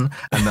 and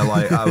they're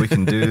like, we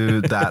can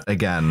do that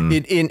again.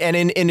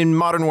 In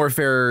Modern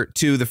Warfare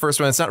 2, the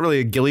first one, it's not really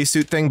a ghillie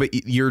suit thing,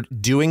 but you're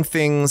doing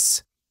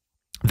things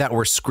that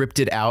were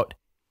scripted out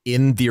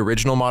in the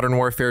original Modern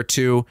Warfare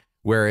 2,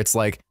 where it's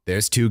like,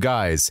 there's 2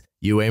 guys.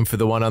 You aim for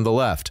the one on the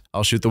left.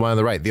 I'll shoot the one on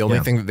the right. The only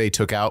thing that they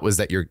took out was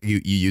that you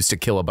used to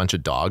kill a bunch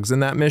of dogs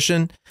in that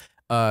mission.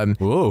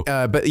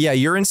 But yeah,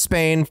 you're in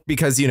Spain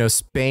because, you know,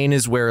 Spain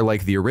is where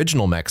like the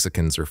original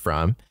Mexicans are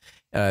from.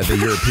 The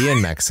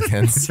European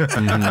Mexicans.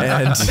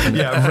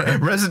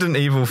 And Resident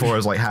Evil 4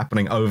 is like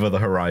happening over the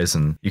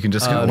horizon. You can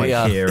just kind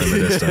of hear in the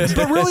distance.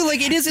 But really,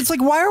 like it's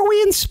like, why are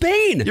we in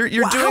Spain? You're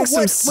doing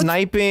some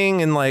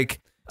sniping and like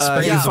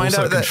Spain is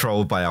also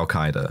controlled by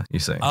Al-Qaeda, you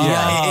see.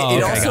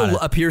 It also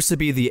appears to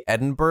be the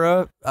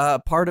Edinburgh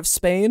part of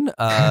Spain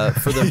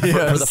for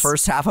the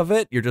first half of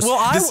it. You're just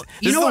this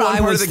is the one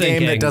part of the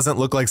game that doesn't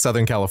look like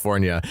Southern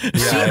California.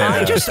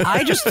 I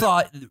just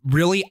thought,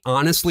 really,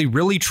 honestly,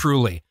 really,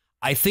 truly,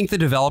 I think the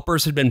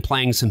developers had been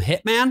playing some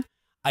Hitman.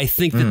 I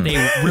think that they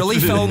really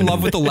fell in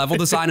love with the level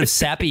design of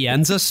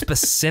Sapienza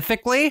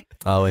specifically.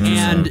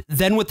 And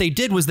then what they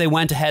did was they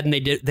went ahead and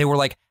they were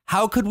like,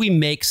 how could we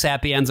make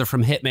Sapienza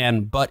from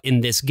Hitman, but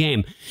in this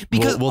game?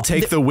 Because we'll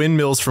take the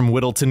windmills from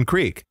Whittleton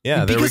Creek.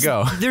 Yeah, there we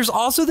go. There's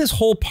also this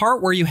whole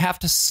part where you have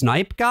to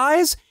snipe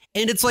guys,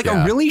 and it's like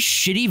a really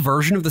shitty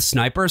version of the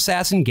Sniper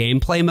Assassin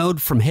gameplay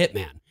mode from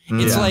Hitman.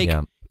 It's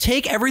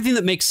take everything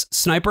that makes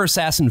Sniper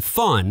Assassin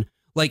fun,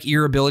 like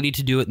your ability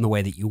to do it in the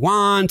way that you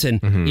want,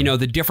 and you know,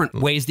 the different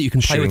ways that you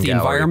can play with the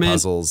environment.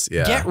 Puzzles,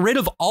 Get rid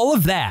of all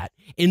of that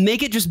and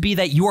make it just be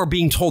that you are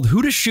being told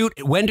who to shoot,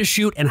 when to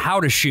shoot, and how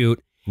to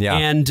shoot. Yeah.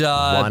 And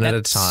one at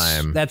a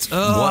time. That's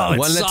one at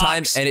at a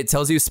time, and it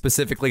tells you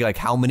specifically like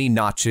how many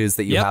notches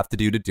that you have to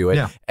do it.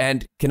 Yeah.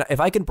 And if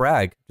I can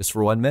brag just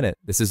for 1 minute,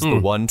 this is the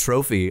one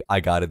trophy I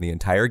got in the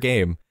entire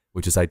game,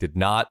 which is I did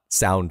not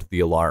sound the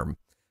alarm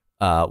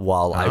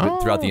while I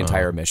went throughout the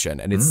entire mission,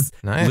 and it's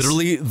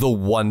literally the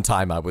one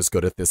time I was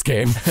good at this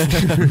game.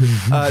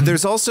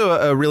 There's also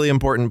a really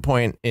important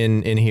point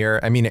in here.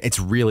 I mean, it's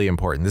really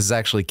important. This is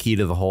actually key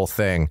to the whole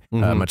thing,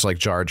 much like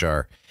Jar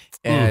Jar.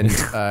 And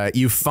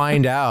you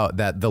find out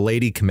that the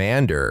lady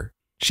commander,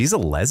 she's a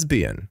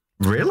lesbian.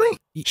 Really?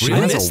 She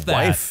has a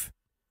wife.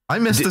 I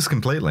missed this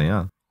completely,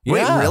 yeah.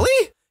 Wait,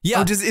 really? Yeah.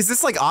 Oh, is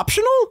this like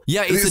optional?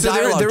 Yeah, it's a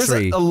dialogue there was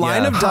tree. a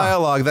line of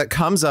dialogue that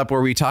comes up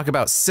where we talk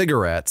about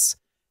cigarettes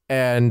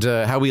and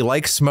how we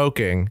like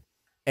smoking.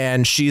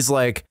 And she's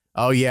like,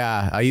 oh,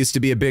 yeah, I used to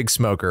be a big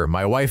smoker.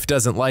 My wife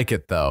doesn't like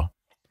it, though.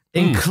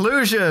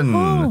 Inclusion.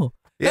 Oh.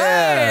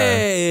 Yeah.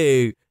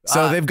 Hey.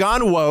 So they've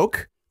gone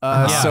woke.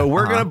 So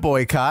we're going to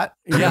boycott.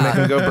 We're going to make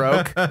them go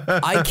broke.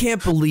 I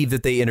can't believe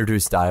that they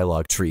introduced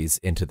dialogue trees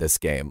into this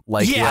game.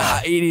 Like,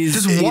 it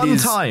is just one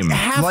time.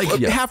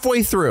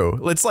 Halfway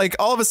through. It's like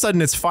all of a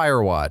sudden it's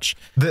Firewatch.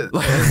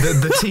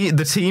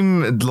 The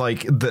team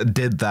like that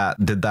did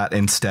that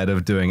instead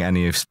of doing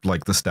any of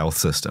like the stealth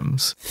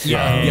systems.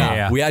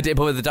 Yeah. We had to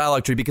implement the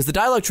dialogue tree because the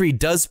dialogue tree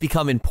does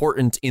become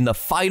important in the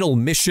final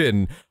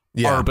mission.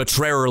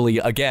 Arbitrarily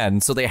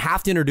again, so they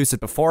have to introduce it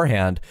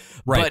beforehand.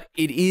 Right. But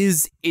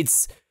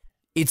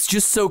it's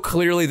just so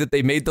clearly that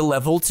they made the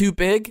level too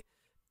big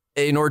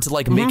in order to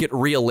like make it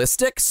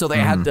realistic, so they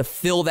had to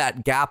fill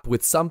that gap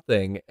with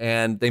something,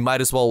 and they might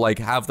as well like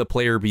have the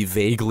player be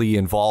vaguely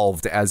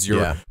involved as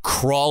you're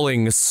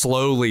crawling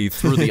slowly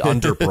through the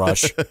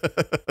underbrush.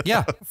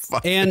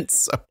 And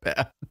it's so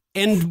bad.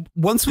 And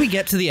once we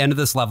get to the end of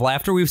this level,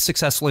 after we've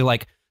successfully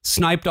like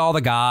sniped all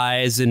the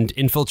guys and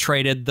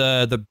infiltrated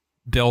the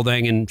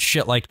building and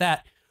shit like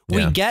that,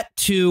 we get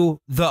to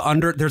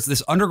there's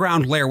this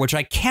underground lair, which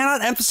I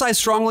cannot emphasize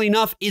strongly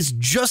enough is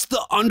just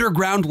the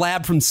underground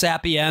lab from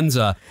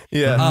Sapienza.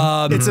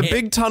 It's a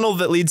big tunnel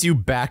that leads you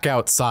back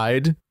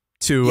outside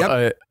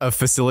to a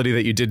facility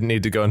that you didn't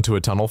need to go into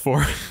a tunnel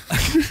for.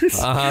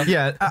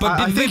 Yeah, but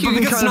I think you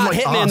can because kind it's of not like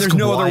Hitman, there's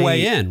no other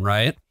way in,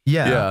 right?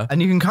 Yeah,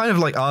 and you can kind of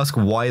like ask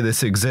why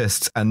this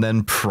exists, and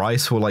then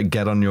Price will like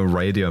get on your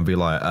radio and be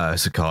like,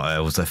 it's the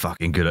cartels, they're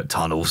fucking good at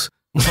tunnels.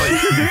 It's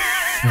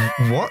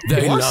like, what?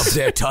 They love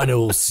their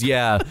tunnels.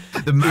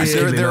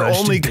 They're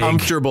only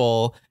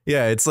comfortable.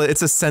 Yeah, it's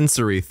a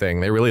sensory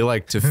thing. They really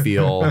like to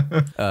feel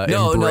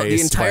no, the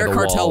entire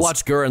cartel walls.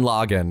 watch Gurren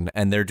Lagann,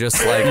 and they're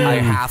just like, I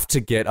have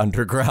to get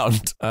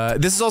underground.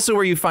 This is also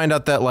where you find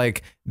out that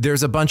like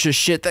there's a bunch of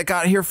shit that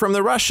got here from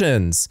the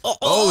Russians.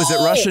 Is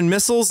it Russian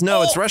missiles?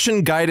 No, it's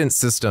Russian guidance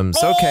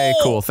systems. Okay,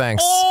 cool,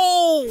 thanks.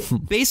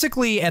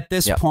 Basically, at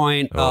this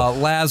point,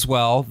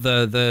 Laswell,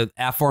 the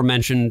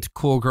aforementioned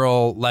cool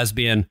girl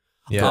lesbian,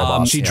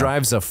 she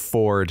drives a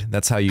Ford.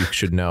 That's how you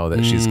should know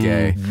that she's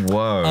gay.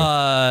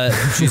 Whoa.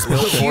 She's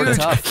built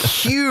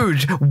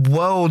huge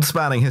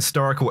world-spanning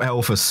historical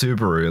L for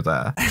Subaru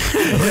there.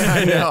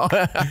 I know.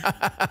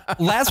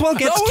 Laswell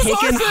gets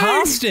taken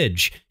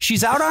hostage.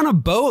 She's out on a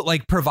boat,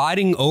 like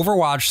providing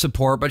Overwatch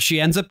support, but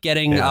she ends up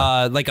getting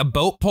like a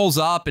boat pulls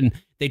up and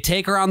they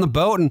take her on the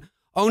boat and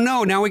oh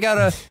no, now we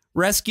gotta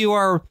rescue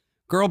our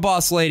girl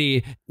boss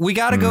lady. We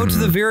gotta go to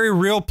the very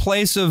real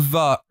place of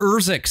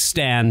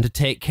Urzikstan to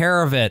take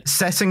care of it.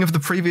 Setting of the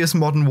previous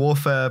Modern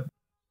Warfare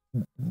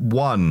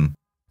 1,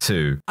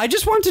 2. I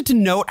just wanted to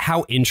note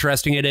how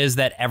interesting it is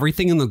that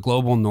everything in the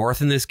global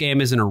north in this game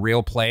is in a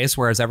real place,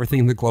 whereas everything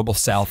in the global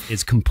south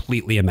is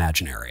completely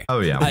imaginary. Oh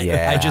yeah.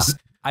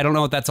 I don't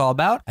know what that's all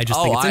about. I just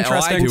think it's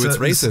interesting. I do. It's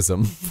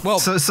racism. Well,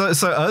 so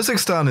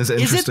Urzikstan is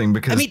interesting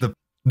because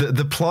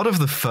the plot of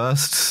the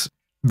first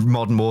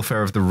Modern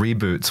Warfare of the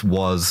reboots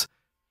was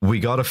we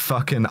gotta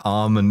fucking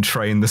arm and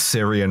train the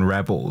Syrian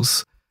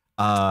rebels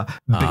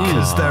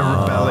because they're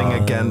rebelling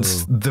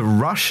against the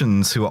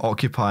Russians who are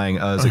occupying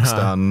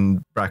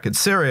Urzikstan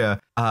Syria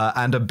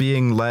and are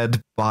being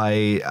led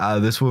by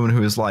this woman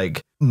who is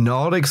like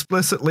not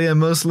explicitly a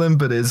Muslim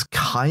but is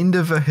kind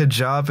of a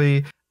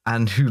hijabi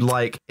and who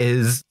like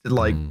is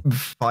like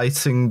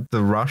fighting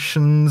the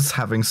Russians,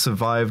 having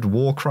survived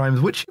war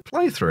crimes, which you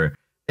play through.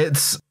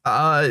 It's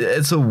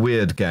a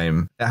weird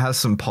game. It has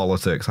some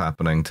politics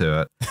happening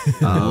to it.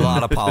 A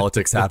lot of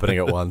politics happening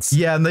at once.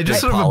 Yeah, and they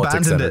just sort of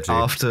abandoned it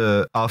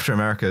after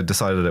America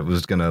decided it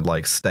was gonna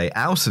like stay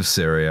out of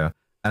Syria.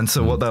 And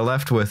so what they're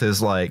left with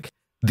is like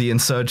the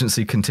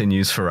insurgency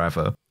continues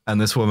forever,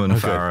 and this woman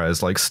Farah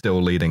is like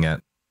still leading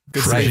it.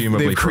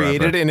 Presumably they've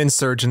created an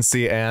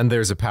insurgency, and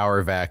there's a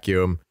power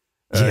vacuum.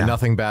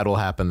 Nothing bad will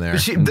happen there.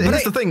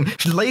 Here's the thing.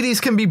 Ladies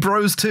can be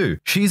bros too.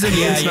 She's in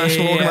the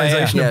International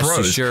Organization of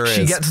Bros.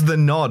 She gets the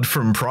nod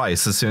from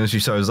Price as soon as she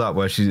shows up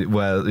where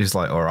he's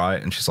like, all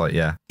right. And she's like,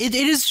 yeah. It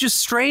is just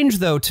strange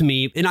though to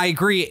me. And I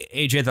agree,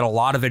 AJ, that a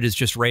lot of it is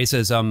just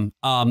racism.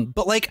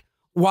 But like,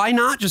 why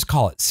not just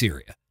call it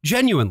Syria?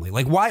 Genuinely,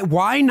 like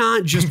why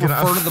not just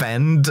refer to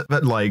offend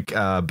like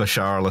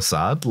Bashar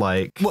al-Assad?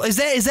 Like, well, is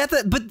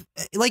that but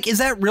like, is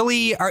that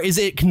really, or is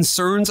it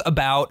concerns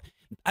about?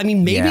 I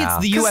mean, maybe it's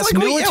the U.S.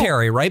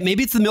 military, right?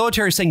 Maybe it's the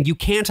military saying you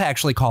can't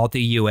actually call it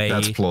the UAE.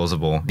 That's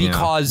plausible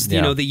because you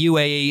know the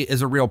UAE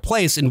is a real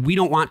place, and we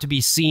don't want to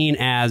be seen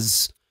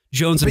as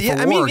Jones and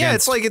I mean,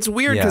 it's like, it's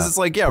weird because it's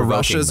like,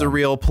 Russia's a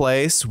real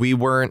place. We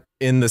weren't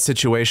in the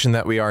situation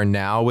that we are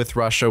now with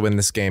Russia when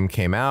this game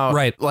came out.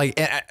 Right. Like,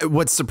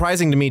 what's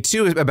surprising to me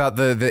too about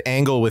the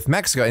angle with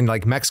Mexico, and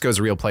like Mexico's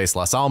a real place,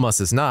 Las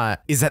Almas is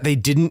not, is that they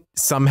didn't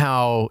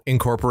somehow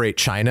incorporate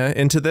China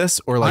into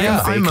this, or like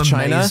I'm fake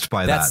China.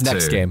 By that's that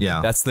next too. game.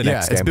 Yeah, that's the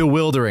next game. It's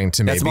bewildering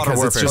to me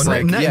because it's just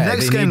like,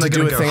 next game they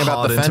they're need to do a thing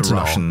about the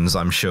fentanyl. Russians,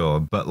 I'm sure,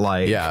 but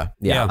like,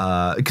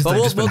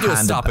 because we'll do a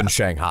stop in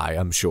Shanghai,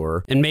 I'm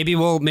sure, and maybe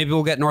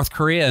we'll get North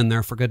Korea in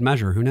there for good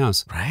measure. Who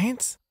knows?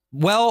 Right.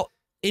 Well,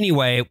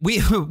 anyway,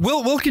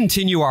 we'll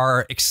continue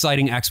our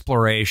exciting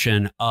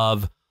exploration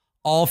of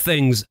all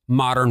things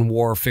Modern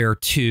Warfare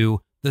 2,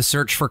 the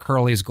search for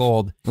Curly's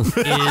gold.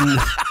 Right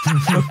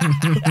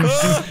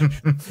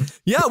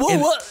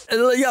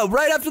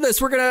after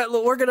this, we're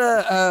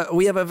gonna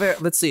we have a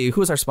let's see,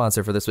 who's our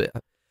sponsor for this week?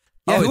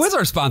 Who is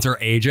our sponsor,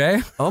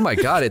 AJ? Oh my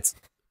God, it's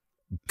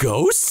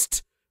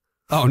Ghost.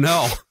 Oh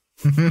no.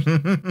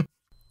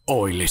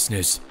 Oi,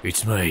 listeners,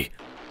 it's me,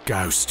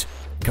 Ghost,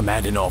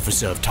 Commanding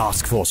Officer of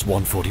Task Force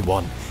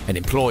 141, and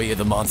Employee of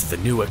the Month of the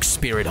Newark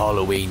Spirit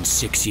Halloween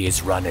 6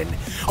 years running.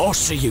 I'll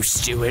see you,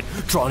 Stuart,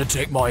 trying to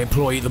take my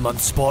Employee of the Month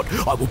spot.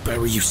 I will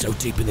bury you so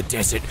deep in the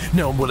desert,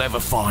 no one will ever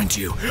find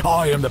you.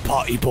 I am the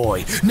party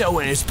boy. No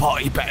one is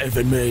party better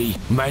than me.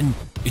 Men,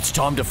 it's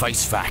time to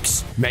face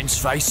facts.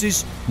 Men's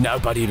faces,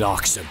 nobody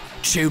likes them.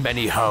 Too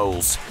many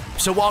holes.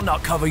 So why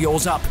not cover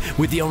yours up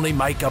with the only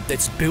makeup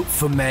that's built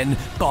for men,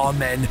 by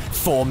men,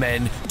 for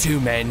men,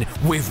 to men,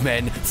 with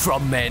men,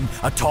 from men,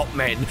 atop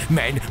men,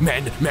 men.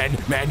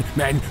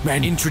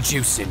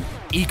 Introducing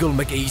Eagle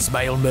McGee's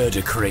Male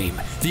Murder Cream,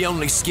 the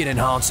only skin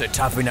enhancer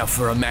tough enough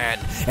for a man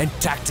and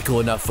tactical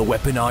enough for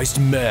weaponized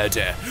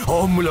murder.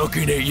 I'm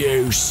looking at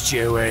you,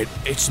 Stuart.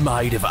 It's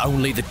made of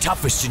only the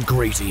toughest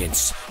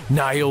ingredients.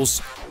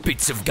 Nails,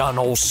 bits of gun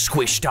all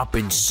squished up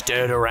and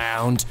stirred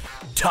around,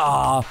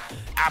 tar.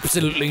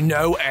 Absolutely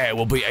no air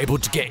will be able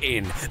to get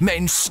in.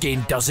 Men's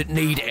skin doesn't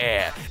need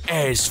air.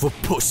 Air's for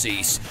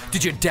pussies.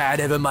 Did your dad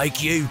ever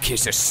make you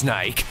kiss a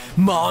snake?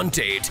 Mine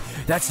did.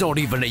 That's not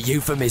even a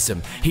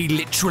euphemism. He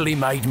literally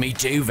made me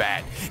do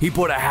that. He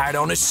put a hat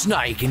on a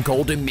snake and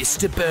called him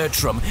Mr.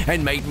 Bertram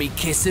and made me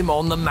kiss him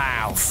on the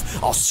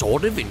mouth. I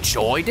sort of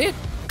enjoyed it.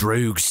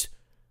 Droogs,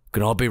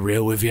 can I be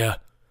real with you?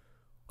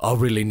 I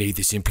really need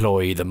this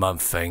Employee of the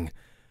Month thing.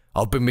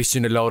 I've been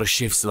missing a lot of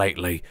shifts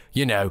lately,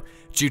 you know,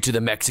 due to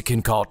the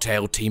Mexican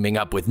Cartel teaming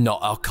up with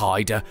not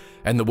Al-Qaeda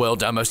and the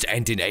world almost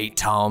ending 8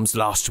 times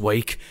last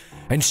week.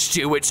 And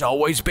Stuart's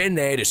always been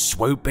there to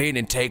swoop in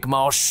and take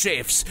my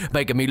shifts,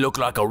 making me look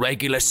like a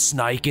regular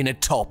snake in a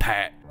top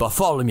hat.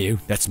 Bartholomew,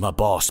 that's my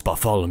boss,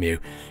 Bartholomew,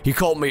 he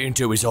called me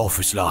into his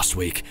office last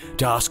week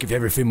to ask if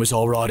everything was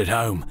alright at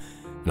home.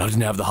 And I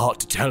didn't have the heart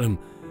to tell him,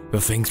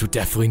 but things were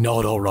definitely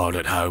not alright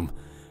at home.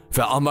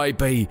 That I may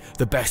be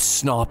the best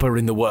sniper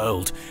in the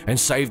world and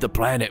save the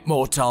planet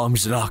more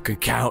times than I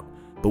could count.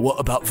 But what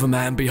about the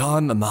man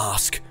behind the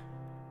mask?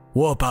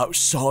 What about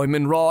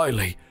Simon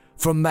Riley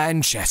from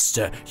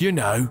Manchester, you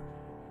know,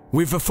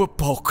 with the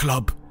football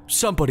club?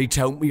 Somebody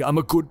tell me I'm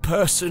a good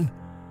person.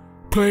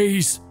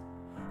 Please,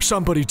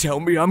 somebody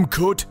tell me I'm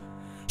good.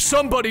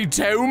 Somebody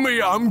tell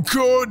me I'm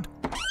good.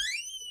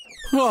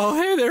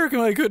 Oh, hey there,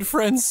 my good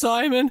friend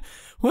Simon.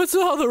 What's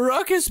all the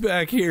ruckus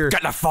back here?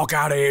 Get the fuck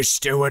out of here,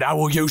 Stuart. I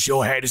will use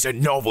your head as a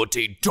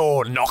novelty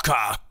door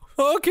knocker.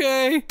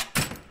 Okay.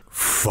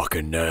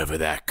 Fucking nerve of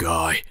that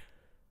guy.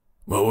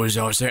 What was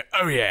I saying?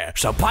 Oh yeah,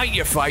 so paint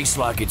your face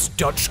like it's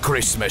Dutch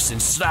Christmas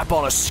and slap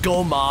on a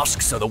skull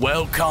mask so the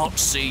world can't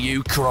see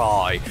you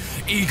cry.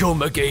 Eagle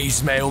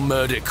McGee's Male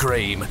Murder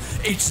Cream.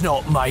 It's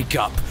not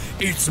makeup,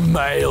 it's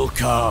male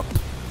cup.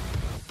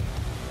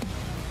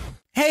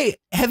 Hey,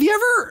 have you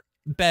ever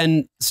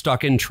been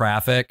stuck in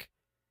traffic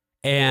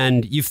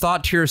and you've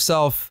thought to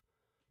yourself,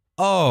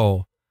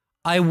 oh,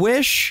 I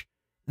wish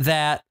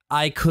that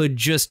I could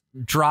just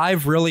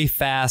drive really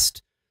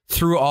fast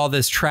through all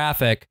this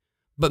traffic,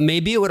 but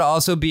maybe it would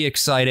also be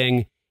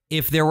exciting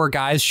if there were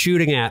guys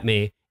shooting at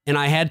me and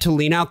I had to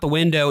lean out the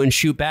window and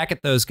shoot back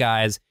at those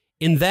guys.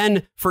 And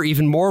then for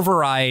even more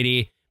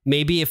variety,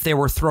 maybe if they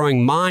were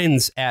throwing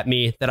mines at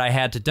me that I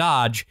had to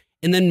dodge.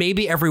 And then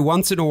maybe every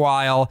once in a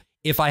while,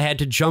 if I had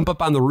to jump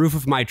up on the roof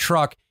of my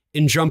truck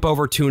and jump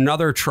over to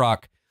another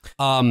truck.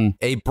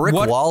 A brick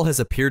wall has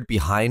appeared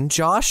behind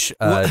Josh.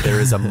 There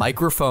is a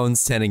microphone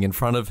standing in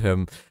front of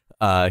him.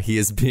 He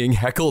is being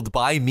heckled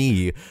by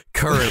me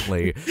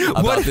currently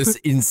about this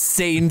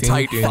insane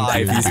tight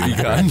 5 he's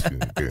begun.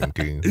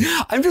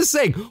 I'm just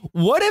saying,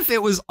 what if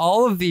it was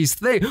all of these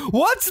things?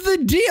 What's the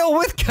deal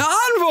with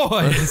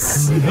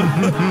convoys?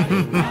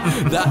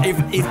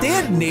 If they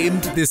had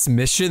named this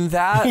mission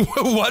that,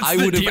 I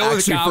would have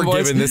actually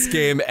forgiven this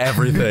game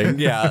everything.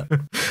 Yeah.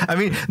 I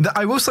mean,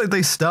 I will say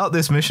they start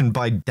this mission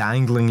by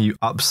dangling you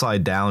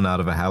upside down out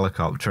of a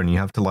helicopter, and you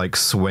have to like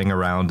swing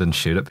around and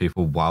shoot at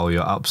people while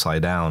you're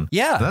upside down.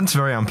 Yeah. That's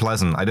very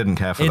unpleasant. I didn't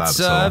care for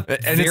that.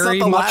 And very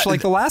it's much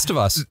like The Last of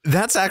Us.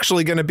 That's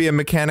actually going to be a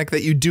mechanic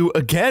that you do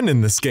again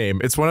in this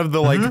game. It's one of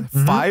the like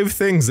 5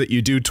 things that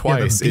you do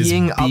twice. Is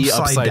being be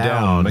upside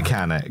down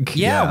mechanic.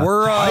 Yeah,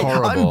 we're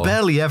I'm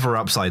barely ever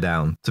upside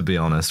down, to be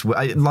honest.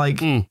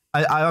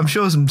 I'm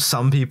sure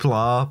some people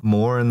are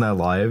more in their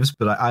lives,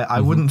 but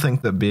I wouldn't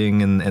think that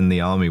being in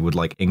the army would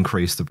like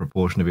increase the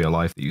proportion of your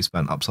life that you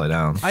spent upside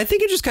down. I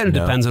think it just kind of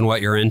depends on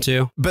what you're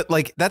into. But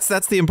like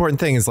that's the important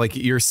thing is like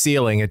your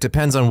ceiling. It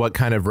depends on what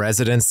kind of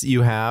residence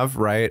you have,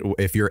 right?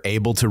 If you're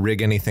able to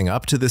rig anything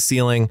up to the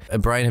ceiling.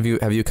 Brian,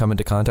 have you come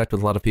into contact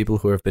with a lot of people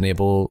who have been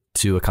able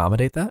to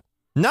accommodate that?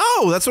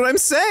 No, that's what I'm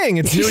saying.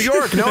 It's New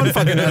York. No one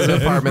fucking has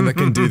an apartment that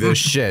can do this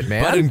shit,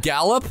 man. But in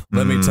Gallup,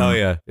 let me tell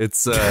you,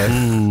 it's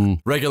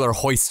regular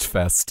Hoist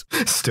Fest.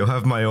 Still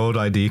have my old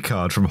ID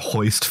card from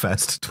Hoist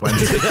Fest 20.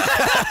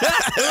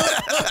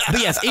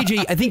 But yes,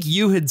 AJ, I think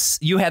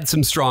you had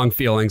some strong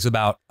feelings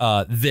about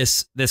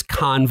this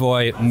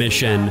convoy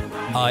mission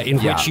in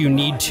which you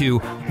need to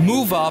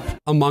move up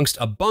amongst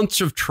a bunch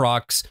of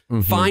trucks,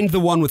 find the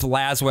one with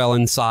Laswell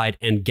inside,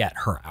 and get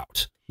her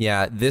out.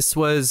 Yeah, this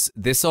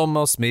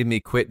almost made me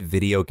quit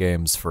video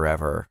games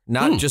forever.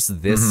 Not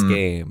just this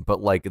game,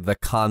 but like the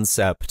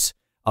concept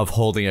of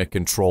holding a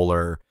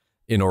controller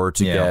in order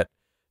to get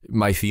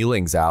my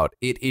feelings out.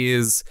 It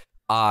is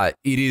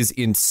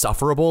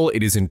insufferable.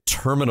 It is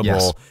interminable.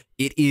 Yes.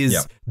 It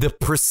is the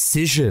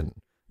precision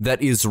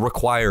that is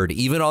required,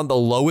 even on the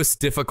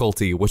lowest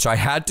difficulty, which I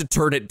had to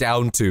turn it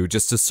down to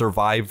just to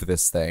survive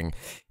this thing,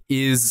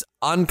 is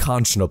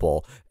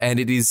unconscionable. And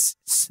it is,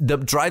 the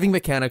driving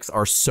mechanics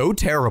are so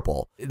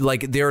terrible.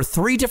 Like, there are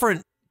 3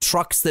 different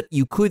trucks that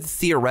you could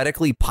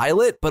theoretically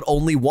pilot, but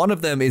only one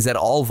of them is at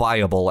all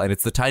viable, and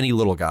it's the tiny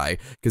little guy,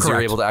 because you're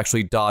able to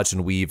actually dodge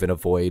and weave and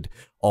avoid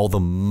all the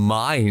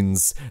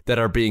mines that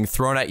are being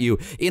thrown at you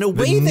in a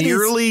way that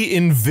nearly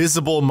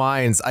invisible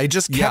mines. I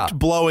just kept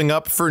blowing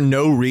up for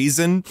no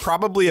reason,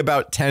 probably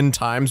about 10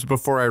 times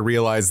before I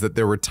realized that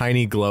there were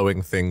tiny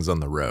glowing things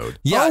on the road.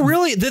 Yeah, oh,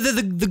 really?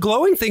 The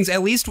glowing things,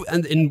 at least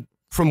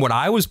from what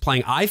I was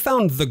playing, I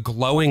found the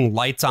glowing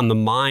lights on the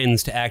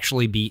mines to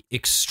actually be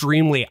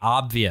extremely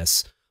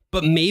obvious.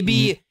 But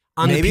maybe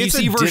on the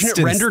PC version, it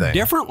rendered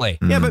differently.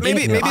 Yeah, but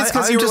maybe it's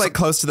because you were like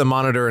close to the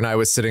monitor and I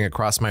was sitting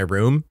across my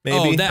room.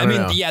 Maybe. That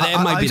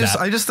might be that.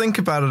 I just think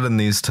about it in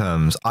these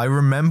terms. I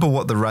remember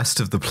what the rest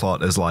of the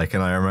plot is like,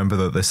 and I remember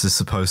that this is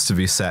supposed to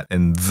be set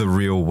in the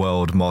real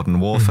world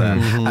modern warfare.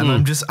 And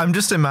I'm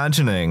just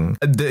imagining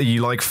that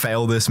you like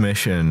fail this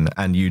mission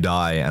and you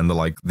die, and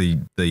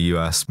the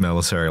US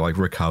military like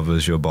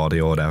recovers your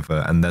body or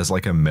whatever, and there's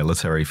like a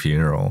military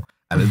funeral.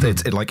 And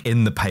it's like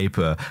in the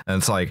paper, and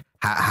it's like,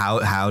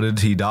 how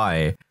did he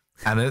die?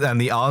 And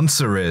the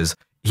answer is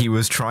he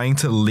was trying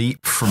to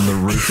leap from the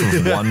roof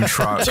of one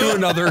truck to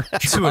another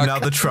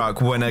truck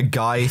when a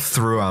guy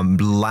threw a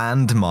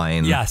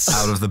landmine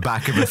out of the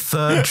back of a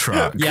third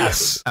truck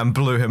and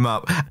blew him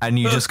up. And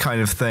you just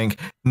kind of think,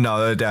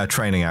 no, a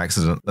training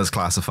accident. That's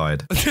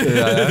classified.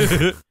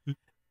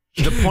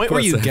 The point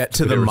where you get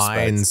to the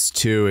mines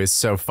too is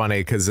so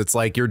funny, because it's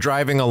like you're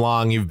driving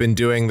along, you've been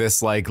doing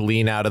this like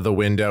lean out of the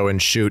window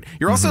and shoot.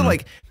 You're also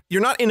like,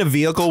 you're not in a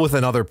vehicle with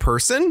another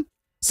person.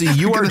 So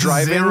you are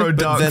driving 0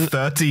 Dark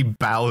 30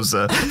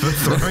 Bowser for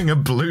throwing a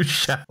blue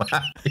shell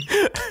at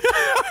you.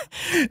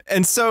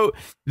 And so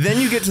then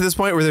you get to this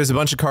point where there's a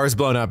bunch of cars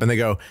blown up and they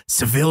go,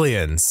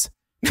 civilians.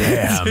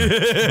 Damn.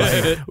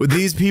 Like,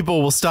 these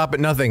people will stop at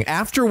nothing.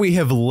 After we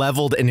have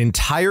leveled an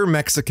entire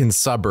Mexican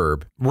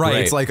suburb,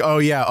 it's like, oh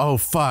yeah, oh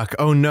fuck,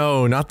 oh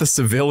no, not the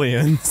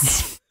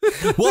civilians.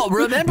 Well,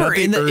 remember,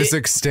 in the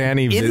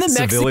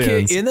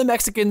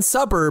Mexican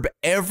suburb,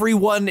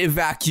 everyone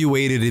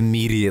evacuated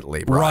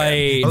immediately.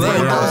 Right. Oh,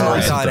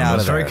 that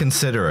was very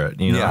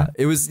considerate, you know? Yeah,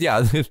 it was,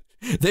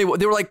 They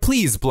were like,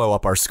 please blow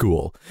up our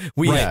school.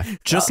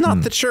 Just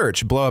not the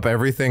church. Blow up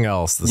everything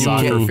else. The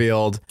soccer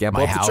field,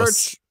 my house. The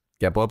church.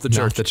 Yeah, blow up the church.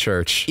 Not the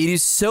church. It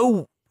is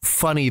so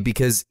funny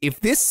because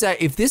if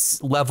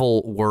this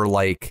level were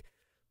like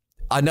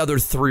another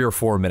 3 or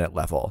 4 minute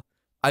level,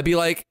 I'd be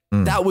like,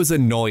 that was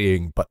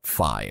annoying, but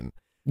fine.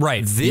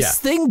 Right. This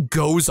thing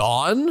goes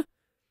on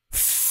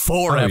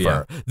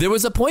forever. Oh, yeah. There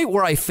was a point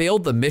where I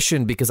failed the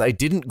mission because I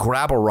didn't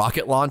grab a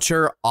rocket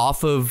launcher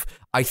off of,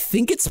 I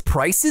think it's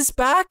Price's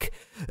back.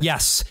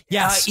 Yes.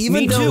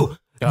 Even though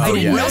I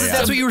didn't know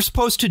that's what you were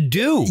supposed to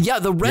do. Yeah,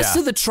 the rest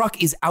of the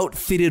truck is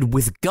outfitted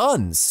with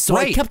guns. So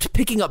I kept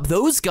picking up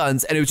those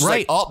guns, and it was just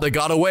like, oh, they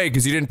got away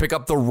because you didn't pick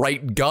up the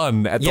right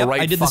gun at the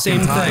right I did the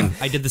same time.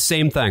 thing. I did the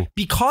same thing.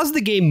 Because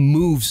the game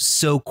moves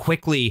so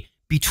quickly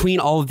between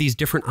all of these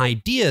different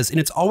ideas, and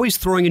it's always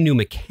throwing a new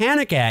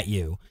mechanic at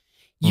you,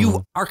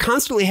 you are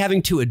constantly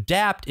having to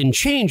adapt and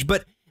change.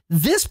 But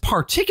this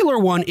particular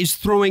one is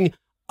throwing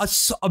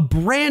a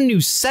brand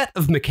new set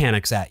of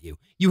mechanics at you.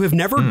 You have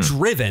never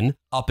driven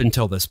up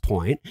until this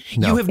point.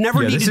 No. You have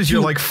never needed this is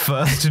your like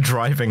first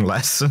driving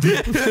lesson.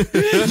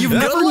 You've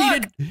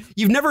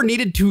never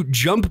needed to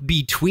jump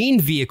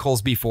between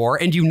vehicles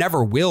before, and you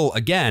never will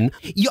again.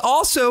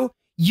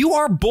 You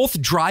are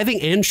both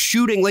driving and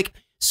shooting. Like,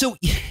 so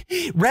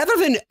rather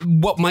than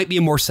what might be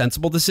a more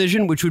sensible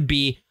decision, which would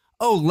be,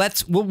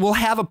 we'll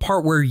have a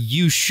part where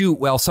you shoot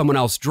while someone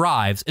else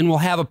drives, and we'll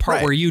have a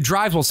part where you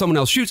drive while someone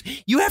else shoots.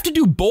 You have to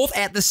do both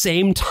at the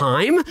same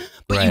time,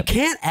 but you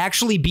can't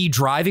actually be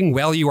driving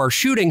while you are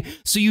shooting.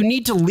 So you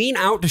need to lean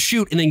out to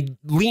shoot and then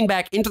lean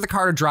back into the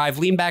car to drive,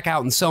 lean back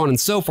out, and so on and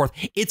so forth.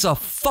 It's a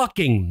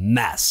fucking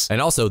mess.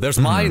 And also, there's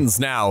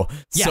mines now.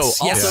 So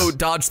also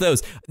dodge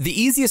those. The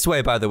easiest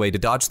way, by the way, to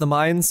dodge the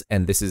mines,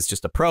 and this is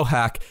just a pro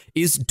hack,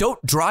 is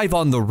don't drive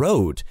on the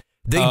road.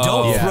 They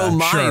don't throw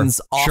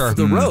mines off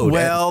the road.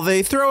 Well,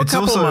 they throw a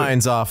couple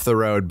mines off the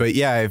road, but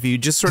if you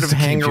just sort of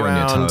hang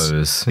around,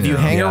 if you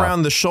hang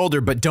around the shoulder,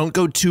 but don't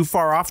go too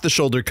far off the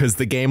shoulder because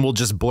the game will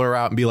just blur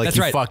out and be like,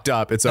 you fucked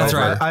up. It's over.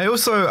 Right. I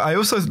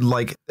also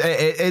like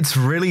it's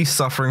really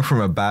suffering from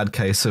a bad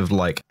case of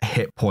like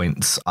hit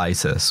points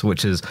itis,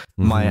 which is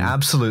my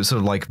absolute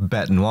sort of like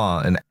bête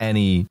noire in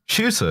any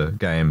shooter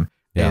game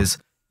is.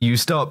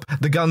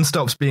 The gun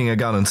stops being a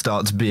gun and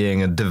starts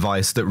being a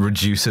device that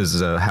reduces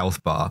a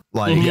health bar.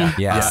 Like,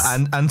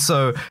 and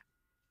so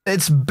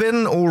it's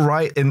been all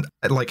right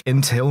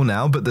until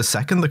now, but the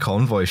second the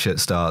convoy shit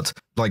starts,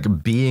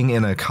 like being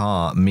in a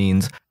car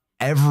means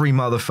every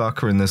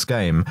motherfucker in this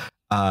game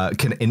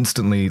can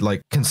instantly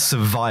can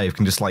survive,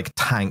 can just like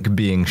tank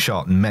being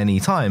shot many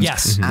times.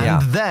 Yes.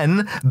 And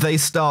then they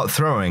start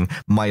throwing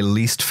my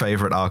least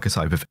favorite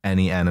archetype of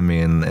any enemy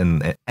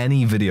in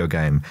any video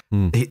game.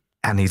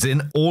 And he's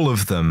in all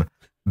of them.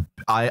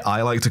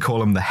 I like to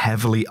call him the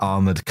heavily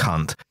armored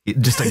cunt.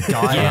 Just a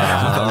guy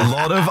with a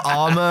lot of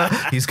armor.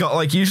 He's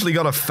got usually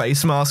got a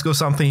face mask or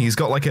something. He's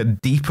got like a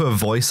deeper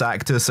voice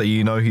actor, so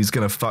you know he's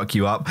gonna fuck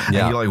you up. And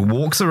he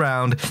walks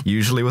around,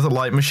 usually with a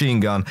light machine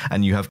gun,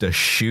 and you have to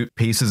shoot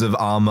pieces of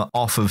armor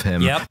off of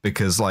him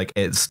because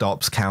it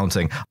stops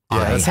counting.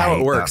 That's how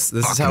it works.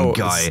 This is how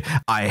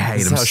I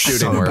hate him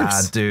so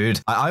bad,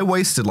 dude. I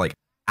wasted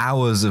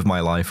hours of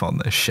my life on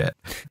this shit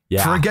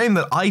for a game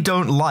that I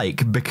don't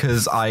like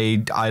because I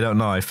don't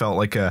know, I felt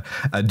like a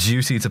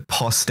duty to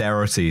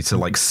posterity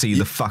to see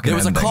the fucking there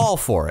was ending. A call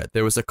for it.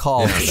 There was a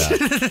call for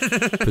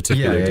that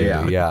particular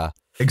duty.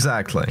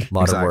 Exactly.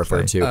 Modern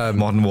Warfare 2.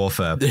 Modern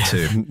Warfare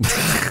 2.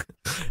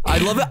 I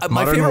love it.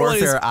 My Modern favorite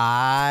Warfare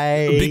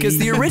one is because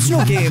the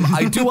original game,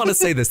 I do want to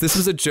say this. This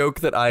was a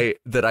joke that I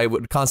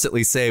would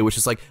constantly say, which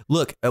is like,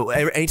 look,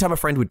 anytime a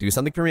friend would do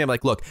something for me, I'm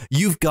like, look,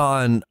 you've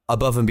gone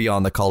above and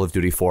beyond the Call of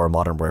Duty 4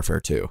 Modern Warfare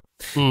 2.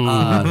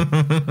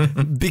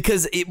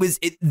 Because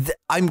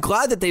I'm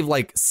glad that they've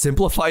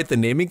simplified the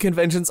naming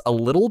conventions a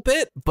little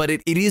bit, but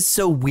it is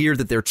so weird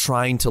that they're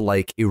trying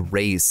to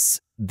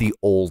erase the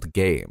old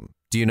game.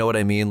 Do you know what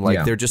I mean?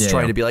 They're just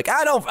trying to be like,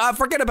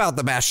 forget about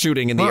the mass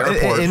shooting in the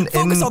airport.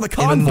 Focus on the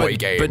convoy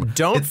game. But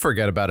don't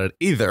forget about it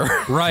either.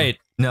 Right.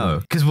 No,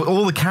 because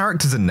all the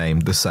characters are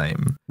named the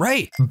same.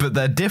 Right. But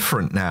they're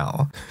different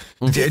now.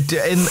 In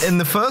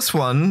the first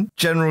one,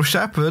 General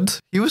Shepard,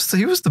 he was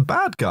the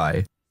bad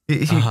guy.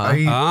 He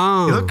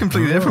looked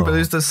completely different, but it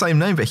was the same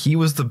name, but he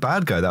was the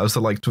bad guy. That was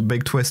the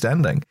big twist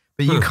ending.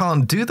 But you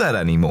can't do that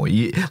anymore.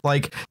 You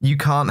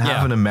can't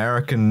have an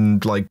American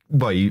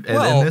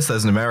in this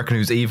there's an American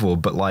who's evil,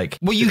 but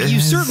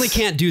you certainly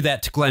can't do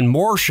that to Glenn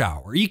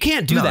Morshower. You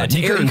can't do that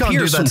to Aaron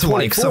Pierce from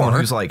 24. Someone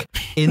who's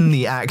in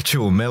the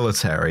actual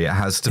military. It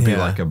has to be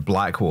a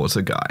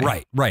Blackwater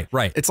guy.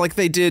 Right. It's like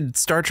they did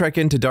Star Trek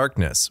Into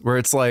Darkness, where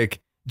it's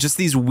just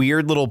these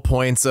weird little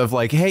points of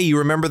hey, you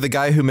remember the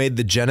guy who made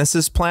the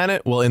Genesis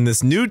planet? Well, in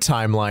this new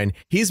timeline,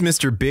 he's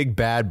Mr. Big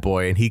Bad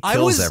Boy and he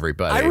kills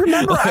everybody. I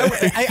remember,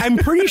 I'm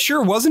pretty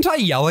sure, wasn't I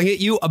yelling at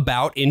you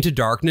about Into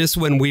Darkness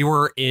when we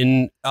were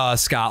in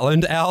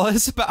Scotland,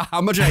 Alice, about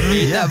how much I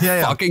hate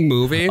that fucking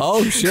movie?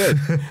 Oh, shit.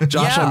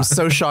 Josh, I'm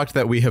so shocked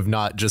that we have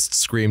not just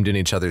screamed in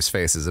each other's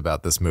faces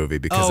about this movie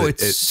because it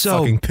so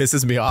fucking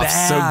pisses me off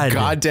so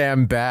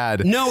goddamn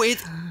bad. No,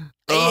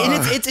 and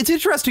it's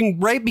interesting,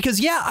 right?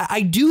 Because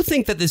I do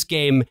think that this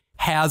game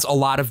has a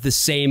lot of the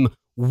same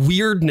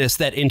weirdness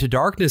that Into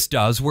Darkness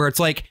does, where it's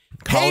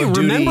hey,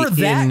 remember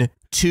that? In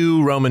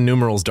 2 Roman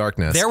numerals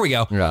darkness. There we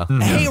go. Yeah.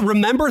 Hey,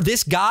 remember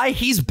this guy?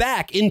 He's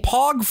back in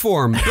Pog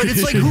form. But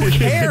it's who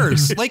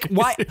cares?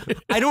 Why?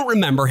 I don't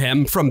remember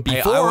him from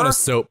before. Hey, I want a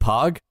soap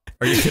Pog.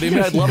 Are you kidding me?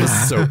 I'd love a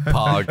soap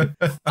pog.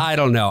 I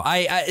don't know.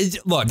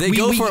 Look, they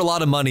go for a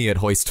lot of money at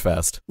Hoist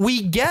Fest.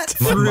 We get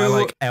through my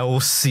like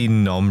El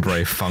Sin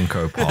Nombre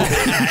Funko Pop.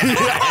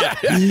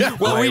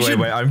 Well,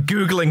 wait. I'm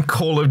googling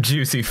Call of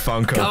Duty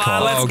Funko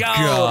Pop. Let's go.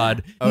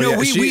 God. Oh, no, yeah.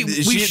 we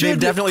should. They've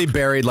definitely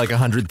buried like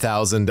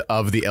 100,000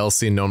 of the El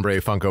Sin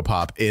Nombre Funko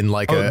Pop in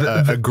like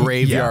a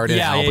graveyard in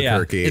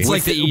Albuquerque. It's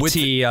like the ET. With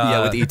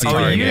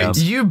ET.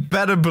 You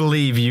better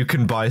believe you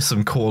can buy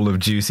some Call of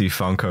Duty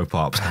Funko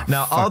Pops.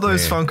 Now, are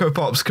those Funko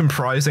Pops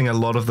comprising a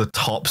lot of the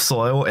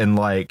topsoil in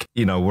like,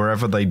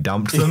 wherever they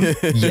dumped them?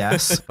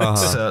 Yes,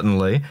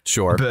 certainly.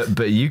 Sure.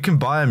 But you can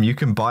buy them. You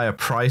can buy a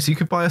Price. You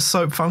could buy a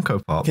soap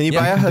Funko Pop. Can you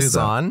buy a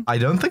Hassan? I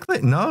don't think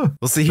that. No.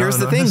 Well, see, here's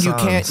the thing.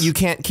 You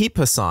can't keep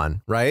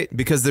Hassan, right?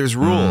 Because there's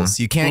rules.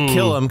 You can't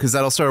kill him because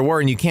that'll start a war,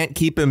 and you can't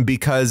keep him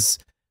because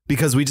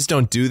we just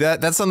don't do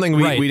that. That's something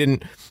we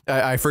didn't.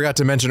 I forgot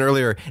to mention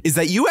earlier is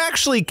that you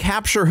actually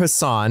capture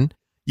Hassan.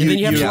 And then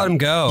you have to let him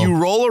go. You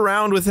roll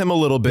around with him a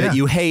little bit.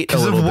 You hate a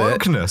little bit.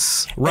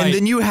 Wokeness. Right. And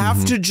then you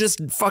have to just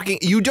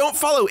you don't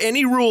follow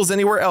any rules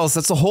anywhere else.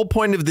 That's the whole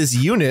point of this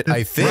unit,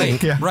 I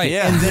think. Right.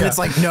 And then it's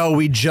like, no,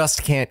 we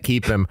just can't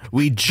keep him.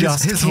 We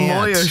just his can't.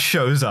 lawyer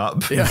shows up.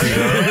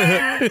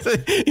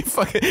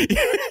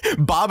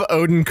 Bob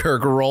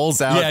Odenkirk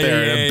rolls out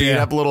there in a beat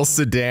up little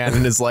sedan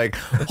and is like,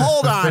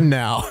 hold on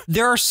now.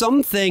 There are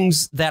some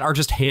things that are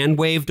just hand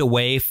waved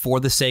away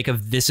for the sake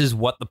of this is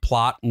what the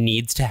plot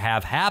needs to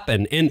have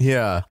happen. And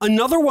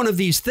another one of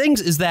these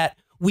things is that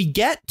we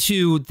get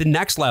to the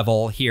next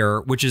level here,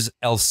 which is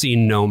El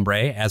Sin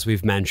Nombre, as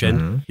we've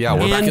mentioned. Yeah,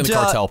 we're back in the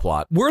cartel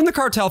plot. We're in the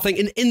cartel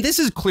thing. And this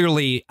is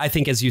clearly, I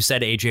think, as you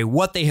said, AJ,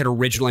 what they had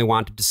originally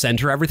wanted to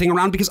center everything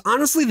around, because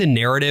honestly, the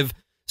narrative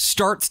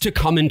starts to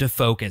come into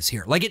focus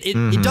here. Like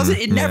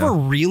it never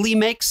really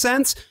makes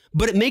sense,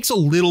 but it makes a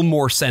little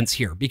more sense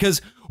here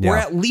because we're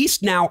at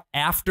least now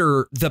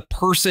after the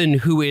person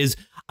who is,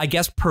 I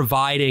guess,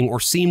 providing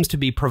or seems to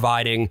be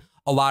providing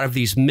a lot of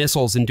these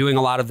missiles and doing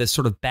a lot of this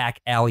sort of back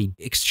alley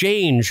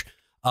exchange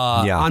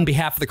on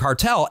behalf of the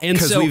cartel. And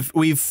so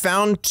we've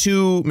found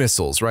two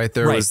missiles, right?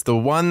 There was the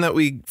one that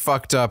we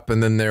fucked up,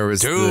 and then there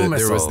was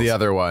the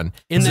other one.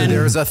 And then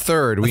there's a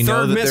third. We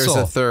know that there's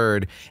a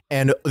third.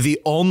 And the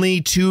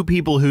only two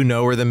people who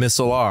know where the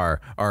missile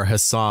are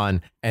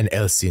Hassan and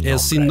El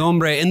Sin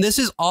Nombre. And this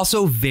is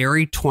also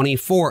very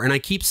 24. And I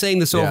keep saying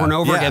this over and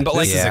over again, but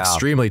like this is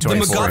extremely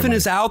 24. The MacGuffin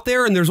is out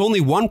there and there's only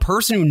one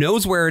person who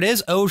knows where it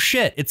is. Oh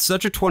shit. It's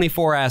such a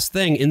 24 ass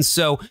thing. And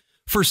so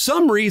for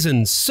some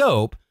reason,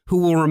 Soap, who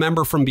we'll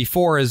remember from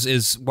before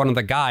is one of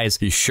the guys.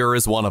 He sure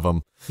is one of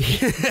them.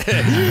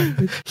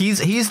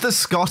 He's the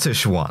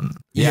Scottish one.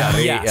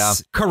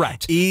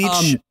 Correct.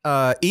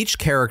 Each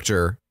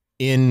character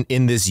in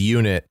this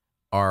unit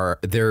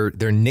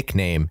their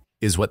nickname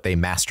is what they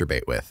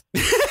masturbate with.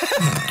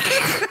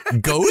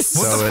 Ghosts?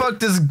 What the fuck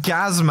does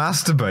Gaz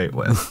masturbate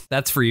with?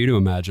 That's for you to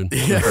imagine.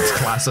 That's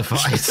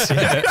classified.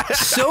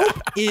 Soap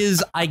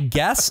is, I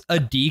guess, a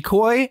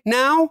decoy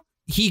now.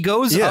 He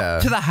goes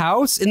up to the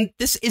house, and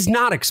this is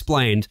not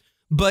explained,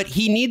 but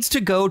he needs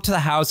to go to the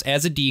house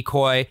as a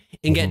decoy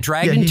and get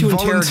dragged into interrogation.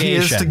 He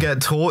volunteers to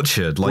get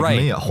tortured, like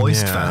me at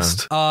Hoist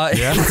Fest.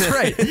 That's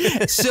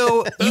right.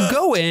 So you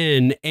go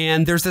in,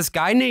 and there's this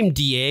guy named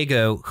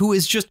Diego who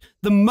is just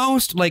the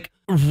most like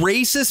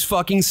racist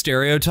fucking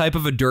stereotype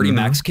of a dirty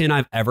Mexican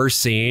I've ever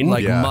seen.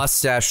 Like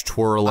mustache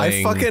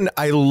twirling.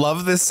 I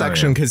love this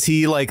section because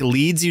he like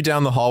leads you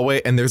down the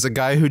hallway and there's a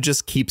guy who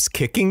just keeps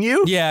kicking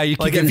you. Yeah, you keep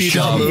like getting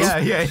shoved.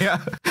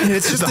 Yeah. And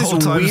it's just the whole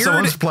time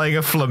someone's playing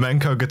a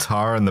flamenco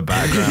guitar in the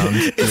background.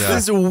 It's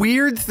this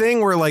weird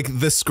thing where like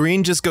the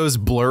screen just goes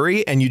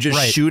blurry and you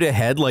just shoot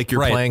ahead like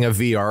you're playing a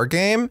VR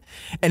game.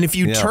 And if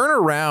you turn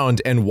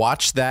around and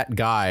watch that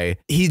guy,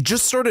 he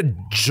just sort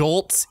of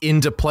jolts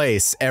into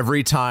place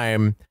every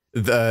time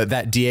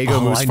that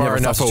Diego moves far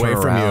enough away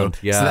from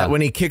you, so that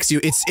when he kicks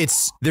you,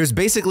 there's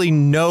basically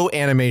no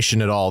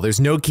animation at all. There's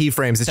no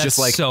keyframes. It's just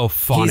like so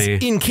funny.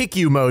 He's in kick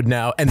you mode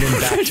now, and then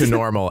back to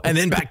normal, and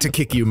then back to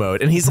kick you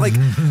mode, and he's like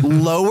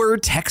lower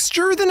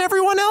texture than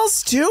everyone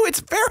else too. It's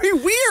very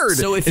weird.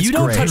 So if you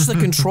don't touch the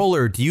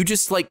controller, do you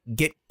just like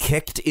get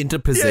kicked into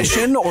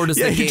position, or does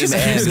the game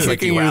end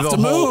like you have to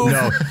move?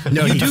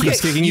 No, he keeps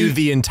kicking you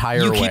the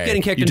entire way. You keep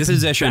getting kicked into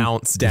position.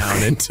 Bounce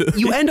down into.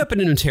 You end up in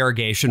an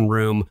interrogation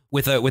room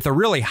with a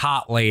really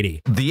hot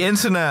lady. The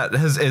internet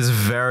is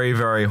very,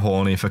 very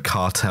horny for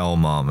cartel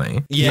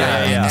mommy.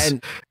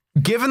 And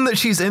given that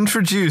she's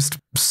introduced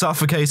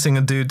suffocating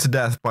a dude to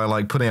death by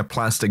like putting a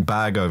plastic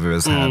bag over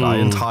his head, I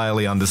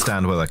entirely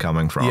understand where they're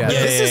coming from.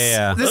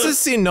 This is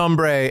Sin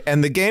Nombre,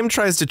 and the game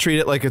tries to treat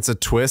it like it's a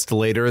twist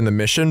later in the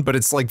mission, but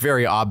it's like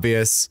very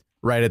obvious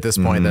right at this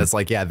point that it's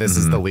like, this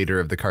is the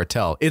leader of the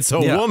cartel. It's a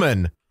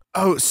woman.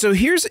 Oh, so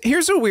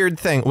here's a weird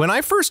thing. When I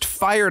first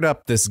fired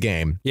up this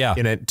game,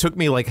 and it took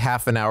me like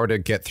half an hour to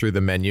get through the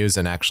menus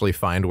and actually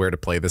find where to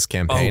play this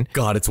campaign. Oh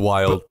God, it's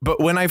wild. But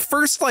when I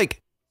first like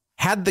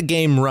had the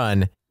game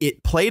run,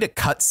 it played a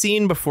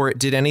cutscene before it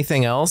did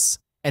anything else.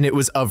 and it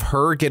was of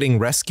her getting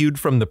rescued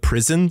from the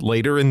prison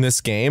later in this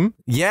game.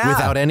 Yeah,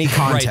 without any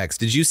context.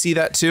 Did you see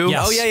that too?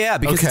 Yes. Oh yeah,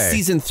 because it's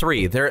season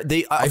 3.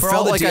 I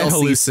felt like I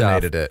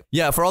hallucinated it.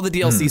 Yeah, for all the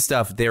DLC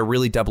stuff, they're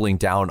really doubling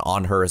down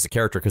on her as a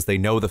character because they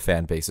know the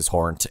fan base is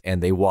horned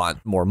and they want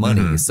more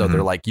money. So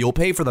they're like, you'll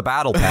pay for the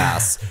battle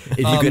pass if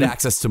you get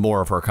access to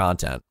more of her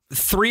content.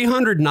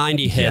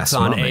 390 hits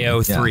on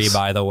AO3,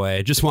 by the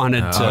way. Just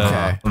wanted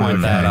to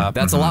point that out.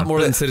 That's a lot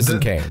more than Citizen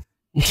Kane.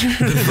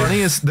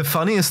 The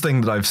funniest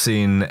thing that I've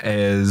seen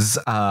is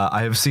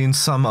I have seen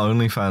some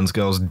OnlyFans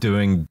girls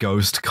doing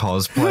ghost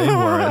cosplay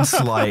where it's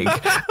like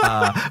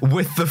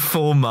with the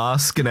full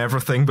mask and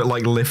everything, but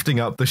like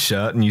lifting up the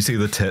shirt and you see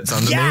the tits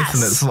underneath,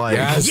 and it's like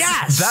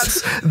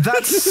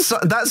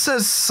that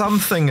says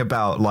something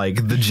about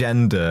like the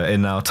gender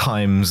in our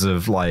times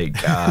of like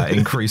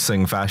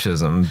increasing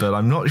fascism, but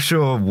I'm not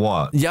sure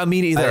what. Yeah,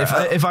 me neither.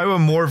 If I were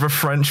more of a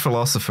French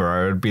philosopher,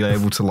 I would be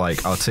able to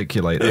like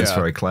articulate this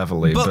very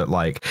cleverly, but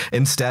like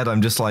instead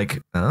I'm just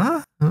like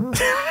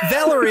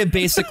Valeria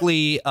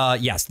basically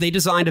yes, they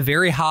designed a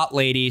very hot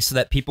lady so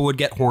that people would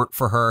get horned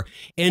for her,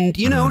 and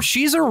you know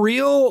she's a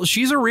real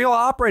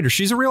operator,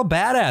 she's a real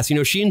badass. You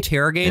know, she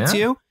interrogates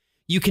you.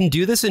 You can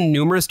do this in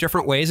numerous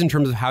different ways in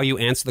terms of how you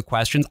answer the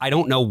questions. I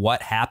don't know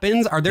what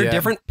happens. Are there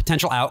different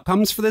potential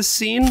outcomes for this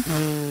scene?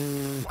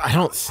 I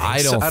don't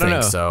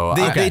think so.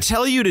 They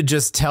tell you to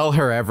just tell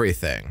her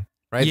everything.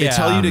 Right? Yeah. They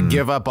tell you to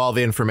give up all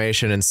the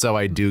information, and so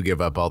I do give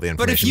up all the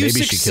information. But if you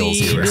maybe she kills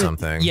you or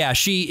something. Yeah,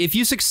 if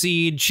you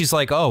succeed, she's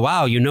like, oh,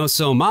 wow, you know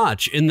so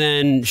much. And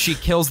then she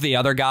kills the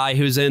other guy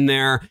who's in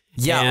there.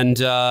 Yeah, and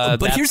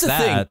but here's the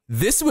thing.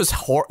 This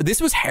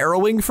was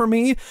harrowing for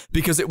me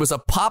because it was a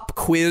pop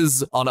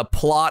quiz on a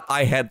plot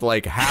I had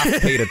like half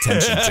paid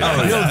attention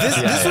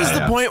to. This was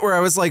the point where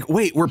I was like,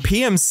 wait, we're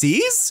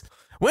PMCs?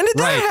 When did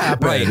that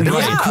happen?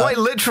 Right. Quite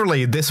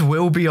literally, this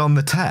will be on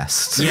the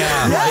test.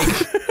 Yeah.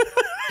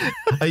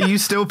 Are you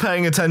still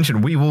paying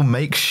attention? We will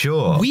make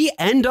sure. We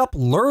end up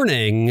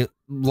learning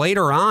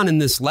later on in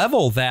this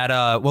level that,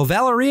 well,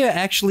 Valeria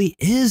actually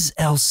is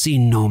El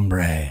Sin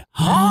Nombre.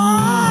 No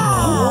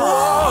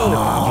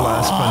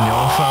habla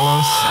español,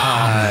 fellas.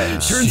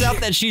 Turns out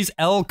that she's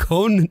La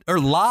Con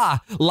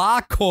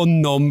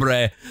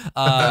Nombre.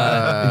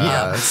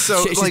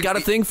 So she's got a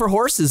thing for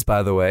horses,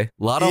 by the way.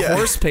 A lot of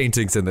horse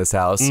paintings in this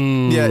house.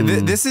 Yeah,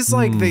 this is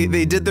like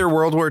they did their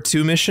World War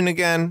II mission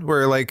again,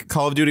 where like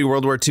Call of Duty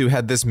World War II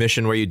had this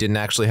mission where you didn't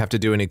actually have to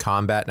do any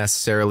combat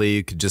necessarily.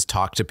 You could just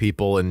talk to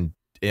people and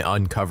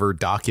uncover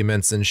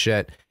documents and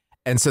shit.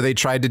 And so they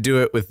tried to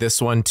do it with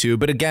this one too.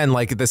 But again,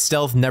 like the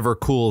stealth never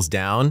cools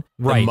down.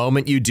 The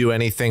moment you do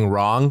anything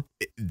wrong,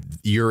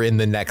 you're in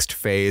the next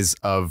phase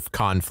of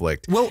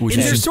conflict. Well,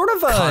 there's sort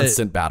of a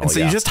constant battle. And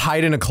so you just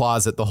hide in a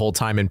closet the whole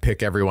time and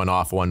pick everyone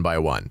off one by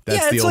one.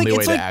 That's the only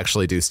way to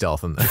actually do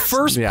stealth in this.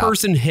 First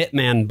person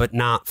Hitman, but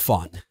not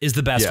fun is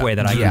the best way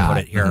that I can put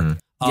it here.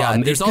 Yeah,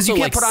 there's also you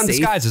can't like put on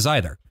disguises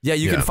either. Yeah,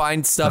 you can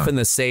find stuff in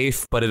the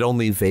safe, but it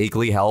only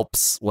vaguely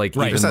helps. Like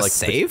there's a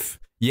safe?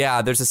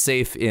 Yeah, there's a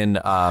safe in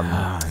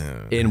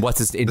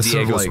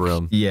Diego's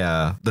room.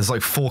 Yeah, there's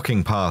like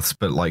forking paths,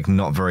 but like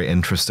not very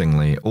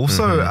interestingly.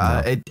 Also,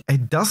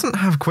 it doesn't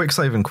have quick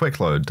save and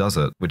quick load, does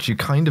it? Which you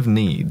kind of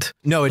need.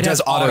 No, it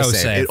has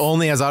autosave. It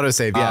only has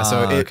autosave. Yeah,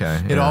 so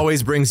it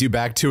always brings you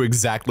back to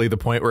exactly the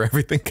point where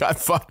everything got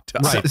fucked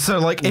up. Right. So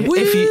like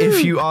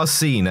if you are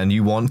seen and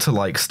you want to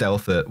like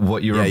stealth it,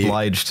 what you're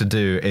obliged to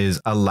do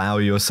is allow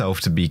yourself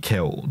to be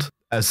killed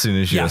as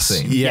soon as you're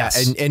seen. Yeah,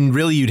 and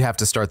really you'd have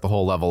to start the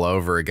whole level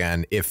over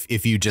again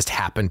if you just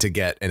happen to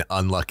get an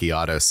unlucky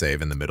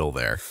autosave in the middle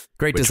there.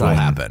 Great design.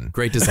 Will happen.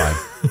 Great design.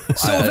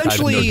 So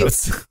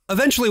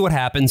eventually what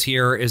happens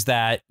here is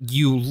that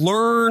you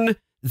learn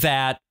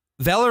that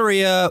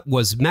Valeria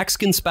was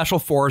Mexican Special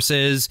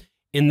Forces,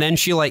 and then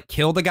she like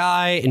killed a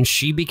guy and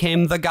she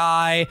became the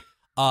guy.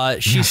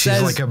 She's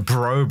like a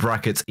bro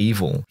brackets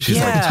evil. She's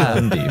like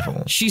turned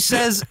evil. She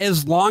says,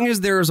 as long as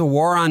there is a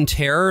war on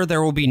terror,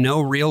 there will be no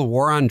real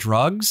war on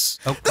drugs.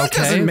 That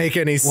doesn't make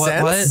any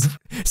sense.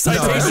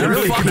 Citation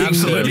really can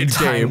absolutely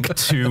tank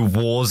two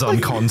wars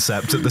on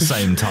concept at the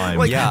same time.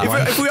 Like,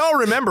 if we all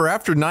remember,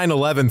 after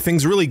 9/11,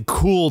 things really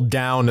cooled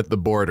down at the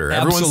border.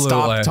 Everyone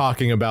stopped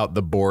talking about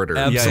the border.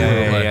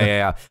 Absolutely.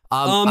 Yeah. We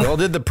all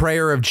did the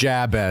prayer of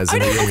Jabez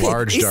and we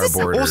enlarged our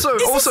border.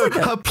 Also,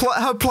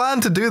 her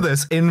plan to do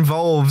this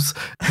involves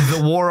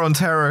the war on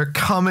terror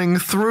coming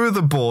through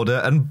the border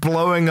and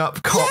blowing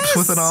up cops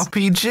with an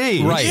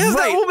RPG. Right. Yeah,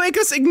 that will make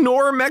us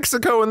ignore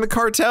Mexico and the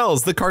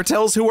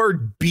cartels who are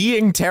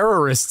being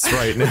terrorists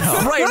right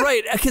now.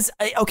 right. Because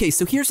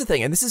so here's the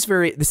thing, and this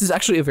is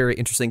actually a very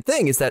interesting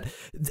thing, is that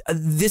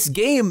this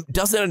game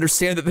doesn't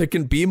understand that there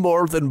can be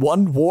more than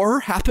one war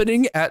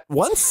happening at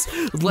once.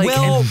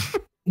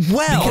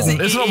 Because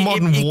it's not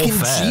modern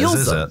warfare,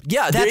 is it?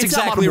 Yeah, that's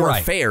exactly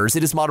right.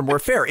 It is modern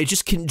warfare. It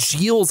just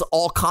congeals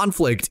all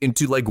conflict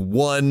into like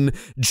one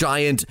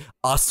giant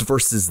us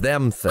versus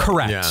them thing.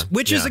 Correct. Yeah.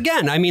 Which is,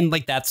 again, I mean,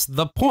 like that's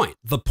the point.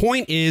 The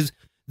point is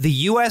the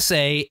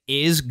USA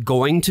is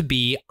going to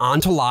be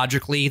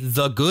ontologically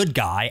the good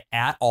guy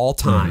at all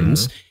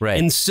times. Right.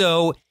 And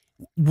so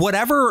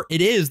whatever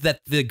it is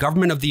that the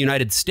government of the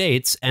United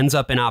States ends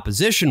up in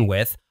opposition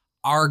with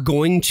are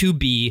going to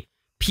be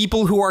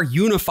people who are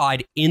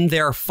unified in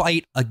their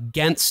fight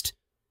against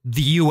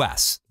the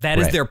U.S. That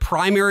is their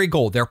primary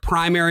goal, their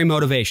primary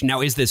motivation.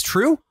 Now, is this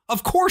true?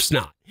 Of course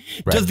not.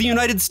 Does the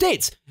United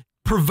States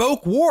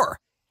provoke war?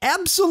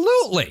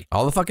 Absolutely.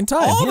 All the fucking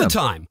time. All the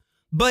time.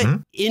 But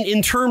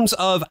in terms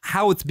of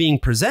how it's being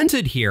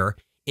presented here,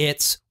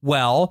 it's,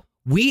 well,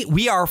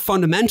 we are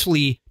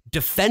fundamentally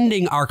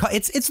defending our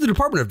it's the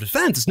Department of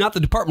Defense. It's not the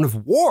Department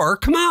of War.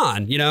 Come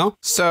on, you know?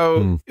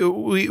 So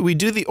we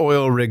do the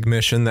oil rig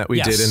mission that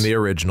we did in the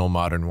original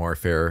Modern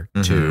Warfare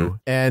 2.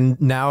 And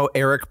now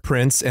Eric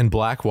Prince and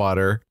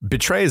Blackwater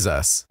betrays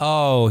us.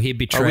 Oh, he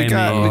betrayed we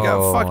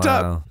got fucked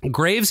up.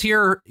 Graves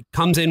here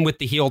comes in with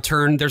the heel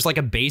turn. There's like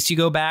a base you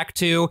go back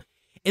to.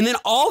 And then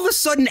all of a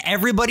sudden,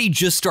 everybody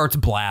just starts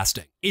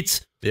blasting.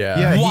 It's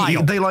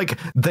wild.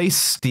 They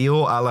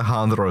steal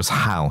Alejandro's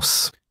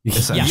house.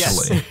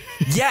 Essentially.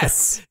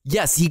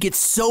 Yes. He gets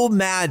so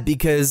mad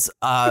because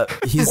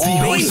his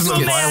base was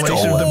a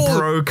violation of the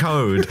bro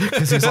code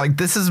because he's like,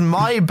 this is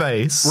my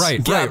base. Right.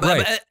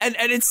 And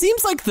it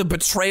seems like the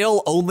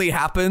betrayal only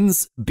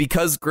happens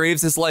because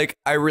Graves is like,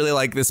 I really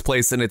like this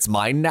place and it's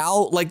mine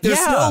now. Like,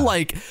 there's no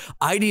like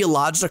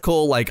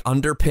ideological like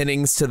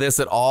underpinnings to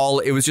this at all.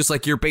 It was just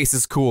like, your base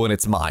is cool and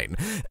it's mine.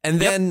 And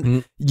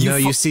then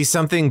you see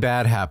something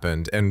bad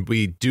happened, and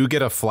we do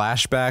get a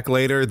flashback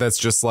later that's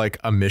just like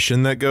a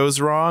mission that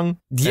goes wrong.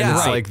 And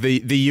it's like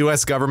the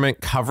U.S.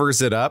 government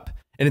covers it up,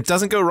 and it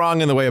doesn't go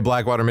wrong in the way a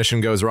Blackwater mission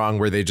goes wrong,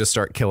 where they just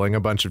start killing a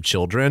bunch of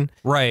children.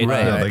 Right.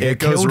 It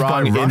goes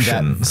wrong in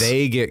that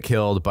they get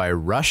killed by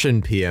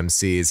Russian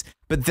PMCs,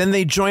 but then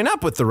they join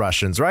up with the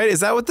Russians, right? Is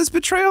that what this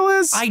betrayal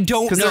is? I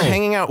don't know. Because they're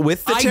hanging out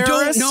with the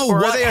terrorists,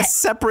 or are they a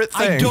separate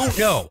thing? I don't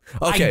know.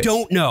 Okay. I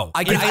don't know.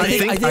 I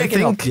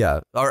think yeah.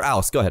 Or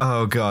Alice, go ahead.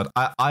 Oh God,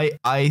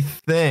 I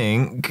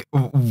think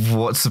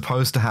what's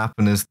supposed to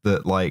happen is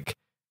that like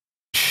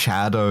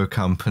Shadow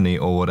Company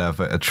or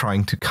whatever are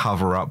trying to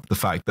cover up the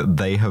fact that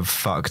they have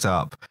fucked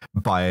up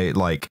by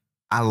like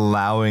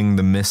allowing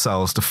the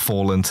missiles to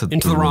fall into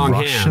the wrong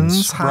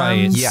Russians' hands.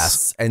 Right.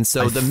 Yes. And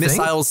so the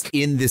missiles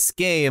in this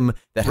game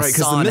that because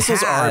the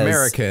missiles are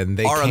American.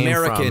 They are came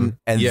American, from,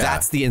 and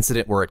that's the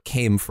incident where it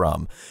came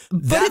from.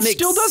 But it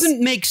still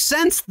doesn't make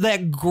sense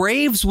that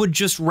Graves would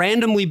just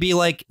randomly be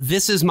like,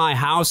 this is my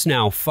house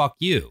now, fuck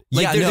you.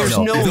 Like, there's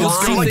no It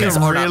was line like there.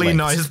 a really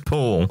nice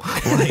pool.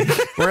 Like,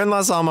 we're in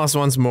Los Alamos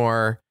once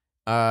more.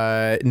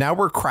 Now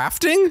we're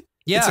crafting?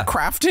 Yeah. It's a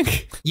crafting?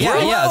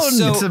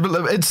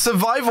 So it's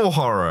survival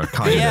horror,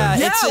 kind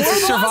of. It's a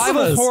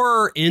survival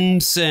horror in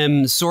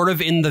sim, sort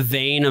of in the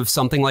vein of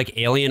something like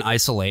Alien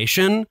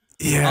Isolation.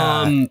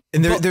 Yeah. And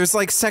there's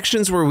like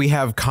sections where we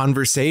have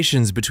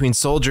conversations between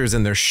soldiers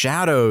and their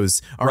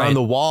shadows are on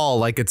the wall,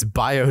 like it's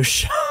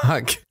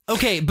BioShock.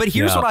 Okay, but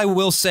here's what I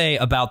will say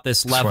about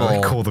this level. That's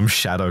why they call them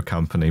Shadow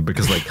Company,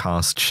 because they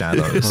cast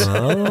shadows.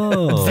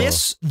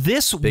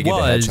 This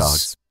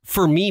was,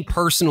 for me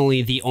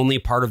personally, the only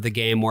part of the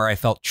game where I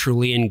felt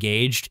truly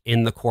engaged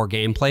in the core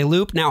gameplay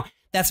loop. Now,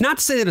 that's not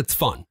to say that it's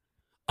fun.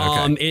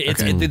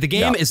 The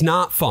game is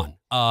not fun.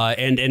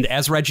 And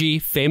as Reggie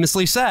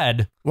famously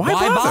said, why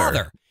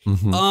bother?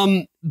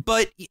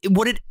 But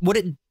what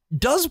it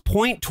does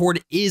point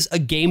toward is a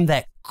game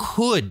that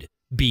could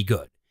be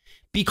good,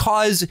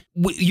 because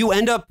you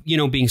end up,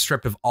 being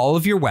stripped of all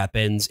of your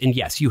weapons. And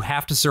yes, you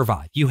have to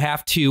survive. You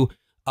have to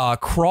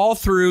crawl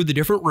through the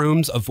different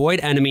rooms, avoid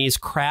enemies,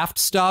 craft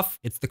stuff.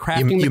 It's the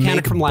crafting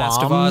mechanic from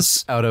Last of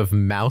Us. Out of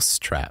mouse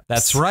traps.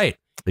 That's right.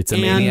 It's a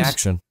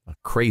maniaction, a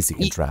crazy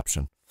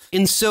contraption.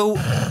 And so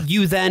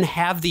you then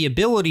have the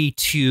ability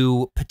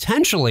to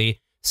potentially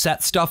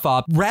set stuff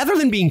up rather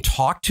than being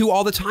talked to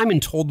all the time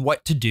and told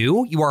what to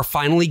do. You are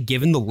finally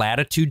given the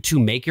latitude to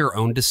make your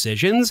own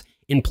decisions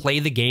and play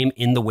the game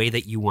in the way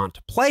that you want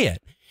to play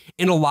it.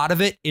 And a lot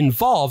of it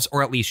involves,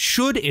 or at least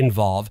should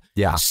involve,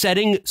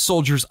 setting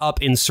soldiers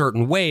up in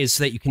certain ways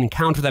so that you can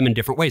encounter them in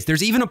different ways.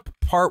 There's even a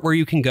part where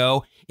you can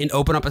go and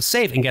open up a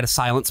safe and get a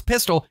silenced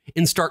pistol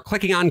and start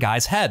clicking on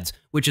guys' heads,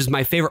 which is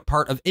my favorite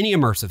part of any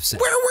immersive sim.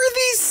 Where were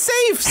these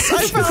safes?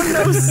 I found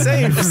no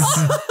safes.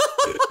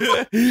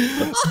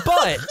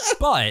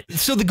 But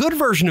so the good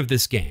version of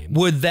this game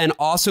would then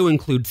also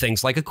include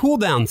things like a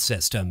cooldown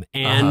system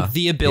and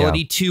the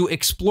ability to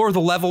explore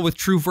the level with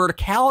true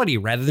verticality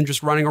rather than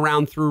just running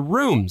around through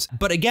rooms.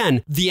 But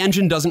again, the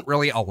engine doesn't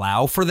really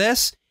allow for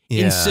this.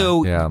 And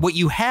so what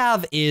you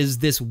have is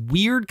this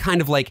weird kind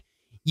of like,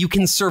 you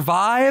can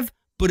survive,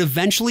 but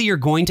eventually you're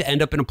going to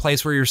end up in a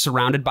place where you're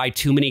surrounded by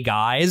too many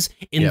guys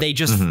and they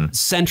just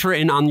center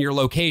in on your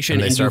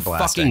location and you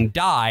fucking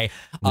die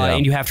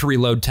and you have to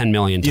reload 10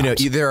 million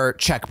times. There are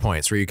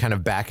checkpoints where you kind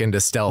of back into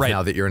stealth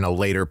now that you're in a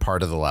later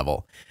part of the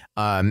level.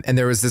 And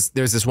there's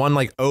this one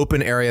like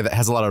open area that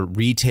has a lot of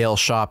retail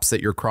shops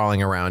that you're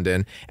crawling around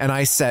in. And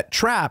I set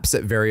traps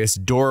at various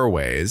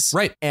doorways.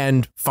 Right.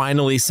 And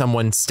finally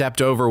someone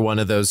stepped over one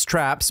of those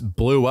traps,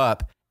 blew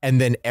up. And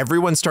then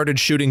everyone started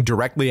shooting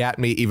directly at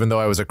me, even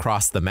though I was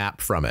across the map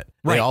from it.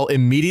 Right. They all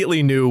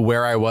immediately knew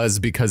where I was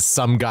because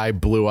some guy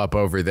blew up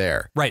over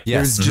there. Right.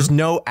 Yes. There's just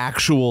no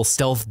actual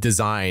stealth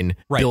design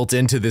built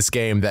into this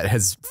game that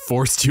has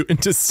forced you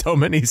into so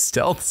many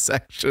stealth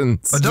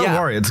sections. But don't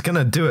worry, it's going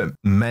to do it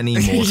many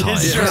more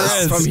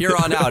times. From here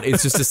on out,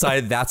 it's just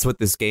decided that's what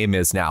this game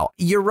is now.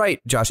 You're right,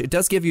 Josh. It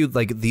does give you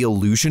like the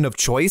illusion of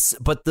choice,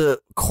 but the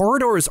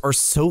corridors are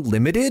so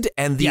limited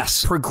and the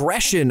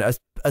progression,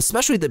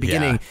 especially at the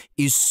beginning,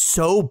 is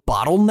so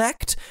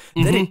bottlenecked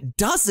that it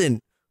doesn't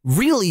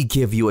really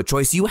give you a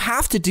choice. You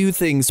have to do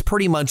things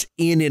pretty much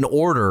in an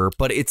order,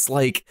 but it's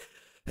like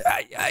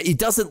it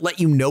doesn't let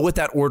you know what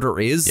that order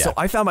is. So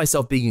I found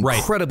myself being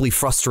incredibly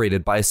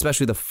frustrated by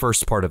especially the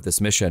first part of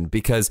this mission,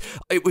 because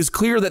it was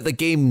clear that the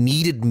game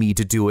needed me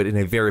to do it in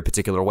a very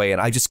particular way,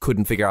 and I just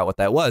couldn't figure out what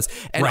that was.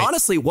 And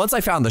honestly, once I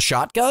found the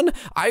shotgun,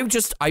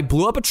 I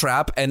blew up a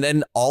trap, and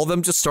then all of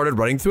them just started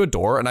running through a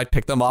door, and I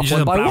picked them off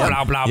one by one.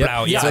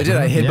 So I did.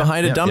 I hid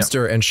behind a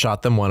dumpster and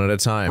shot them one at a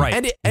time. Right.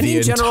 And the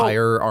in general,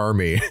 entire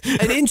army.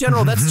 And in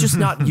general, that's just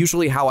not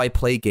usually how I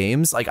play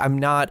games. Like I'm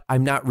not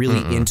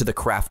really into the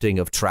crafting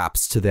of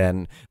traps to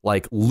then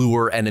like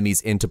lure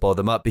enemies in to blow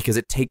them up, because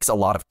it takes a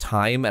lot of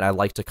time, and I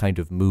like to kind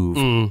of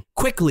move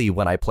quickly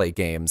when I play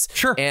games.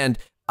 Sure. And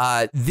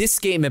this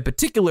game in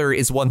particular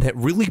is one that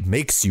really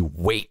makes you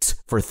wait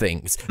for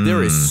things.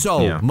 There is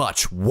so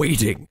much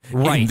waiting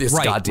in this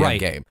goddamn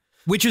game.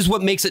 Which is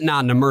what makes it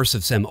not an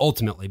immersive sim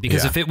ultimately,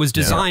 because if it was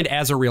designed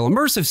as a real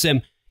immersive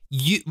sim,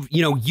 you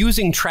know,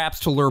 using traps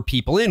to lure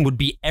people in would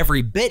be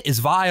every bit as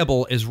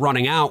viable as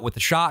running out with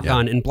a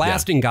shotgun and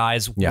blasting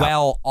guys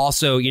while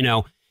also, you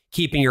know,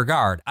 keeping your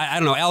guard. I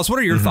don't know, Alice, what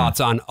are your thoughts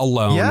on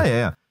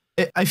Alone?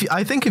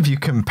 I think if you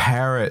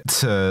compare it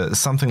to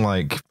something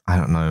like, I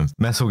don't know,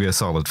 Metal Gear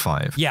Solid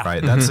 5,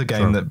 right? That's a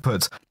game that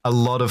puts a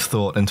lot of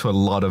thought into a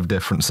lot of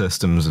different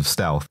systems of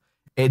stealth.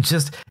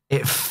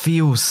 It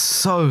feels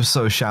so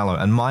shallow.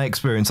 And my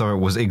experience of it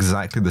was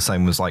exactly the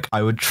same. Was like,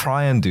 I would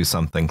try and do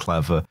something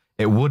clever.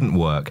 It wouldn't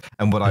work.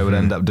 And what I would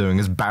end up doing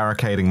is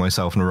barricading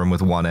myself in a room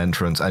with one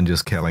entrance and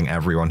just killing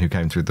everyone who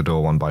came through the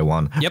door one by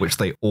one, which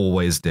they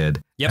always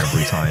did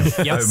every time.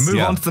 I would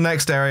move on to the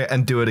next area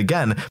and do it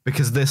again,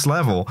 because this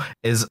level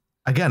is,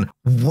 again,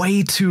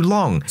 way too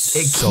long.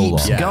 It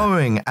keeps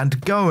going and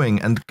going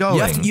and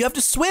going. You have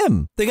to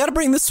swim. They got to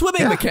bring the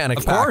swimming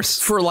mechanic back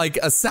for like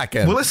a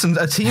second. Well, listen,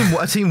 a team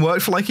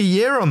worked for like a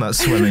year on that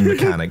swimming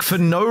mechanic for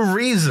no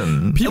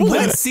reason. People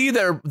didn't see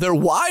their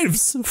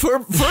wives for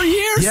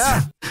years.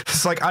 Yeah.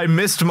 It's like, I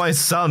missed my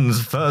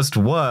son's first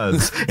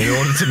words in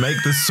order to make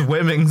the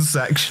swimming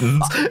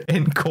sections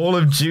in Call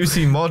of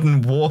Duty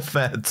Modern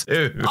Warfare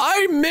 2.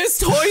 I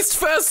missed Hoist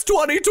Fest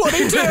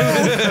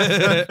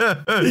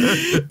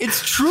 2022.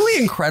 It's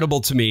truly incredible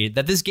to me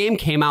that this game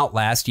came out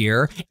last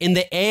year and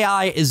the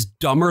AI is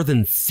dumber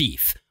than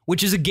Thief,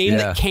 which is a game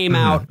that came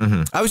out.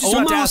 I was just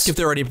about to ask if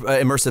there are any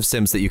immersive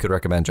sims that you could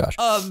recommend, Josh.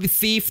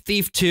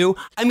 Thief 2.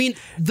 I mean,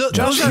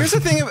 Josh, here's the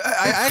thing.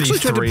 I actually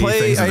tried to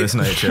play. I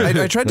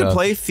tried to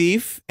play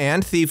Thief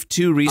and Thief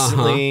 2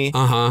 recently.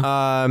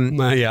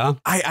 I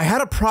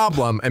had a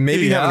problem, and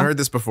maybe you haven't heard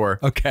this before.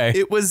 Okay,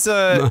 it was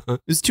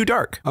too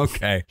dark.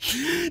 Okay,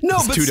 no,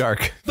 it's too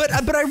dark. But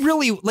I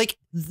really like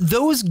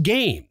those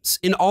games.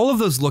 In all of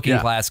those Looking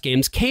Glass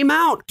games came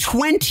out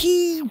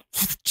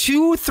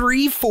 22,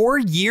 3, 4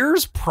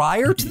 years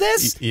prior to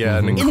this.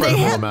 An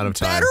incredible amount of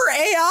time. Better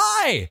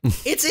AI.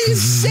 It's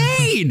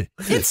insane.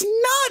 It's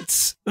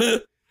nuts.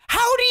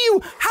 How do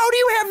you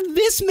have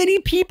this many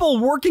people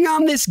working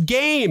on this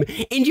game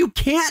and you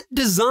can't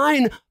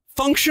design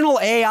functional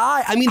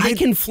AI? I mean, they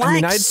can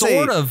flank,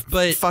 sort of,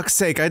 but fuck's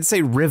sake, I'd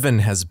say Riven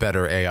has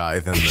better AI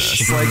than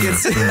this. Like,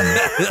 it's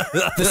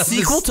the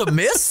sequel to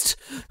Myst.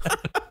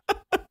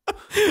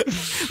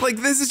 Like,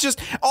 this is just.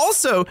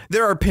 Also,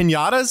 there are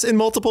piñatas in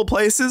multiple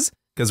places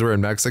because we're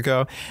in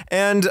Mexico,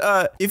 and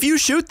if you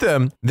shoot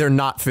them, they're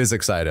not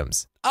physics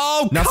items.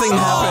 Oh, nothing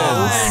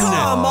happens.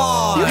 Come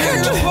on. You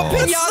can't just put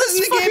piñatas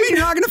in the game and you're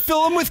not going to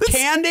fill them with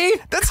candy?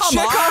 That's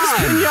Chekhov's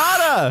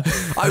piñata.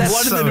 I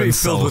wanted them to be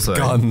filled with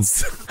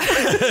guns.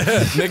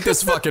 Make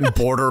this fucking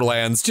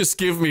Borderlands. Just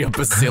give me a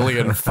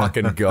bazillion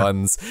fucking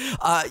guns.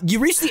 You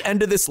reach the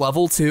end of this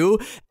level too,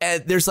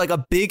 and there's like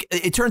a big.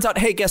 It turns out,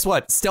 hey, guess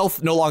what?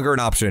 Stealth no longer an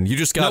option. You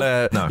just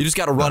gotta,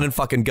 run and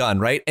fucking gun,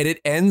 right? And it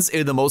ends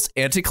in the most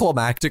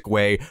anticlimactic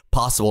way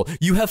possible.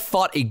 You have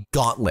fought a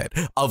gauntlet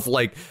of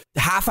like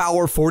half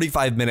hour,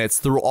 45 minutes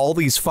through all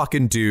these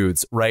fucking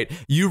dudes, right?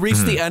 You reach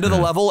the end of the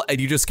level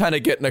and you just kind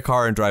of get in a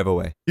car and drive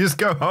away. You just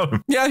go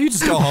home. Yeah, you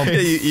just go home.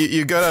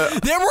 you gotta.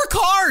 There were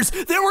cars.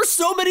 There were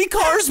so many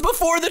cars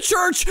before the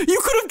church. You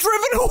could have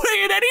driven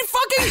away at any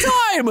fucking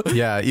time.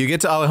 Yeah, you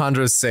get to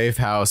Alejandro's safe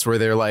house where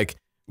they're like,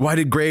 why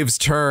did Graves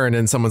turn?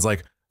 And someone's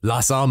like,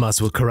 Las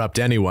Almas will corrupt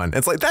anyone.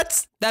 It's like,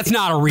 that's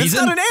not a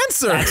reason. That's not an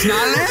answer. That's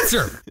not an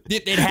answer.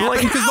 It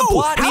happened because the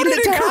plot needed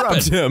it to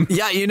corrupt him.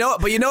 Yeah, you know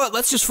what?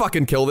 Let's just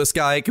fucking kill this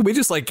guy. Can we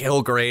just like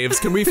kill Graves?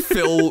 Can we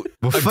fill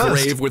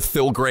grave with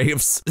Phil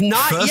Graves?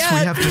 Not first, yet. we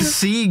have to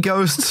see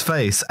Ghost's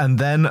face, and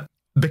then,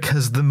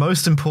 because the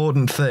most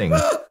important thing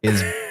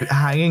is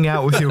hanging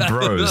out with your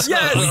bros, we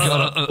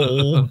gotta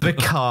all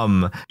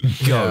become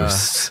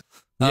ghosts.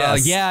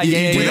 Yes.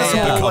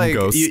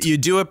 You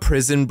do a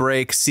prison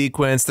break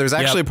sequence. There's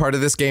actually a part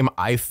of this game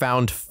I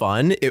found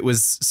fun. It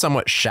was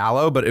somewhat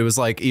shallow, but it was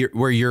like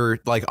where you're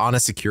like on a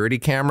security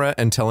camera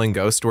and telling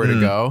Ghost where to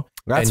go.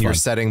 That's and you're fun.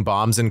 setting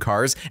bombs in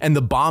cars, and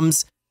the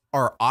bombs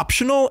are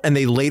optional and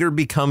they later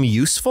become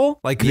useful,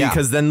 like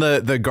because then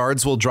the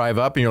guards will drive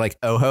up and you're like,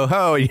 oh ho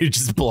ho, and you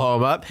just blow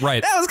them up.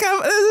 Right. That was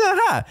kind of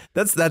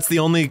that's the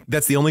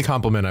only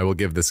compliment I will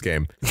give this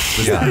game,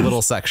 was that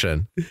little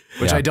section,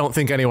 which I don't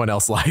think anyone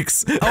else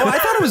likes. Oh, I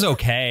thought it was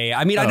okay.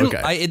 I mean,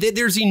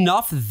 there's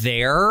enough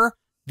there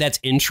that's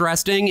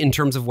interesting in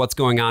terms of what's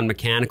going on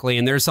mechanically,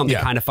 and there's something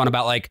kind of fun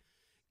about like.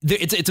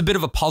 It's a bit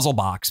of a puzzle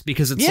box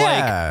because it's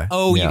like,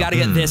 oh, you got to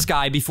get this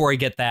guy before you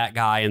get that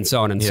guy, and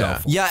so on and so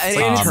forth. Yeah,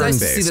 and it's nice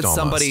to see that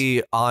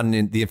somebody on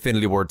the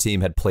Infinity Ward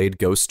team had played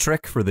Ghost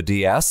Trick for the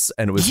DS,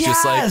 and it was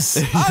just like,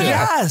 oh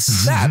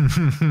yes, let's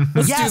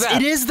do that.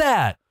 It is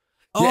that.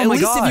 Oh at my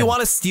least God. if you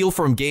want to steal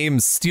from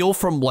games, steal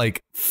from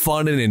like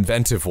fun and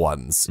inventive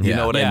ones. You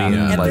know what I mean?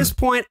 At Like, this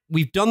point,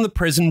 we've done the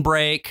prison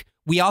break.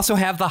 We also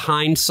have the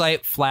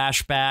hindsight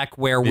flashback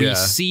where we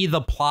see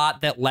the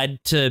plot that led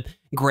to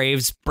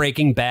Graves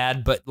Breaking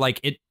Bad, but like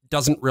it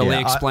doesn't really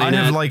explain I it.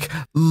 have like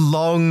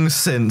long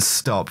since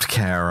stopped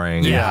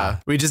caring. Yeah.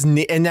 We just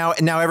need, and now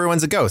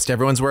everyone's a ghost.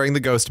 Everyone's wearing the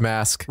ghost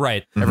mask.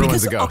 Right.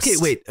 Everyone's a ghost. Okay,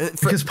 wait.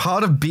 Because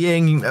part of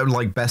being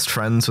like best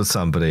friends with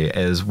somebody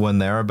is when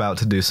they're about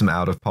to do some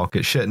out of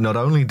pocket shit, not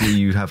only do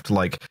you have to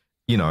like,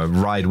 you know,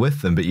 ride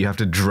with them, but you have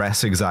to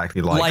dress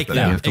exactly like them.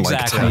 them. You have to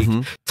Exactly.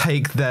 like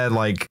take their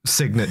like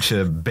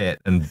signature bit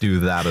and do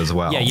that as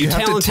well. Yeah, you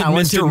have to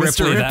talented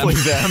Mr. Ripley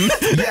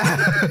Yeah.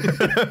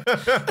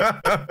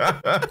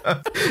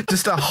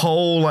 Just a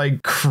whole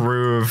like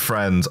crew of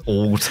friends,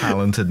 all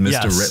talented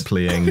Mr.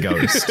 Ripley and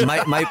Ghost.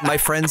 My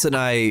friends and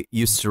I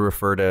used to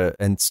refer to,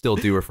 and still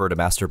do refer to,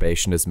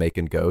 masturbation as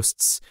making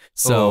ghosts.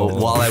 So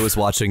while I was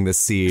watching this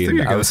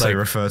scene, I was like,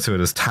 refer to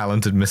it as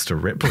talented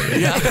Mr. Ripley.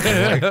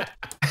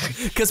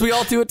 because we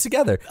all do it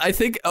together. I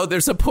think,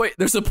 there's a point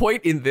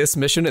in this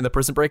mission, in the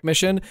prison break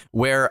mission,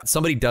 where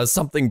somebody does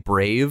something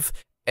brave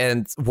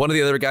and one of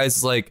the other guys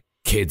is like,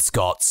 "Kid's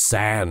got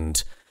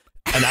sand."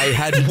 And I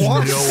had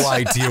no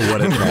idea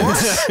what it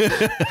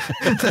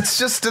meant. That's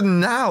just a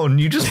noun.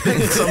 You just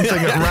picked something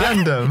at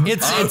random.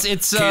 It's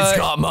Kid's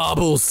got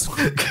marbles.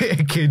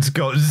 Kid's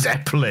got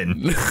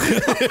Zeppelin.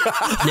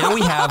 now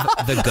we have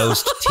the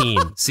ghost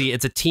team. See,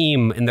 it's a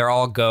team and they're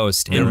all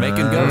ghost. They're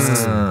making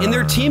ghosts. And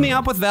they're teaming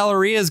up with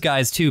Valeria's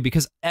guys too,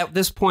 because at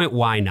this point,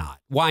 why not?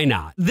 Why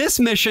not? This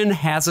mission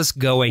has us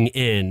going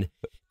in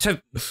to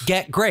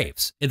get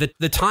Graves.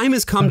 The time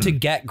has come to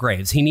get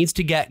Graves. He needs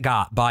to get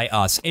got by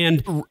us.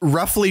 And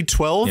roughly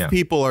 12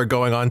 people are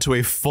going onto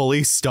a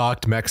fully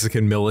stocked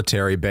Mexican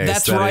military base.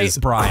 That's that right, is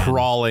Brian.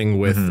 Crawling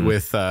with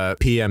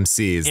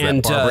PMCs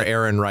and, that Barbara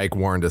Ehrenreich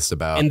warned us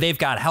about. And they've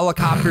got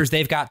helicopters,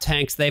 they've got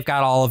tanks, they've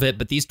got all of it,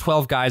 but these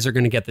 12 guys are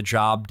going to get the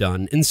job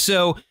done. And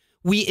so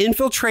we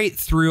infiltrate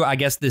through, I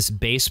guess, this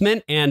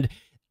basement, and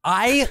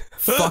I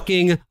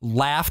fucking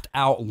laughed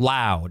out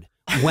loud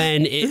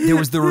when there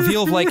was the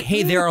reveal of like,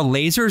 hey, there are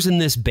lasers in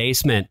this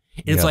basement.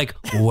 And it's like,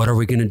 what are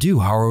we going to do?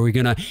 How are we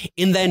going to?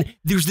 And then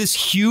there's this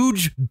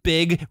huge,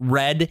 big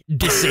red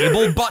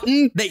disable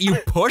button that you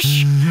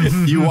push.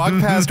 You walk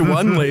past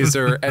one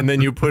laser and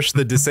then you push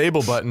the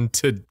disable button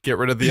to get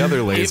rid of the other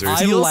lasers.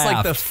 I feels laughed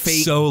like the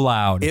fate, so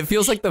loud. It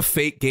feels like the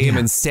fate game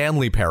in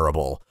Stanley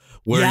Parable,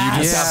 where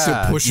you just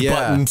have to push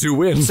button to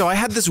win. So I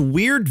had this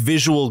weird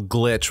visual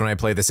glitch when I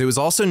played this. It was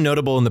also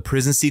notable in the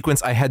prison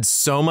sequence. I had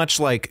so much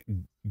like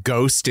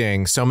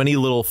ghosting, so many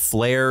little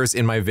flares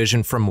in my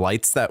vision from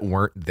lights that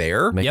weren't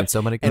there. Making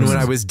so many And ghosts.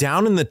 when I was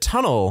down in the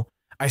tunnel,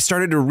 I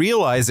started to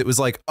realize it was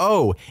like,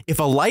 oh, if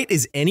a light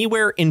is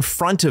anywhere in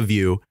front of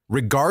you,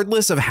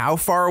 regardless of how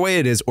far away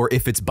it is, or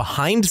if it's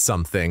behind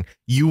something,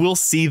 you will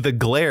see the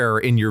glare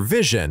in your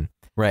vision.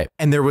 Right.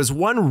 And there was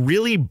one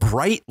really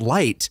bright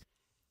light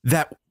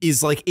that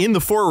is like in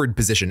the forward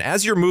position.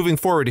 As you're moving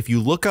forward, if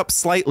you look up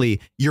slightly,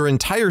 your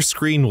entire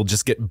screen will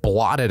just get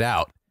blotted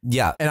out.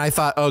 Yeah. And I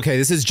thought, okay,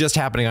 this is just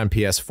happening on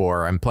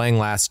PS4. I'm playing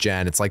last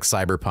gen. It's like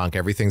Cyberpunk.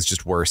 Everything's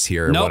just worse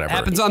here. Nope, whatever.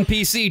 happens on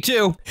PC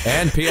too.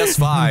 And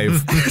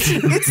PS5.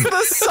 It's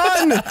the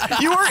sun.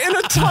 You are in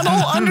a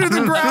tunnel under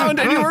the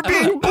ground and you are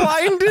being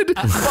blinded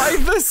by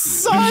the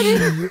sun.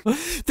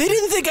 They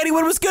didn't think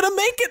anyone was going to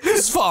make it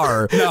this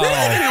far. No, They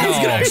didn't think anyone was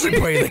going to actually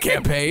play the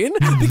campaign.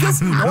 Because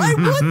why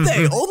would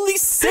they? Only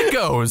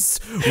sickos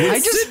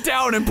would sit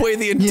down and play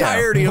the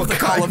entirety of the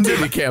Call of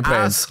Duty campaign.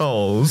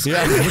 Assholes would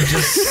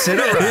just sit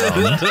around.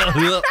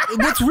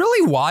 What's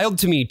really wild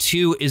to me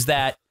too is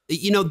that,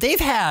 you know,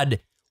 they've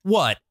had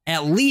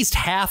at least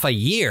half a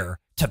year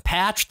to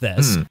patch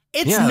this,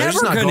 it's never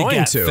going to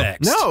get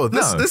fixed. No,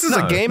 this is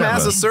a game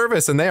as a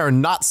service, and they are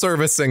not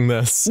servicing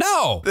this.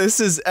 No, this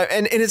is,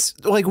 and it's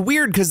like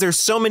weird because there's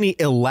so many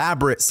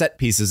elaborate set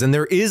pieces, and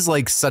there is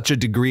like such a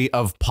degree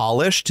of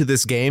polish to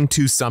this game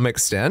to some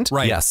extent.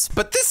 Right. Yes.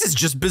 But this is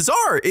just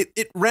bizarre.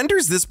 It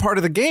renders this part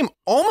of the game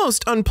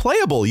almost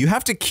unplayable. You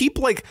have to keep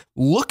like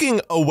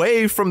looking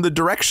away from the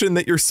direction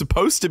that you're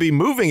supposed to be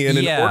moving in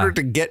order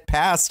to get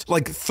past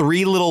like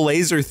 3 little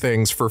laser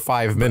things for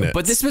 5 minutes.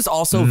 But this was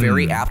also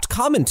very apt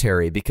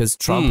commentary because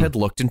Trump had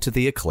looked into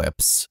the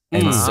eclipse.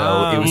 And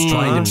so it was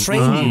trying to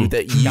train you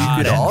that you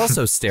could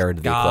also stare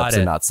into the eclipse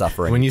and not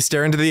suffering. When you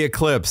stare into the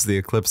eclipse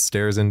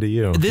stares into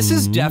you. This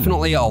is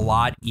definitely a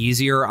lot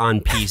easier on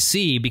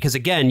PC because,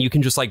 again, you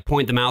can just like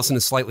point the mouse in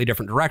a slightly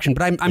different direction,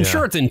 but I'm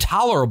sure it's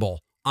intolerable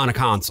on a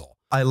console.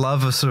 I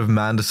love a sort of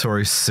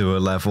mandatory sewer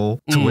level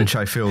to which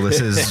I feel this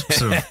is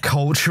sort of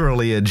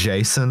culturally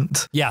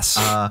adjacent. Yes.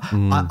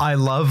 I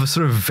love a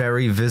sort of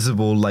very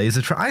visible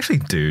laser trap. I actually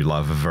do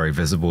love a very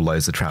visible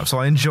laser trap, so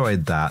I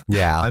enjoyed that.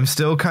 Yeah. I'm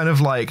still kind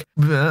of like,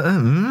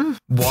 why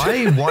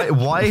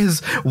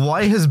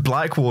has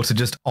Blackwater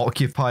just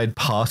occupied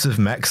part of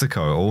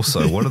Mexico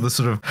also? What are the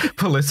sort of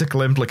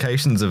political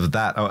implications of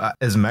that?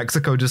 Is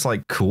Mexico just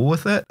like cool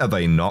with it? Are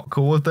they not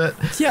cool with it?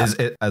 Yeah.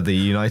 Are the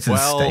United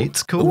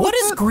States cool What with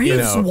does it?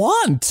 Greaves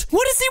want?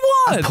 What does he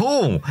want? A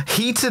pool.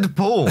 Heated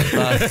pool.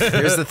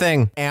 Here's the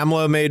thing.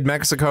 AMLO made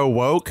Mexico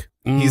woke.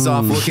 He's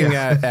off looking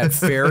at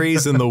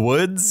ferries in the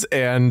woods,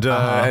 and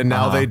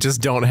now they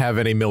just don't have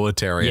any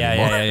military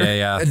anymore.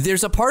 Yeah.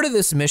 There's a part of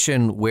this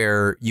mission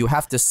where you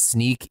have to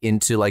sneak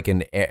into like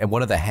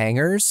one of the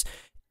hangars,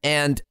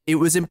 and I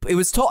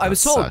was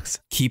told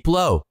keep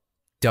low.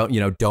 Don't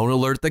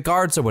alert the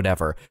guards or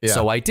whatever. Yeah.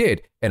 So I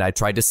did, and I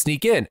tried to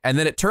sneak in, and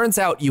then it turns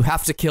out you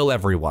have to kill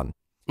everyone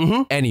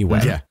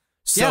anyway. Yeah.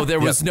 So there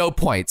was no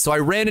point. So I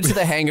ran into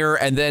the hangar,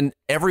 and then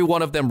every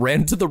one of them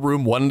ran to the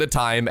room one at a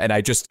time, and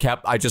I just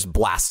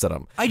blasted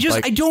them. I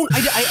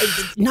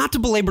not to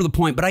belabor the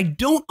point, but I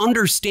don't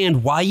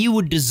understand why you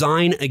would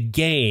design a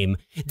game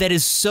that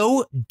is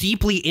so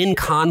deeply in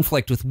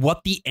conflict with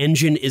what the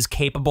engine is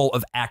capable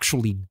of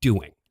actually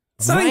doing.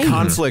 It's not in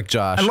conflict,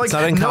 Josh. And like, it's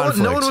not in conflict.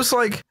 No one was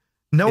like,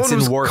 no one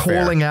was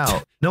calling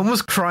out. No one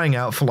was crying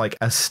out for like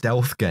a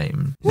stealth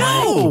game.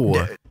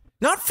 No.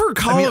 Not for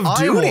Call of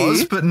Duty. I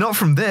was, but not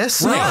from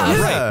this.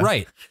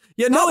 Right.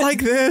 Yeah, not like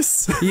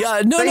this.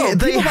 Yeah, no.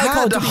 They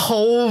had a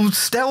whole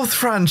stealth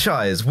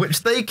franchise,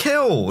 which they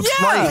killed.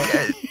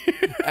 Yeah.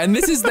 And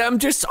this is them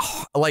just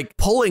like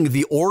pulling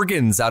the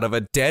organs out of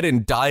a dead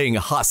and dying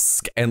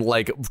husk and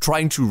like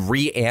trying to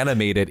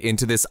reanimate it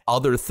into this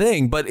other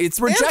thing, but it's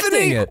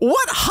rejecting it.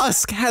 What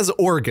husk has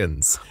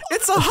organs?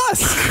 It's a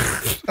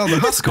husk. The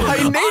husk. By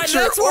nature,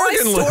 that's where I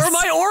store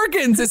my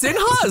organs. It's in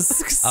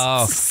husks.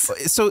 Oh,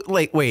 so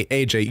like, wait,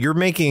 AJ, you're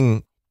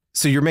making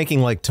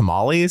like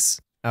tamales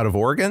out of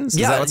organs?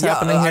 Is that what's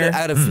happening here?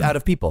 Out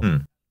of people.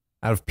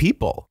 Out of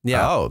people.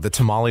 Yeah. Oh, the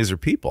tamales are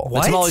people. The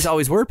tamales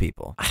always were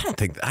people. I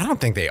don't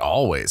think they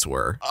always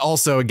were.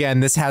 Also, again,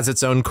 this has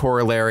its own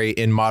corollary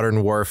in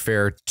Modern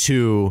Warfare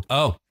 2.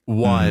 Oh.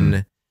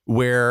 1,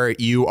 where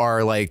you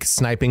are like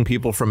sniping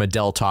people from a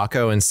Del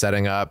Taco and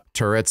setting up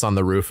turrets on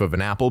the roof of an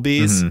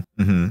Applebee's.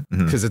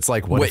 Because it's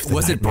like, what? Wait,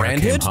 was it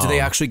branded? Did they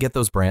actually get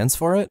those brands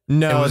for it?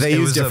 No, they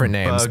use different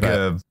names.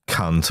 Burger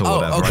cunt or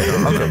whatever.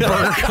 Okay.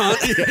 Burger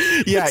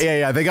cunt.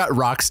 Yeah. They got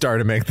Rockstar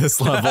to make this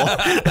level.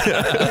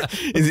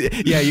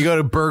 Yeah, you go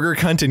to Burger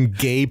Cunt and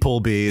Gay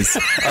Pullbees.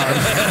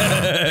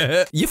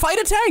 You fight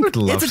a tank.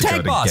 It's a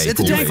tank boss. It's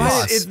a tank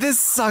boss. This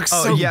sucks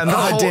Oh so yeah,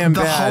 goddamn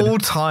bad. The whole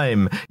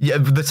time,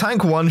 the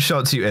tank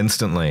one-shots you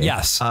instantly.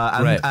 Yes.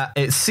 And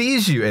it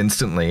sees you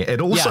instantly.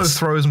 It also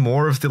throws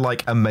more of the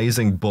like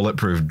amazing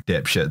bulletproof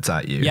dipshits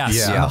at you. Yes.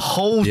 Yeah. And the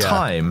whole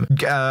time,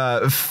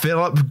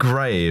 Philip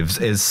Graves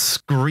is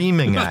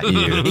screaming at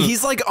you.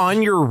 He's like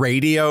on your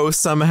radio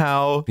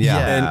somehow.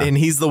 Yeah. And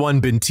he's the one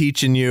been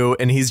teaching you,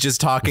 and he's just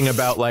talking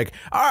about like,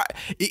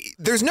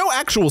 there's no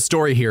actual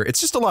story here. It's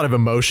just a lot of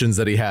emotions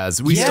that he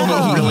has. We still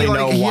don't really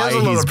know why he has a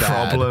lot he's of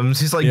bad. problems.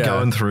 He's like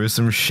going through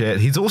some shit.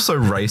 He's also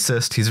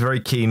racist. He's very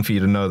keen for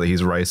you to know that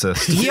he's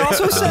racist. He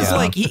also says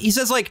like he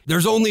says like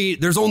there's only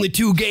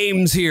 2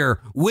 games here,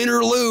 win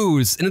or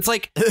lose, and it's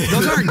like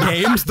those aren't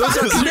games, those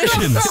are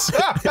conditions.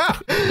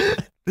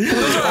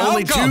 Those are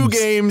only outcomes. 2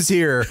 games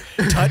here,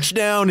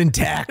 touchdown and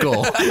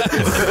tackle.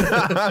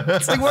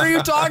 It's like, what are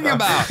you talking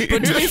about?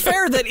 But to be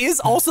fair, that is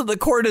also the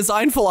core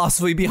design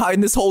philosophy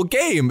behind this whole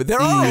game.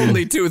 There are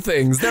only 2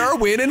 things. There are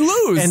win and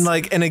lose.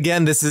 And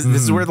again, this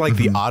is where like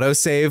the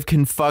autosave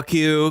can fuck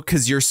you,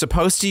 because you're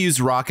supposed to use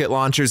rocket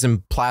launchers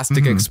and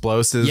plastic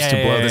explosives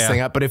to blow this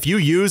thing up. But if you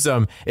use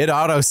them, it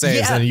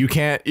autosaves and you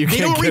can't get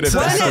it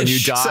back when you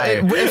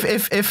die.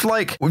 So if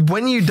like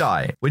when you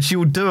die, which you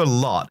will do a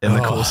lot in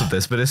the course of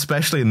this, but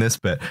especially in this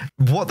bit,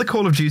 what the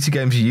Call of Duty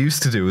games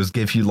used to do was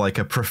give you like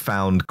a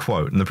profound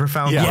quote, and the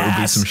profound quote would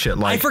be some shit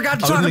like, I forgot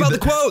to talk about the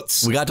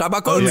quotes. We got to talk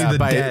about quotes. Only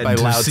the dead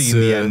have seen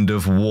the end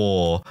of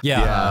war.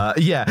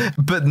 Yeah.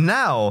 But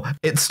now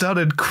it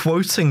started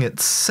quoting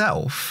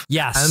itself.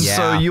 Yes. And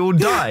so you'll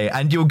die,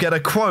 and you'll get a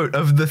quote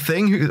of the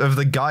thing of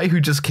the guy who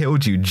just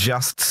killed you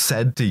just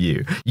said to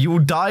you. You'll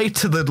die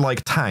to the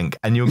like tank,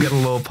 and you'll get a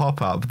little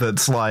pop up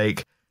that's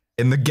like,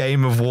 in the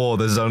game of war,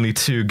 there's only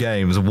two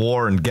games: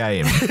 war and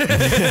game.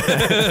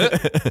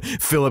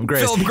 Philip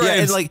Graves. Yeah,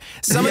 and like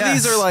some of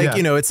these are like,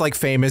 you know, it's like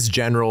famous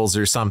generals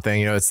or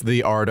something. You know, it's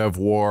the art of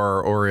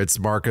war, or it's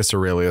Marcus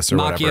Aurelius or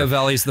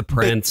Machiavelli's The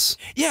Prince.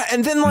 But, yeah,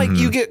 and then like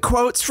you get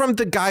quotes from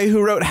the guy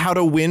who wrote How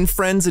to Win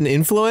Friends and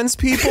Influence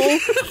People,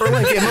 or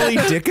like Emily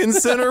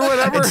Dickinson or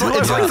whatever.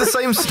 It's like the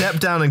same step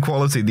down in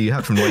quality that you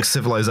had from like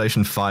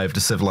Civilization 5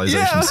 to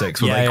Civilization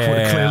 6, where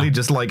they clearly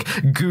just like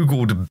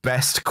Googled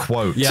best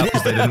quotes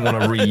because they didn't want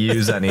to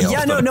reuse any of them.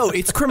 Yeah, no,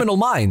 it's Criminal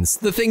Minds.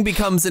 The thing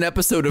becomes an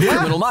episode of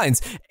Criminal Minds,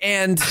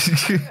 and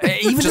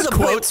even just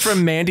quotes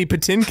from Mandy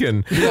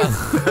Patinkin.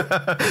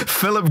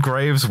 Philip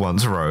Graves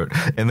once wrote,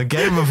 in the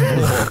game of war,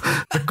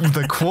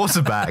 the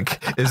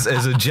quarterback is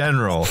a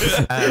general,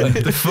 and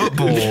the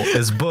football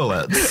is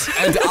bullets.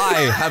 And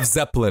I have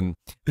Zeppelin.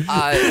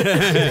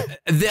 The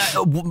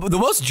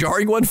most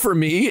jarring one for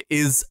me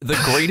is the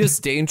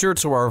greatest danger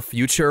to our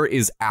future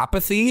is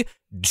apathy.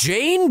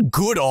 Jane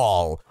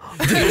Goodall.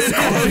 What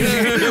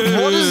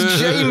does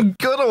Jane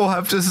Goodall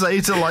have to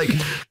say to like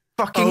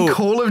fucking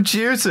Call of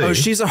Duty? Oh,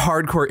 she's a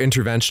hardcore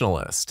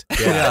interventionalist.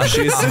 Yeah,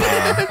 she's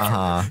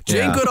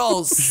Jane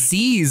Goodall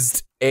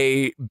seized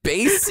a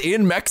base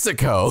in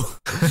Mexico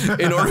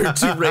in order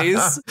to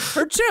raise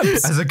her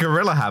chimps as a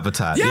gorilla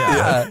habitat.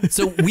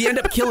 So we end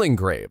up killing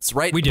Graves,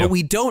 right? We do, but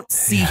we don't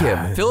see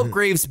him. Philip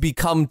Graves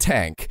become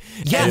Tank,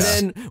 and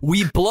then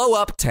we blow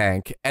up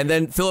Tank, and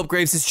then Philip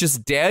Graves is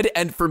just dead.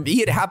 And for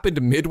me, it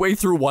happened midway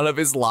through one of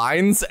his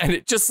lines, and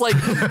it just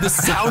like the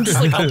sound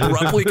just like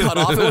abruptly cut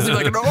off. It wasn't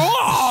like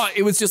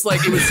it was just like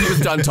he was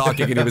done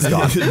talking and he was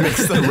gone.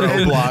 Mix the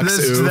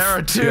Roblox. There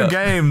are two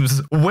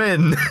games.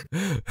 Win.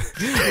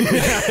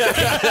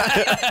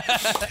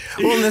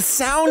 Well, the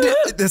sound,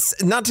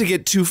 not to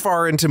get too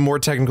far into more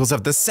technical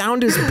stuff, the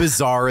sound is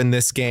bizarre in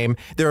this game.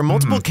 There are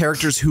multiple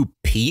characters who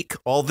peak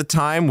all the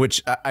time,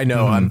 which I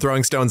know I'm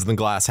throwing stones in the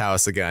glass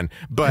house again,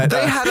 but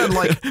they had a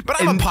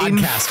but I'm a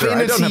podcaster.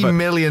 I don't have $1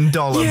 million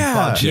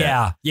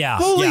budget.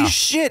 Holy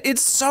shit,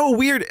 it's so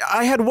weird.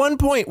 I had one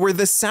point where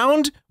the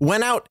sound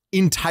went out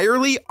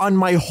entirely on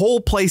my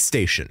whole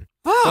PlayStation.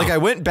 Like I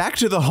went back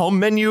to the home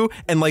menu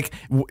and like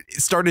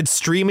started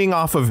streaming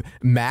off of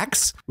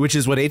Max, which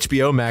is what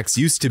HBO Max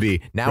used to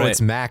be. Now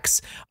it's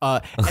Max.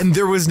 And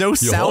there was no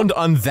sound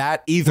on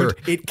that either.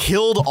 It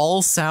killed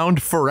all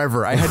sound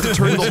forever. I had to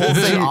turn the whole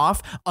thing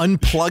off,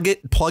 unplug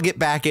it, plug it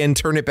back in,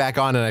 turn it back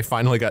on, and I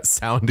finally got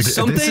sound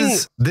again.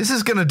 This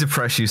is going to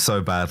depress you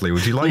so badly.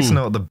 Would you like to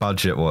know what the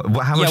budget was?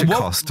 How much it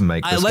cost to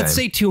make this game? Let's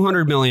say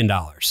 $200 million.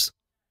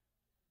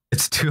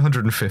 It's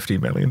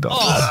 $250 million.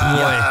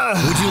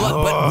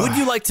 Oh, boy. Would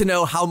you like to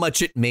know how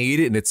much it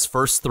made in its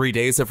first 3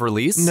 days of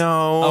release?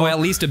 No. Oh, at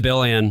least $1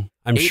 billion.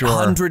 I'm sure.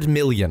 800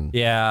 million.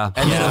 Yeah.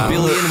 And then $1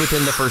 billion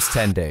within the first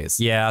 10 days.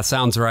 Yeah,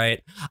 sounds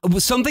right.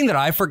 Something that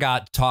I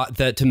forgot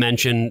to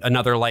mention,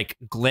 another like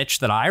glitch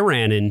that I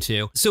ran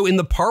into. So in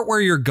the part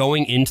where you're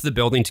going into the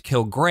building to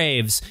kill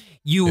Graves,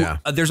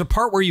 there's a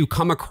part where you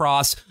come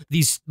across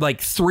these like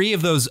 3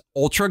 of those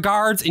ultra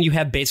guards, and you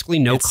have basically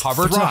no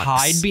cover to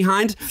hide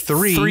behind.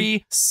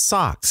 Three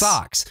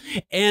socks,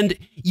 and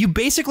you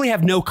basically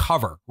have no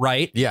cover,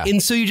 right? Yeah,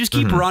 and so you just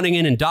keep running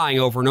in and dying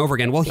over and over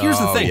again. Well, here's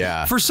the thing: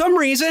 for some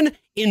reason,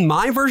 in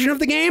my version of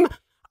the game,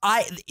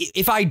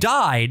 if I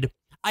died,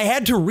 I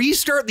had to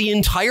restart the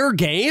entire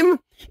game.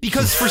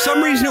 Because for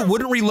some reason it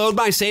wouldn't reload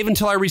my save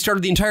until I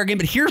restarted the entire game.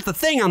 But here's the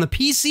thing, on the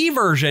PC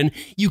version,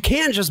 you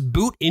can't just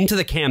boot into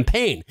the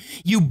campaign.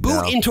 You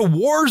boot into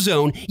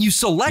Warzone, you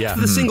select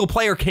the single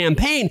player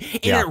campaign,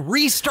 and it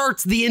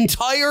restarts the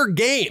entire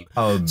game.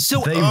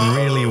 So they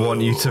really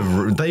want you to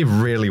play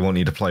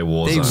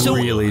Warzone. They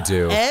really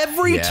do.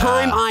 Every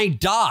time I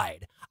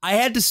died, I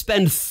had to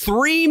spend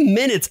 3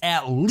 minutes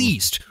at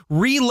least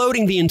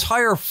reloading the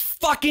entire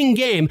fucking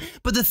game.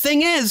 But the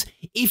thing is,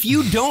 if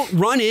you don't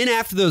run in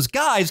after those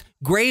guys,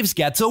 Graves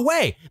gets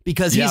away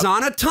because he's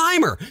on a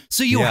timer.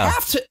 So you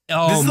have to.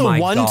 Oh, this is the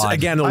one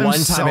time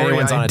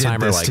anyone's on a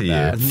timer like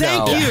that.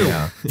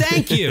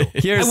 Thank you.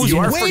 I was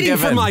waiting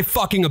for my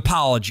fucking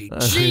apology.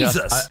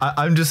 Jesus.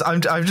 I've just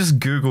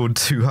Googled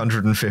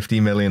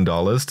 $250 million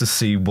to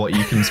see what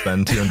you can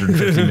spend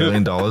 $250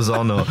 million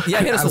on, or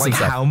like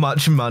how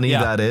much money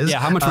that is. Yeah,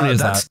 how much money is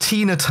that? That's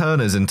Tina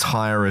Turner's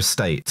entire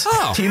estate.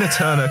 Tina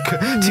Turner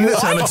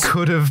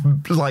could have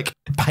like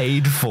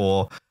paid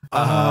for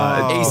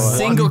a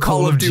single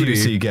Call of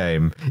Duty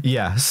game.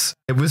 Yes,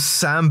 It was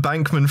Sam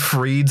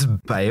Bankman-Fried's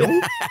bail.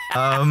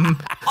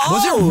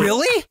 Was it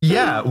really?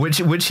 Yeah, which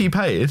he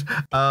paid.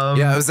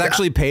 Yeah, it was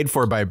actually paid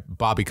for by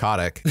Bobby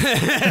Kotick. Yeah,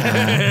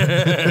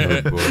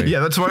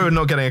 that's why we're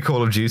not getting a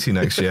Call of Duty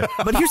next year.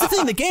 But here's the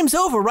thing: the game's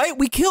over, right?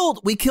 We killed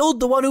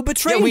the one who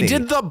betrayed me. We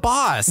did the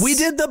boss. We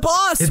did the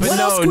boss. But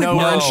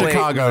we're in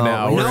Chicago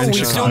now. No,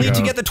 we still need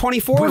to get the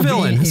 24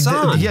 villain,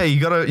 Hassan. Yeah, you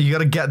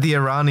gotta get the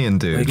Iranian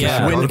dude.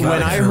 Yeah.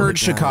 When I heard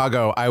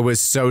Chicago, I was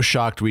so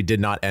shocked we did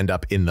not end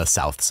up in the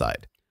South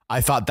Side. I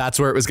thought that's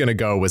where it was going to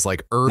go, was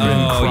like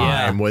urban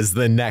crime was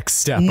the next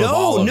step.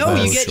 No,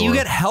 you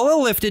get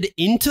hella lifted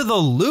into the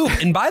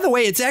loop. And by the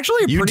way, it's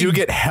actually you do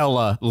get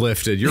hella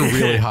lifted. You're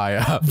really high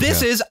up.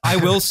 This is, I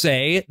will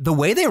say, the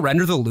way they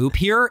render the loop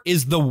here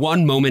is the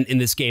one moment in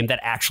this game that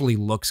actually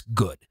looks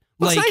good.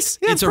 Like, nice.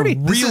 Yeah, it's pretty.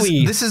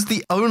 This is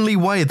the only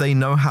way they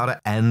know how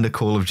to end a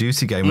Call of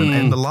Duty game. And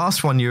in the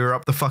last one, you were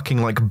up the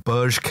fucking like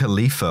Burj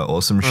Khalifa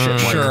or some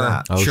shit like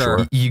that. Oh,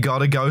 sure. You got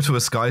to go to a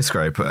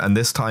skyscraper, and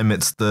this time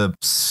it's the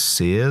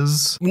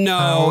Sears.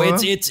 No, Tower?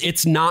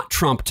 it's not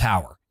Trump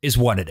Tower. Is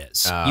what it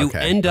is. You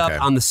end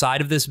up on the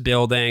side of this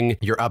building.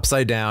 You're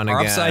upside down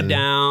again. Upside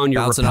down.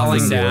 You're bouncing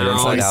rappelling down.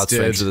 Inside out,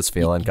 strange to this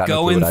feeling. Got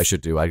no clue what I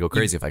should do. I'd go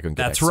crazy if I couldn't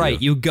get That's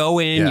right. You go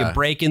in, you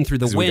break in through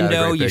the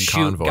window, you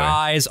shoot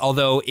guys.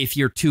 Although if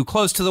you're too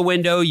close to the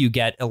window, you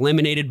get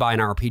eliminated by an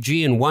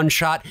RPG in one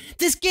shot.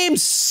 This game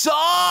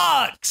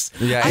sucks.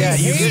 Yeah, I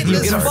hate you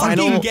this get a fucking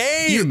final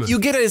game. You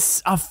get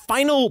a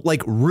final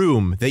like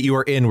room that you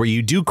are in where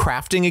you do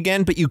crafting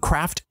again, but you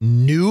craft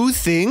new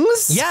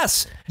things.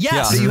 Yes.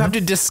 So you have to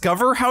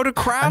discover how to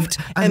craft,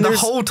 and the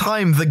whole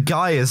time the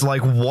guy is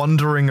like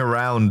wandering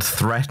around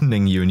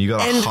threatening you, and you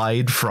gotta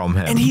hide from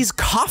him. And he's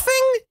coughing.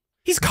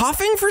 He's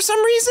coughing for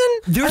some reason.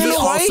 He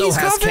also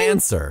has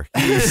cancer.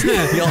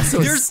 He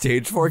also has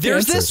stage 4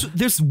 cancer.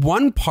 There's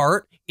one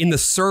part in the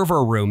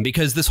server room,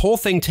 because this whole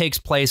thing takes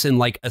place in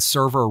like a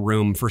server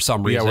room for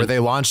some reason. Yeah, where they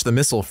launched the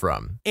missile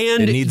from.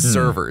 And it needs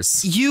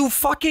servers.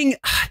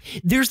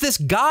 There's this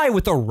guy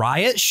with a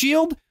riot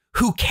shield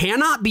who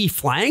cannot be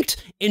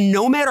flanked, and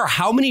no matter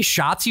how many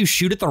shots you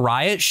shoot at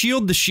the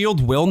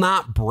shield will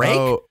not break.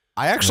 Oh,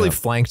 I actually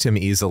flanked him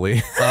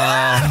easily.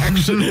 I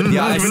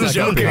was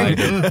joking.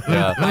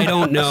 I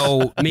don't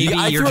know. Maybe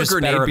you're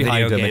just better at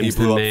video games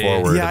than me.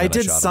 Yeah, I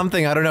did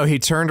something. I don't know. He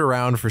turned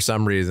around for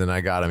some reason.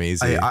 I got him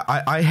easy.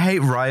 I hate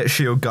Riot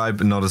Shield guy,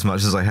 but not as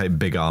much as I hate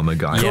Big Armor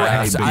guy. Yeah,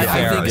 I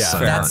think so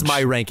that's much.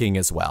 my ranking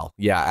as well.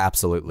 Yeah,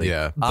 absolutely.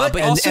 Yeah, but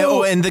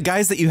also, and the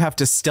guys that you have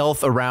to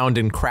stealth around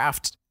and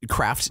craft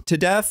to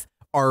death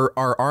are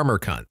armor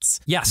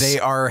cunts. Yes. They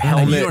are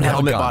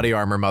helmet body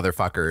armor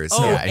motherfuckers.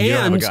 Oh, yeah, and you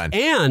don't have a gun.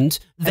 And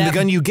the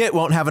gun you get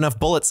won't have enough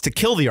bullets to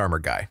kill the armor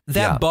guy.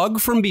 That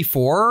bug from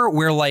before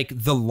where like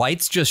the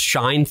lights just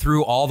shine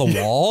through all the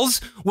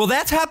walls. Well,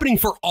 that's happening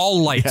for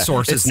all light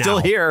sources it's still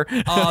now. here.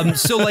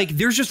 So like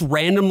there's just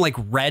random like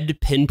red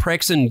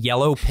pinpricks and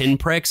yellow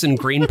pinpricks and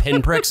green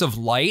pinpricks of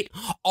light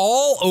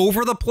all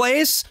over the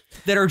place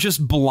that are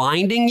just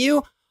blinding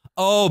you.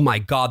 Oh my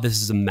God,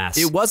 this is a mess.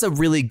 It was a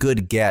really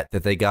good get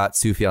that they got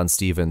Sufjan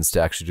Stevens to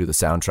actually do the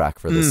soundtrack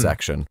for this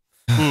section.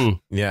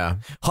 Yeah.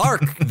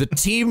 Hark, the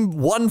Team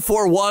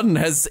 141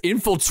 has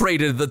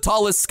infiltrated the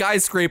tallest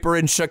skyscraper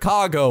in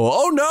Chicago.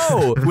 Oh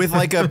no! With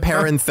like a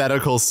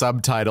parenthetical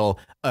subtitle,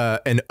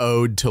 an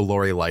ode to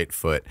Lori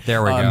Lightfoot.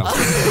 There we go.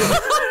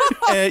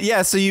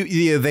 So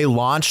they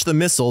launched the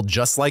missile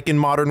just like in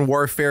Modern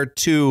Warfare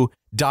 2,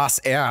 Das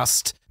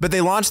Erst. But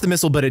they launched the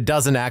missile, but it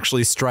doesn't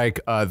actually strike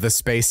the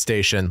space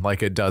station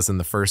like it does in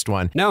the first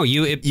one. No,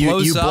 it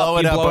blows you blow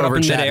it up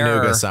over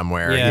Chattanooga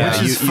somewhere. Yeah.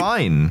 Which is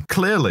fine,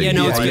 clearly. Yeah,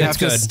 no, it's good. You have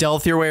to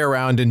stealth your way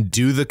around and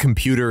do the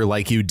computer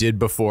like you did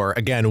before.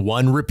 Again,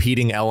 one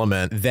repeating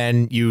element.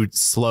 Then you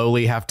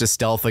slowly have to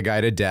stealth a guy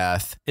to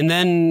death. And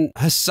then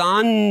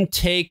Hassan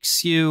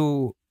takes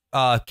you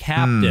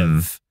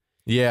captive.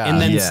 Yeah. And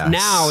then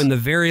now, in the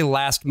very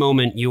last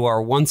moment, you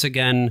are once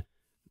again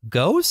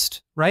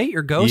Ghost, right?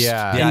 You're Ghost?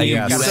 Yeah.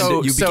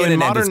 You begin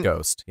and end as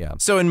Ghost. Yeah.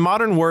 So in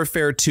Modern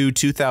Warfare 2,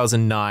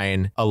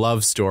 2009, A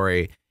Love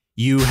Story,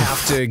 you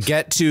have to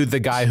get to the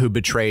guy who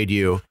betrayed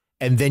you,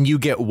 and then you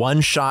get one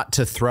shot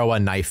to throw a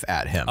knife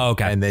at him.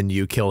 Okay. And then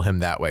you kill him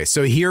that way.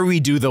 So here we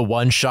do the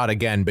one shot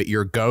again, but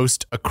you're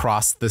Ghost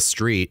across the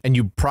street, and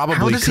you probably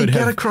How does could he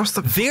have get across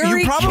the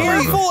very you probably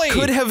carefully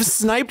could have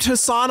sniped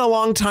Hassan a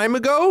long time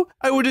ago.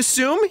 I would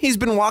assume he's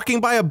been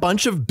walking by a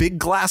bunch of big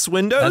glass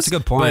windows. That's a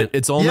good point. But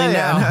it's only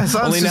now.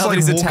 Only now that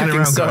he's attacking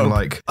around soap. going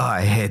like,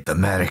 I hate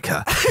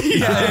America.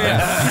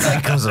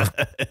 Because of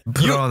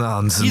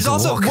pronouns and He's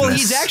also, well, wokeness.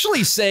 he's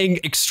actually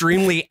saying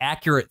extremely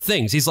accurate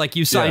things. He's like,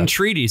 you sign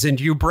treaties and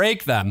you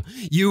break them.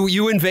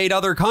 You invade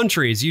other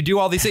countries. You do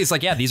all these things.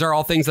 Like, yeah, these are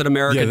all things that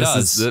America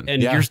does.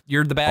 And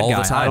you're the bad all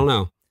guy. The time. I don't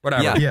know.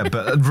 Whatever. Yeah,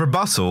 but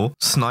rebuttal,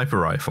 sniper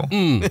rifle.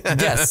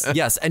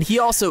 Yes. And he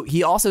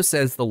also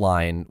says the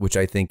line, which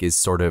I think is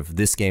sort of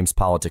this game's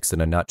politics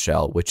in a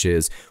nutshell, which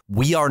is,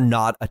 we are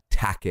not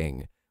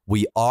attacking.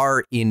 We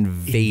are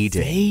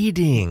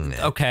invading.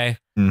 Okay.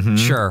 Mm-hmm.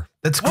 Sure.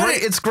 It's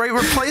great. It's great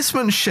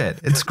replacement shit.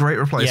 It's great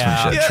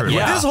replacement shit. Truly.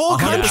 This whole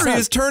country 100%.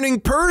 Is turning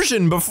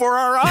Persian before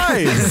our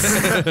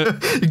eyes. You're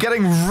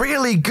getting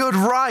really good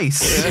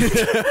rice.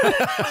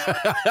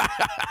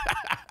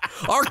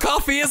 Our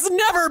coffee has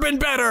never been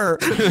better.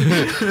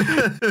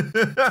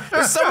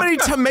 There's so many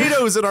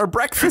tomatoes in our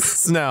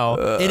breakfasts now.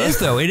 It is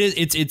though.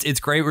 It's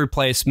great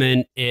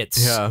replacement.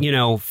 It's you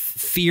know,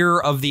 fear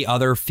of the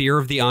other, fear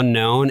of the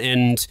unknown,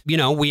 and you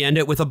know, we end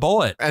it with a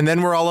bullet. And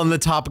then we're all on the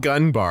Top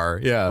Gun bar.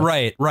 Yeah.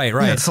 Right.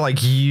 It's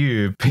like,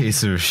 you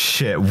piece of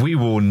shit. We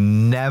will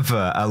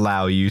never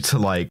allow you to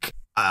like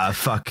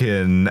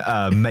fucking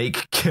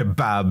make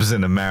kebabs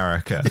in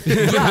America.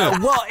 Yeah,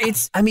 well,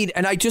 I mean,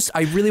 and I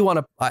really want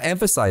to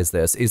emphasize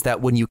this, is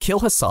that when you kill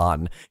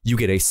Hassan, you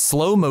get a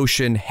slow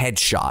motion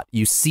headshot.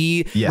 You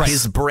see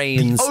his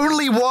brains. The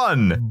only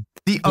one.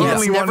 The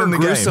only one never in the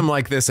gruesome game.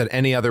 like this at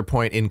any other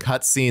point in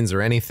cutscenes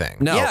or anything.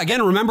 No. Yeah,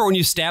 again, remember when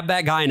you stab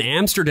that guy in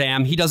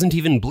Amsterdam, he doesn't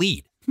even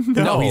bleed.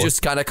 No, he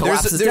just kind of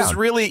collapses there's down.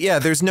 Really,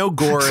 there's no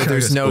gore,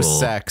 there's no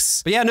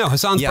sex. But yeah, no,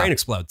 Hassan's brain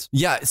explodes.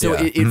 Yeah, so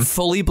it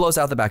fully blows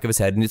out the back of his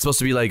head, and it's supposed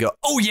to be like,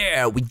 oh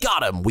yeah, we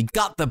got him, we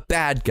got the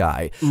bad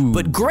guy. Ooh.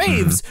 But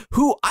Graves,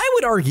 who I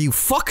would argue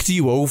fucked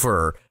you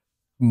over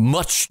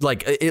much,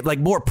 like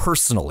more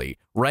personally,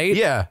 right?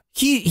 Yeah.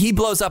 He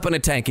blows up in a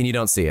tank and you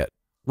don't see it.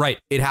 Right.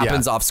 It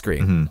happens off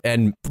screen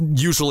and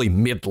usually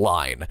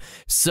midline.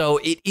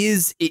 So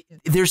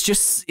there's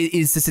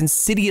this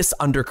insidious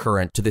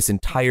undercurrent to this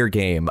entire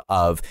game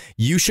of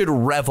you should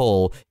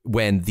revel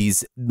when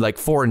these like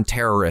foreign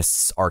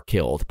terrorists are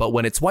killed. But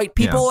when it's white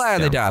people,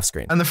 they die off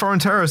screen. And the foreign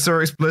terrorists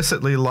are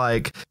explicitly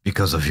like,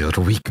 because of your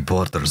weak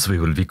borders, we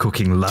will be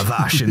cooking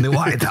lavash in the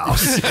White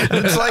House.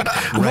 And it's like,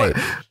 what?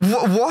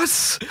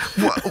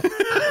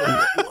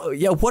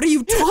 Yeah, what are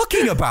you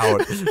talking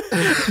about?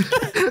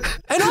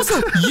 And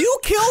also, you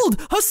killed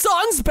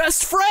Hassan's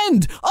best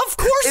friend. Of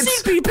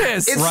course he'd be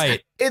pissed.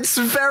 It's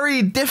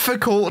very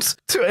difficult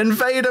to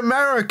invade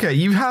America.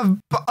 You have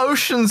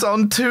oceans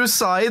on two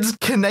sides,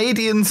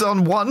 Canadians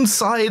on one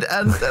side,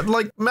 and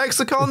like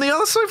Mexico on the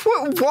other side.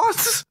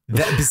 What?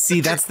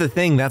 See, that's the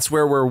thing. That's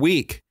where we're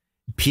weak.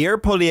 Pierre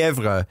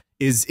Polievre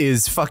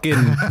is fucking,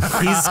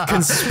 he's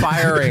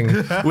conspiring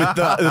with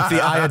the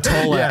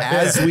Ayatollah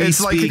as we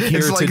speak here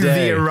it's like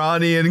today. The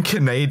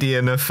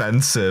Iranian-Canadian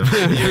offensive.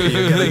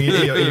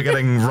 You're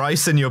getting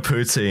rice in your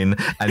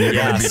poutine, and you're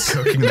going to be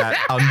cooking that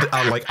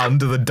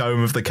under the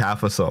dome of the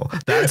Capitol.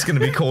 That's going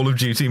to be Call of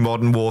Duty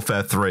Modern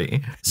Warfare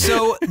 3.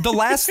 So the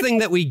last thing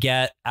that we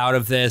get out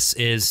of this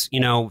is, you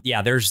know,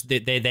 there's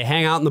they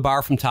hang out in the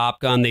bar from Top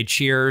Gun, they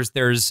cheers,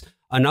 there's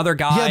another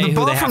guy. Yeah, the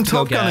bar who they have from to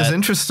Top go Gun get. is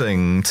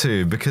interesting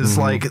too, because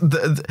like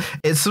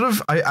it's sort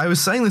of. I was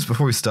saying this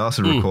before we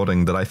started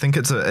recording, that I think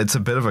it's a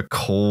bit of a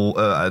call,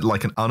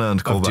 like an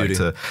unearned callback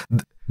to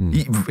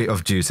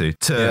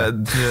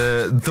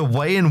the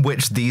way in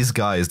which these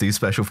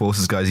special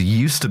forces guys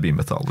used to be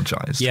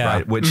mythologized,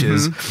 right? Which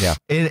is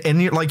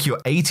in like your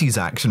 80s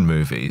action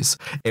movies,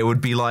 it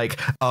would be like,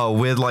 oh,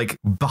 we're like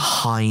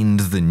behind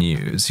the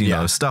news, you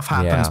know, stuff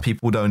happens,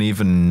 people don't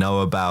even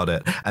know about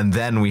it, and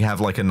then we have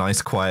like a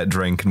nice quiet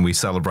drink and we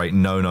celebrate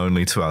known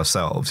only to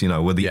ourselves, you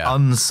know, we're the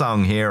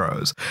unsung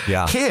heroes.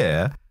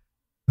 Here,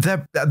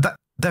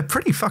 they're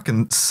pretty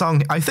fucking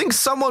sung. I think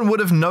someone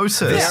would have noticed.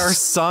 They are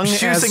sung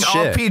shooting as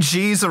shit.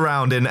 RPGs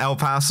around in El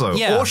Paso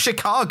or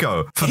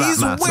Chicago, for that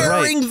matter. He's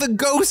wearing the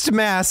ghost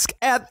mask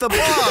at the bar.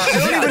 I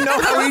don't even know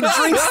how he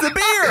drinks the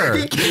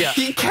beer.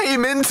 He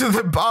came into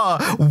the bar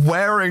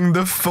wearing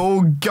the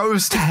full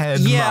ghost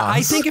head mask.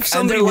 I think if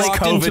somebody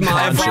walked into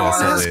my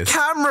bar, has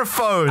camera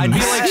phones. I'd be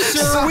like,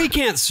 sir, we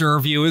can't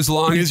serve you as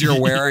long as you're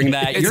wearing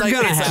that. You're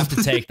gonna have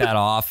to take that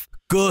off.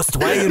 Ghost,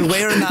 why are you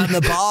wearing that in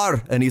the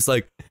bar? And he's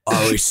like,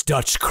 oh, it's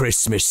Dutch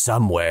Christmas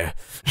somewhere.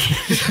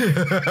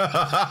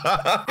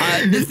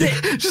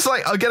 Just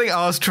like getting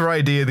asked for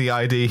ID, and the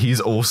ID,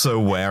 he's also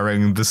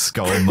wearing the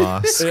skull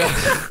mask.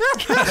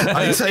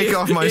 I take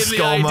off my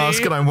skull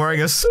mask and I'm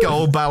wearing a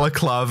skull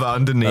balaclava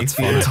underneath.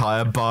 The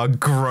entire bar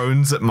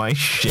groans at my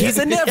shit. He's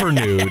a never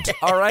nude,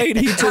 all right?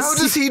 How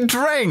does he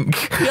drink?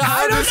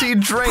 How does he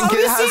drink?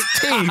 It has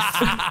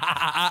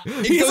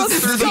teeth. It goes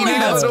through the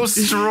metal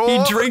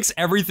straw. He drinks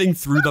everything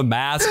through the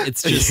mask.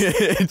 It's just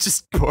it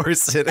just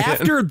pours it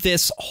after in.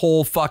 this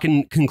whole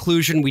fucking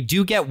conclusion, we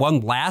do get one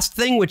last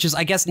thing, which is,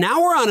 I guess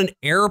now we're on an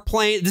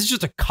airplane. This is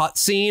just a cut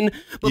scene,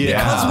 but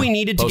because we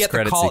needed to get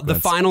the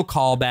final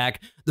callback,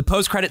 the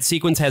post-credit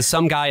sequence has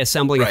some guy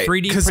assembling a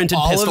 3D printed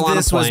pistol on a plane. All of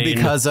this was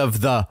because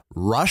of the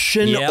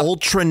Russian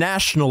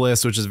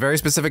ultranationalists, which is a very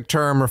specific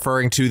term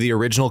referring to the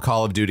original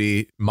Call of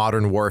Duty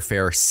Modern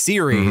Warfare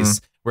series,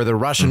 where the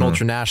Russian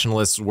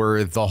ultranationalists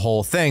were the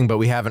whole thing, but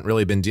we haven't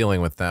really been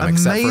dealing with them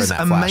except for in that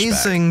flashback.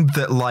 Amazing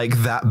that like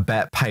that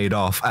bet paid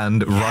off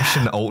and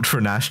Russian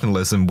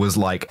ultranationalism was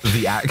like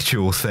the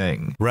actual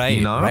thing. Right,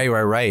 you know?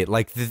 right.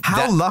 Like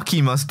how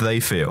lucky must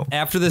they feel?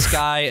 After this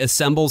guy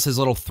assembles his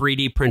little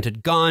 3D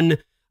printed gun,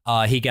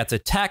 He gets a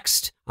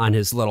text on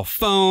his little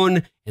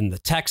phone, and the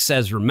text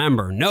says,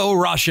 "Remember, no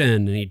Russian."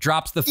 And he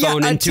drops the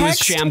phone into his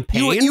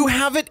champagne. You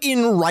have it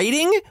in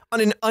writing on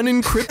an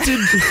unencrypted.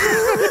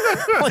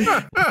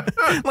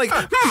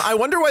 I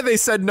wonder why they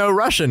said no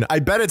Russian. I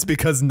bet it's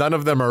because none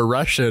of them are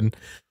Russian.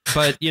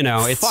 But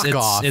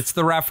it's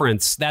the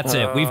reference. That's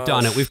it. We've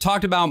done it. We've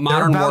talked about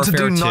modern warfare.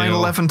 They're about to do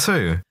 9/11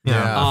 too.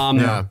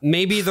 Yeah.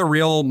 Maybe the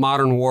real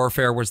modern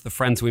warfare was the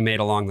friends we made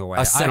along the way.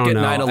 A second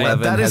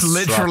 9/11. That is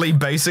literally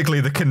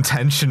basically the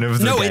contention of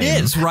the game. No, it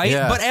is, right?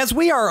 Yeah. But as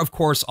we are, of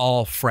course,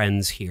 all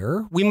friends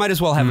here, we might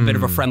as well have a bit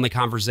of a friendly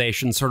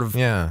conversation, sort of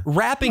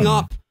wrapping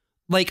up,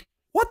 like,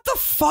 what the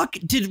fuck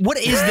what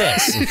is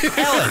this?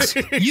 Alice,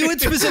 you had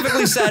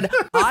specifically said,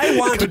 I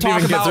want to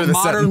talk about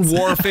Modern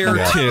Warfare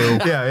 2.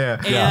 Yeah.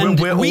 And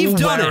we're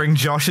all wearing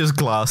Josh's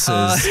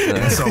glasses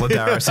in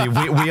solidarity.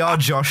 We are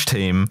Josh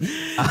team.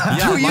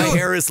 My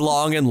hair is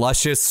long and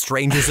luscious.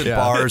 Strangers at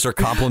bars are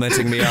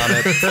complimenting me on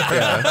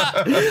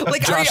it.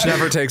 Like, Josh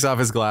never takes off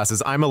his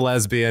glasses. I'm a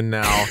lesbian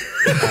now,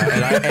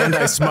 and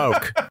I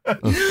smoke.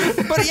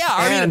 But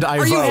yeah,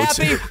 are you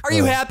happy? Are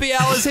you happy,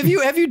 Alice? Have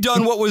you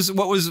done what was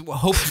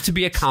hoped to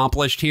be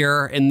accomplished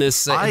here in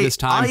this time?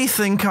 I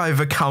think I've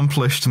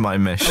accomplished my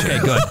mission. Okay,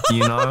 good.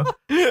 You know,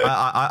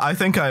 I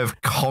think I've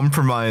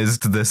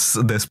compromised this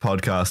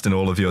podcast in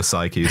all of your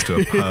psyches to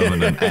a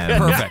permanent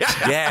end. Perfect.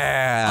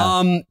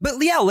 Yeah. But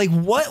yeah, like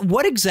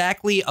what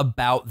exactly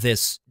about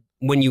this,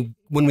 when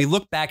we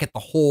look back at the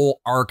whole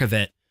arc of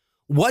it,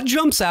 what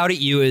jumps out at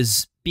you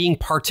as being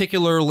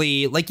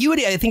particularly, like you had,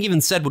 I think,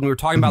 even said when we were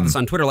talking about this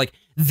on Twitter, like,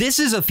 this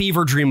is a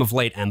fever dream of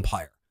late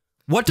Empire.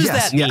 What does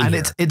that mean? Yeah, and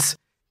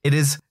it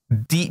is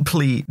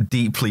deeply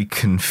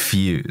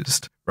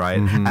confused, right?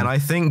 And I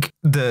think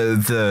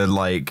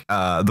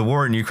the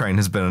war in Ukraine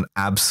has been an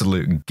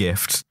absolute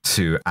gift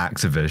to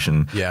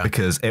Activision,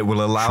 because it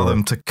will allow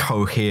them to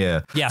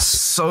cohere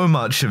so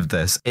much of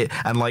this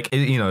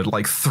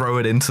and throw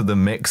it into the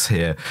mix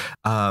here,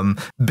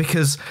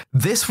 because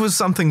this was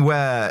something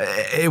where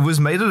it was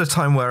made at a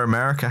time where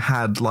America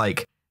had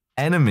like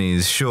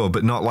enemies, sure,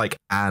 but not like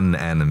an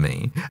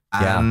enemy,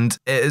 and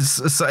it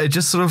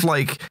just sort of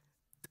like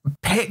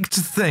picked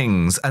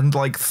things and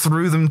like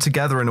threw them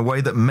together in a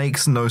way that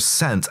makes no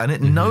sense, and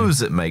it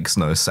knows it makes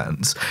no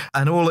sense,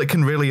 and all it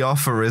can really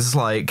offer is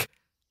like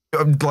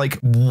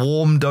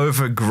warmed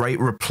over great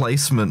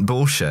replacement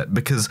bullshit,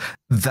 because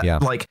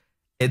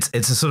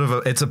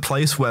it's a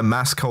place where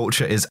mass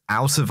culture is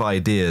out of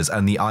ideas,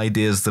 and the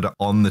ideas that are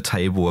on the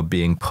table are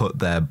being put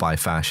there by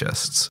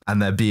fascists, and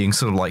they're being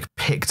sort of like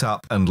picked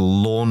up and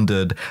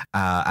laundered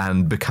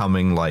and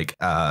becoming like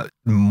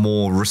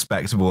more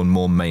respectable and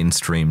more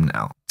mainstream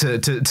now.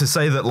 To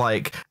say that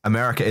like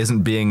America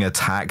isn't being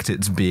attacked,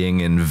 it's being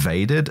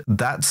invaded,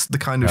 that's the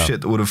kind of shit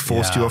that would have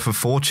forced you off of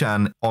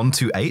 4chan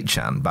onto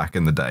 8chan back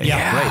in the day.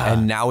 Yeah, right.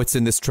 And now it's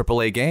in this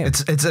AAA game.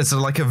 It's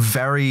like a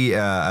very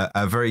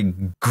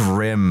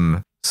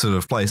grim sort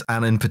of place,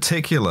 and in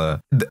particular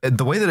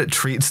the way that it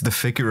treats the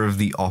figure of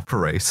the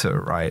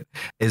operator, right,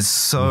 is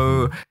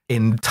so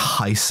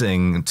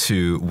enticing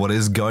to what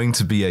is going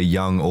to be a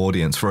young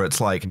audience, where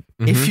it's like,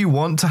 if you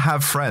want to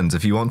have friends,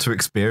 if you want to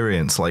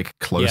experience like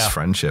close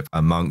friendship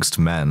amongst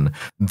men,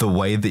 the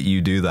way that you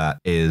do that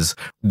is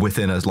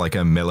within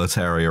a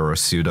military or a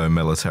pseudo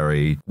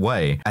military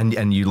way,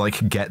 and you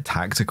like get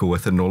tactical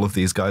with it, and all of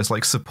these guys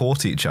like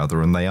support each other,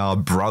 and they are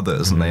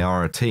brothers, and they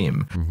are a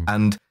team.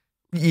 And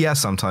yeah,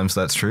 sometimes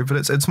that's true,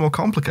 but it's more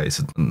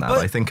complicated than that.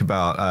 I think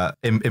about,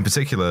 in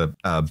particular,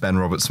 Ben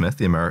Robert Smith,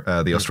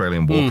 the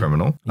Australian war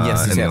criminal in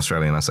the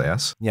Australian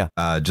SAS.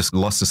 Just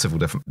lost a civil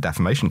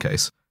defamation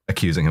case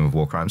accusing him of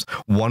war crimes.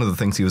 One of the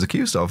things he was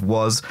accused of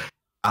was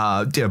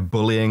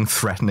bullying,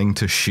 threatening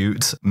to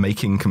shoot,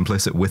 making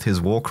complicit with his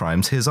war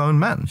crimes his own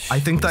men. I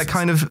think that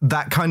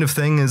kind of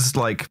thing is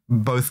like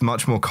both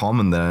much more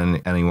common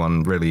than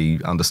anyone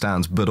really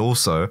understands, but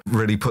also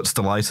really puts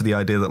to light to the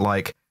idea that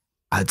like,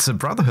 it's a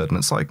brotherhood, and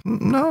it's like,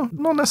 no,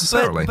 not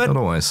necessarily, but not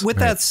always. With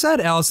that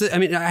said, Alice, I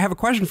mean, I have a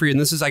question for you, and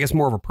this is, I guess,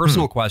 more of a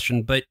personal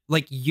question, but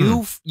like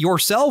you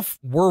yourself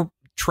were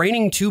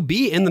training to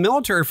be in the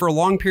military for a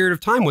long period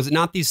of time. Was it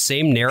not these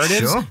same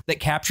narratives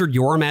that captured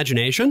your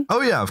imagination?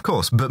 Oh yeah, of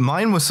course. But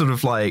mine was sort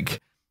of like,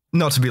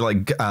 not to be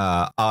like,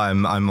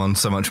 I'm on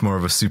so much more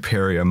of a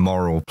superior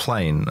moral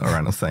plane or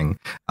anything.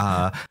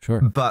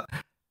 But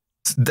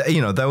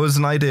there was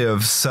an idea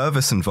of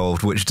service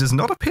involved, which does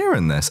not appear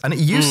in this, and it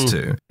used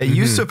to. It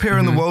used to appear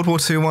in the World War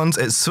II ones.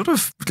 It sort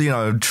of,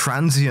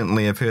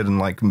 transiently appeared in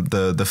like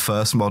the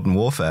first Modern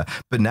Warfare,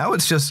 but now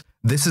it's just,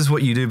 this is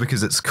what you do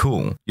because it's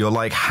cool. You're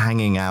like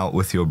hanging out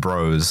with your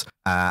bros,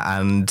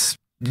 and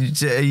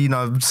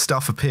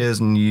stuff appears,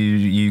 and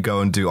you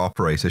go and do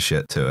operator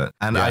shit to it.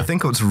 And I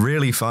think what's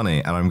really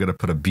funny, and I'm going to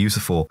put a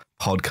beautiful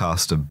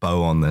podcaster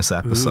bow on this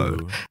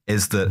episode,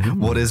 is that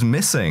what is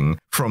missing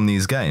from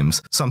these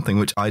games, something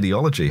which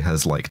ideology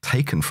has like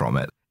taken from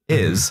it,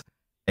 is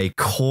a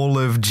Call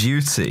of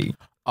Duty.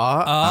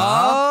 How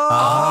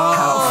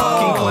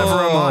fucking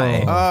clever am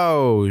I?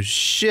 Oh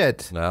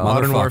shit! No,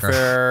 Modern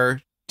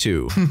Warfare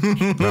 2.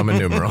 Roman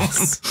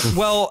numerals.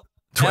 Well,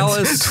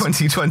 Alice,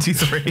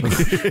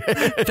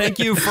 2023. Thank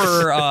you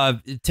for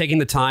taking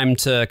the time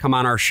to come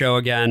on our show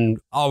again.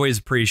 Always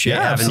appreciate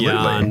having you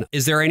on.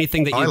 Is there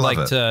anything that you'd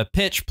like to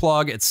pitch,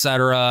 plug,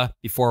 etc.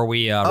 before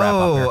we wrap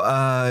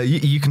up here?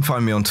 You can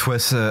find me on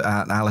Twitter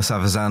at Alice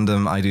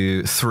Avazandum. I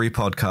do 3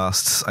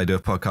 podcasts. I do a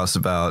podcast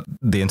about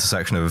the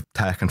intersection of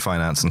tech and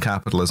finance and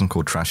capitalism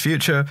called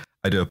Trashfuture.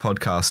 I do a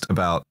podcast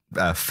about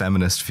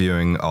feminist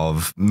viewing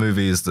of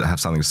movies that have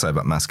something to say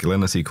about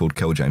masculinity called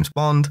Kill James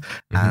Bond.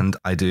 And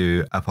I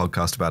do a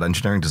podcast about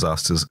engineering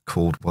disasters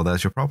called Well,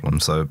 There's Your Problem.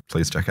 So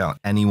please check out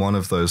any one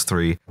of those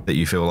 3 that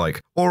you feel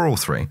like, or all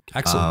 3.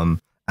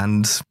 Excellent.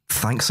 And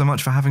thanks so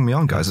much for having me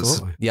on, guys.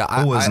 Absolutely. It's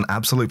always an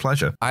absolute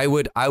pleasure. I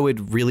would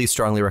really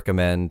strongly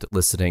recommend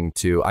listening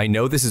to, I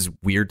know this is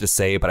weird to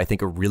say, but I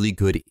think a really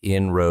good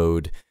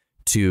inroad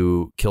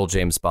to Kill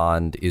James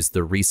Bond is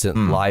the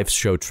recent live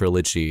show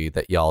trilogy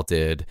that y'all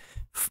did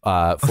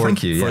for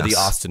the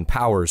Austin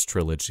Powers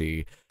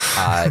trilogy.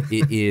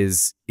 It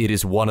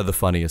is one of the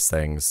funniest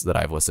things that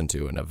I've listened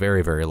to in a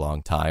very, very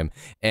long time.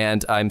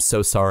 And I'm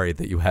so sorry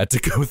that you had to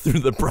go through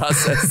the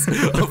process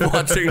of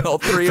watching all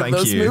 3 of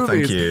those movies.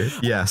 Thank you.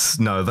 Yes,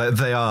 no,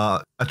 they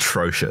are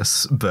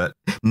atrocious. But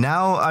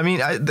now, I mean,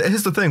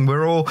 here's the thing: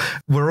 we're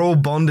all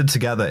bonded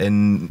together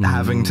in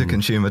having to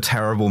consume a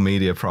terrible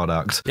media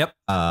product. Yep.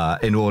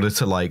 In order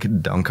to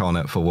like dunk on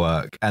it for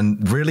work,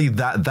 and really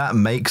that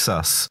makes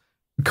us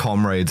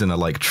comrades in a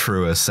like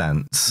truer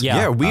sense.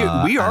 Yeah,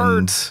 we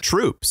are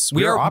troops.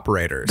 We are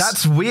operators.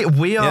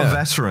 We are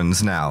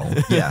veterans now.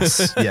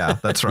 Yes. Yeah,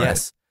 that's right.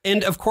 Yes.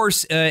 And of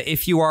course,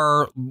 if you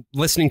are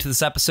listening to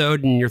this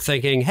episode and you're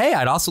thinking, hey,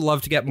 I'd also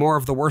love to get more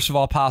of the worst of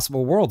all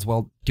possible worlds.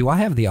 Well, do I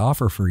have the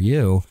offer for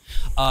you?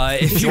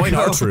 If join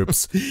our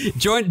troops.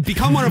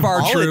 Become one of our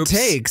troops. All it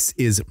takes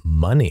is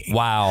money.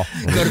 Wow.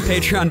 Go to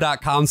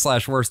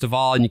patreon.com/worst of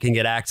all and you can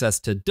get access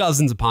to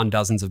dozens upon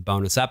dozens of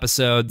bonus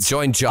episodes.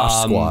 Join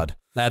Josh Squad.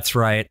 That's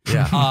right.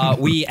 Yeah.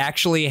 We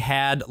actually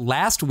had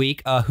last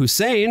week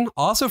Hussein,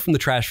 also from the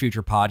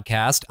Trashfuture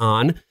podcast,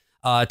 on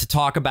to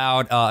talk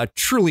about a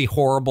truly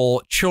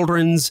horrible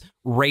children's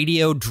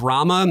radio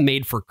drama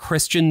made for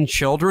Christian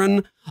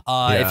children.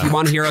 If you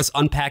want to hear us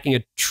unpacking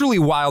a truly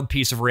wild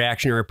piece of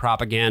reactionary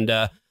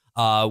propaganda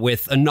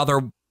with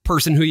another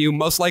person who you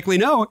most likely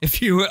know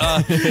if you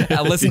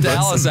listen to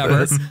Alice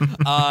ever,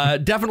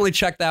 definitely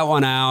check that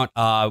one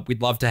out.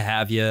 We'd love to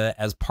have you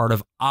as part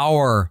of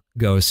our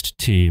ghost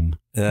team.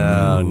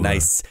 Oh,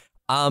 nice.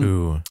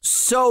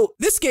 So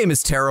this game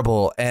is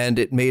terrible, and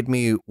it made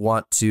me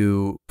want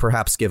to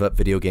perhaps give up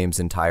video games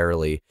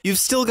entirely. You've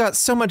still got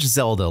so much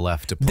Zelda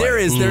left to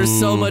play. There's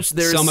so much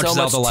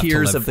Zelda left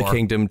Tears to of the for.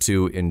 Kingdom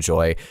to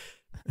enjoy.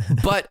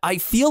 But I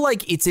feel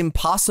like it's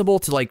impossible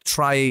to like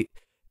try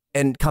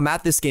and come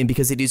at this game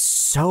because it is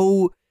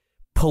so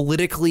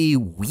politically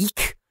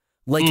weak.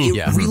 Like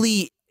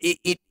really,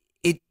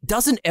 it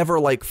doesn't ever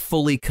like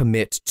fully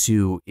commit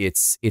to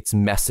its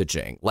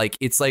messaging. Like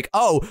it's like,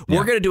 oh,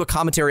 we're going to do a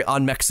commentary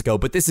on Mexico,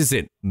 but this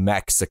isn't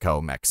Mexico,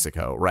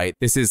 right?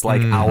 This is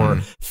like our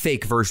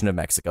fake version of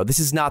Mexico. This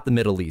is not the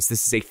Middle East.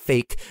 This is a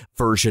fake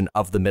version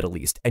of the Middle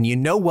East. And you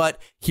know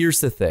what? Here's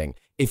the thing.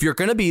 If you're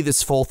going to be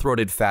this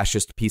full-throated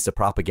fascist piece of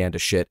propaganda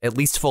shit, at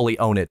least fully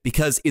own it.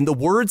 Because in the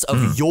words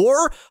of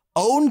your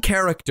own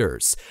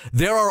characters,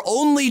 there are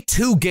only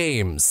 2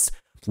 games.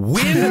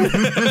 Win or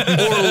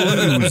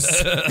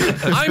lose.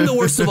 I'm the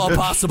worst of all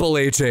possible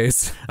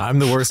AJs. I'm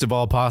the worst of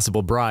all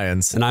possible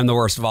Brians. And I'm the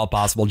worst of all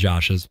possible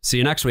Joshes. See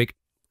you next week.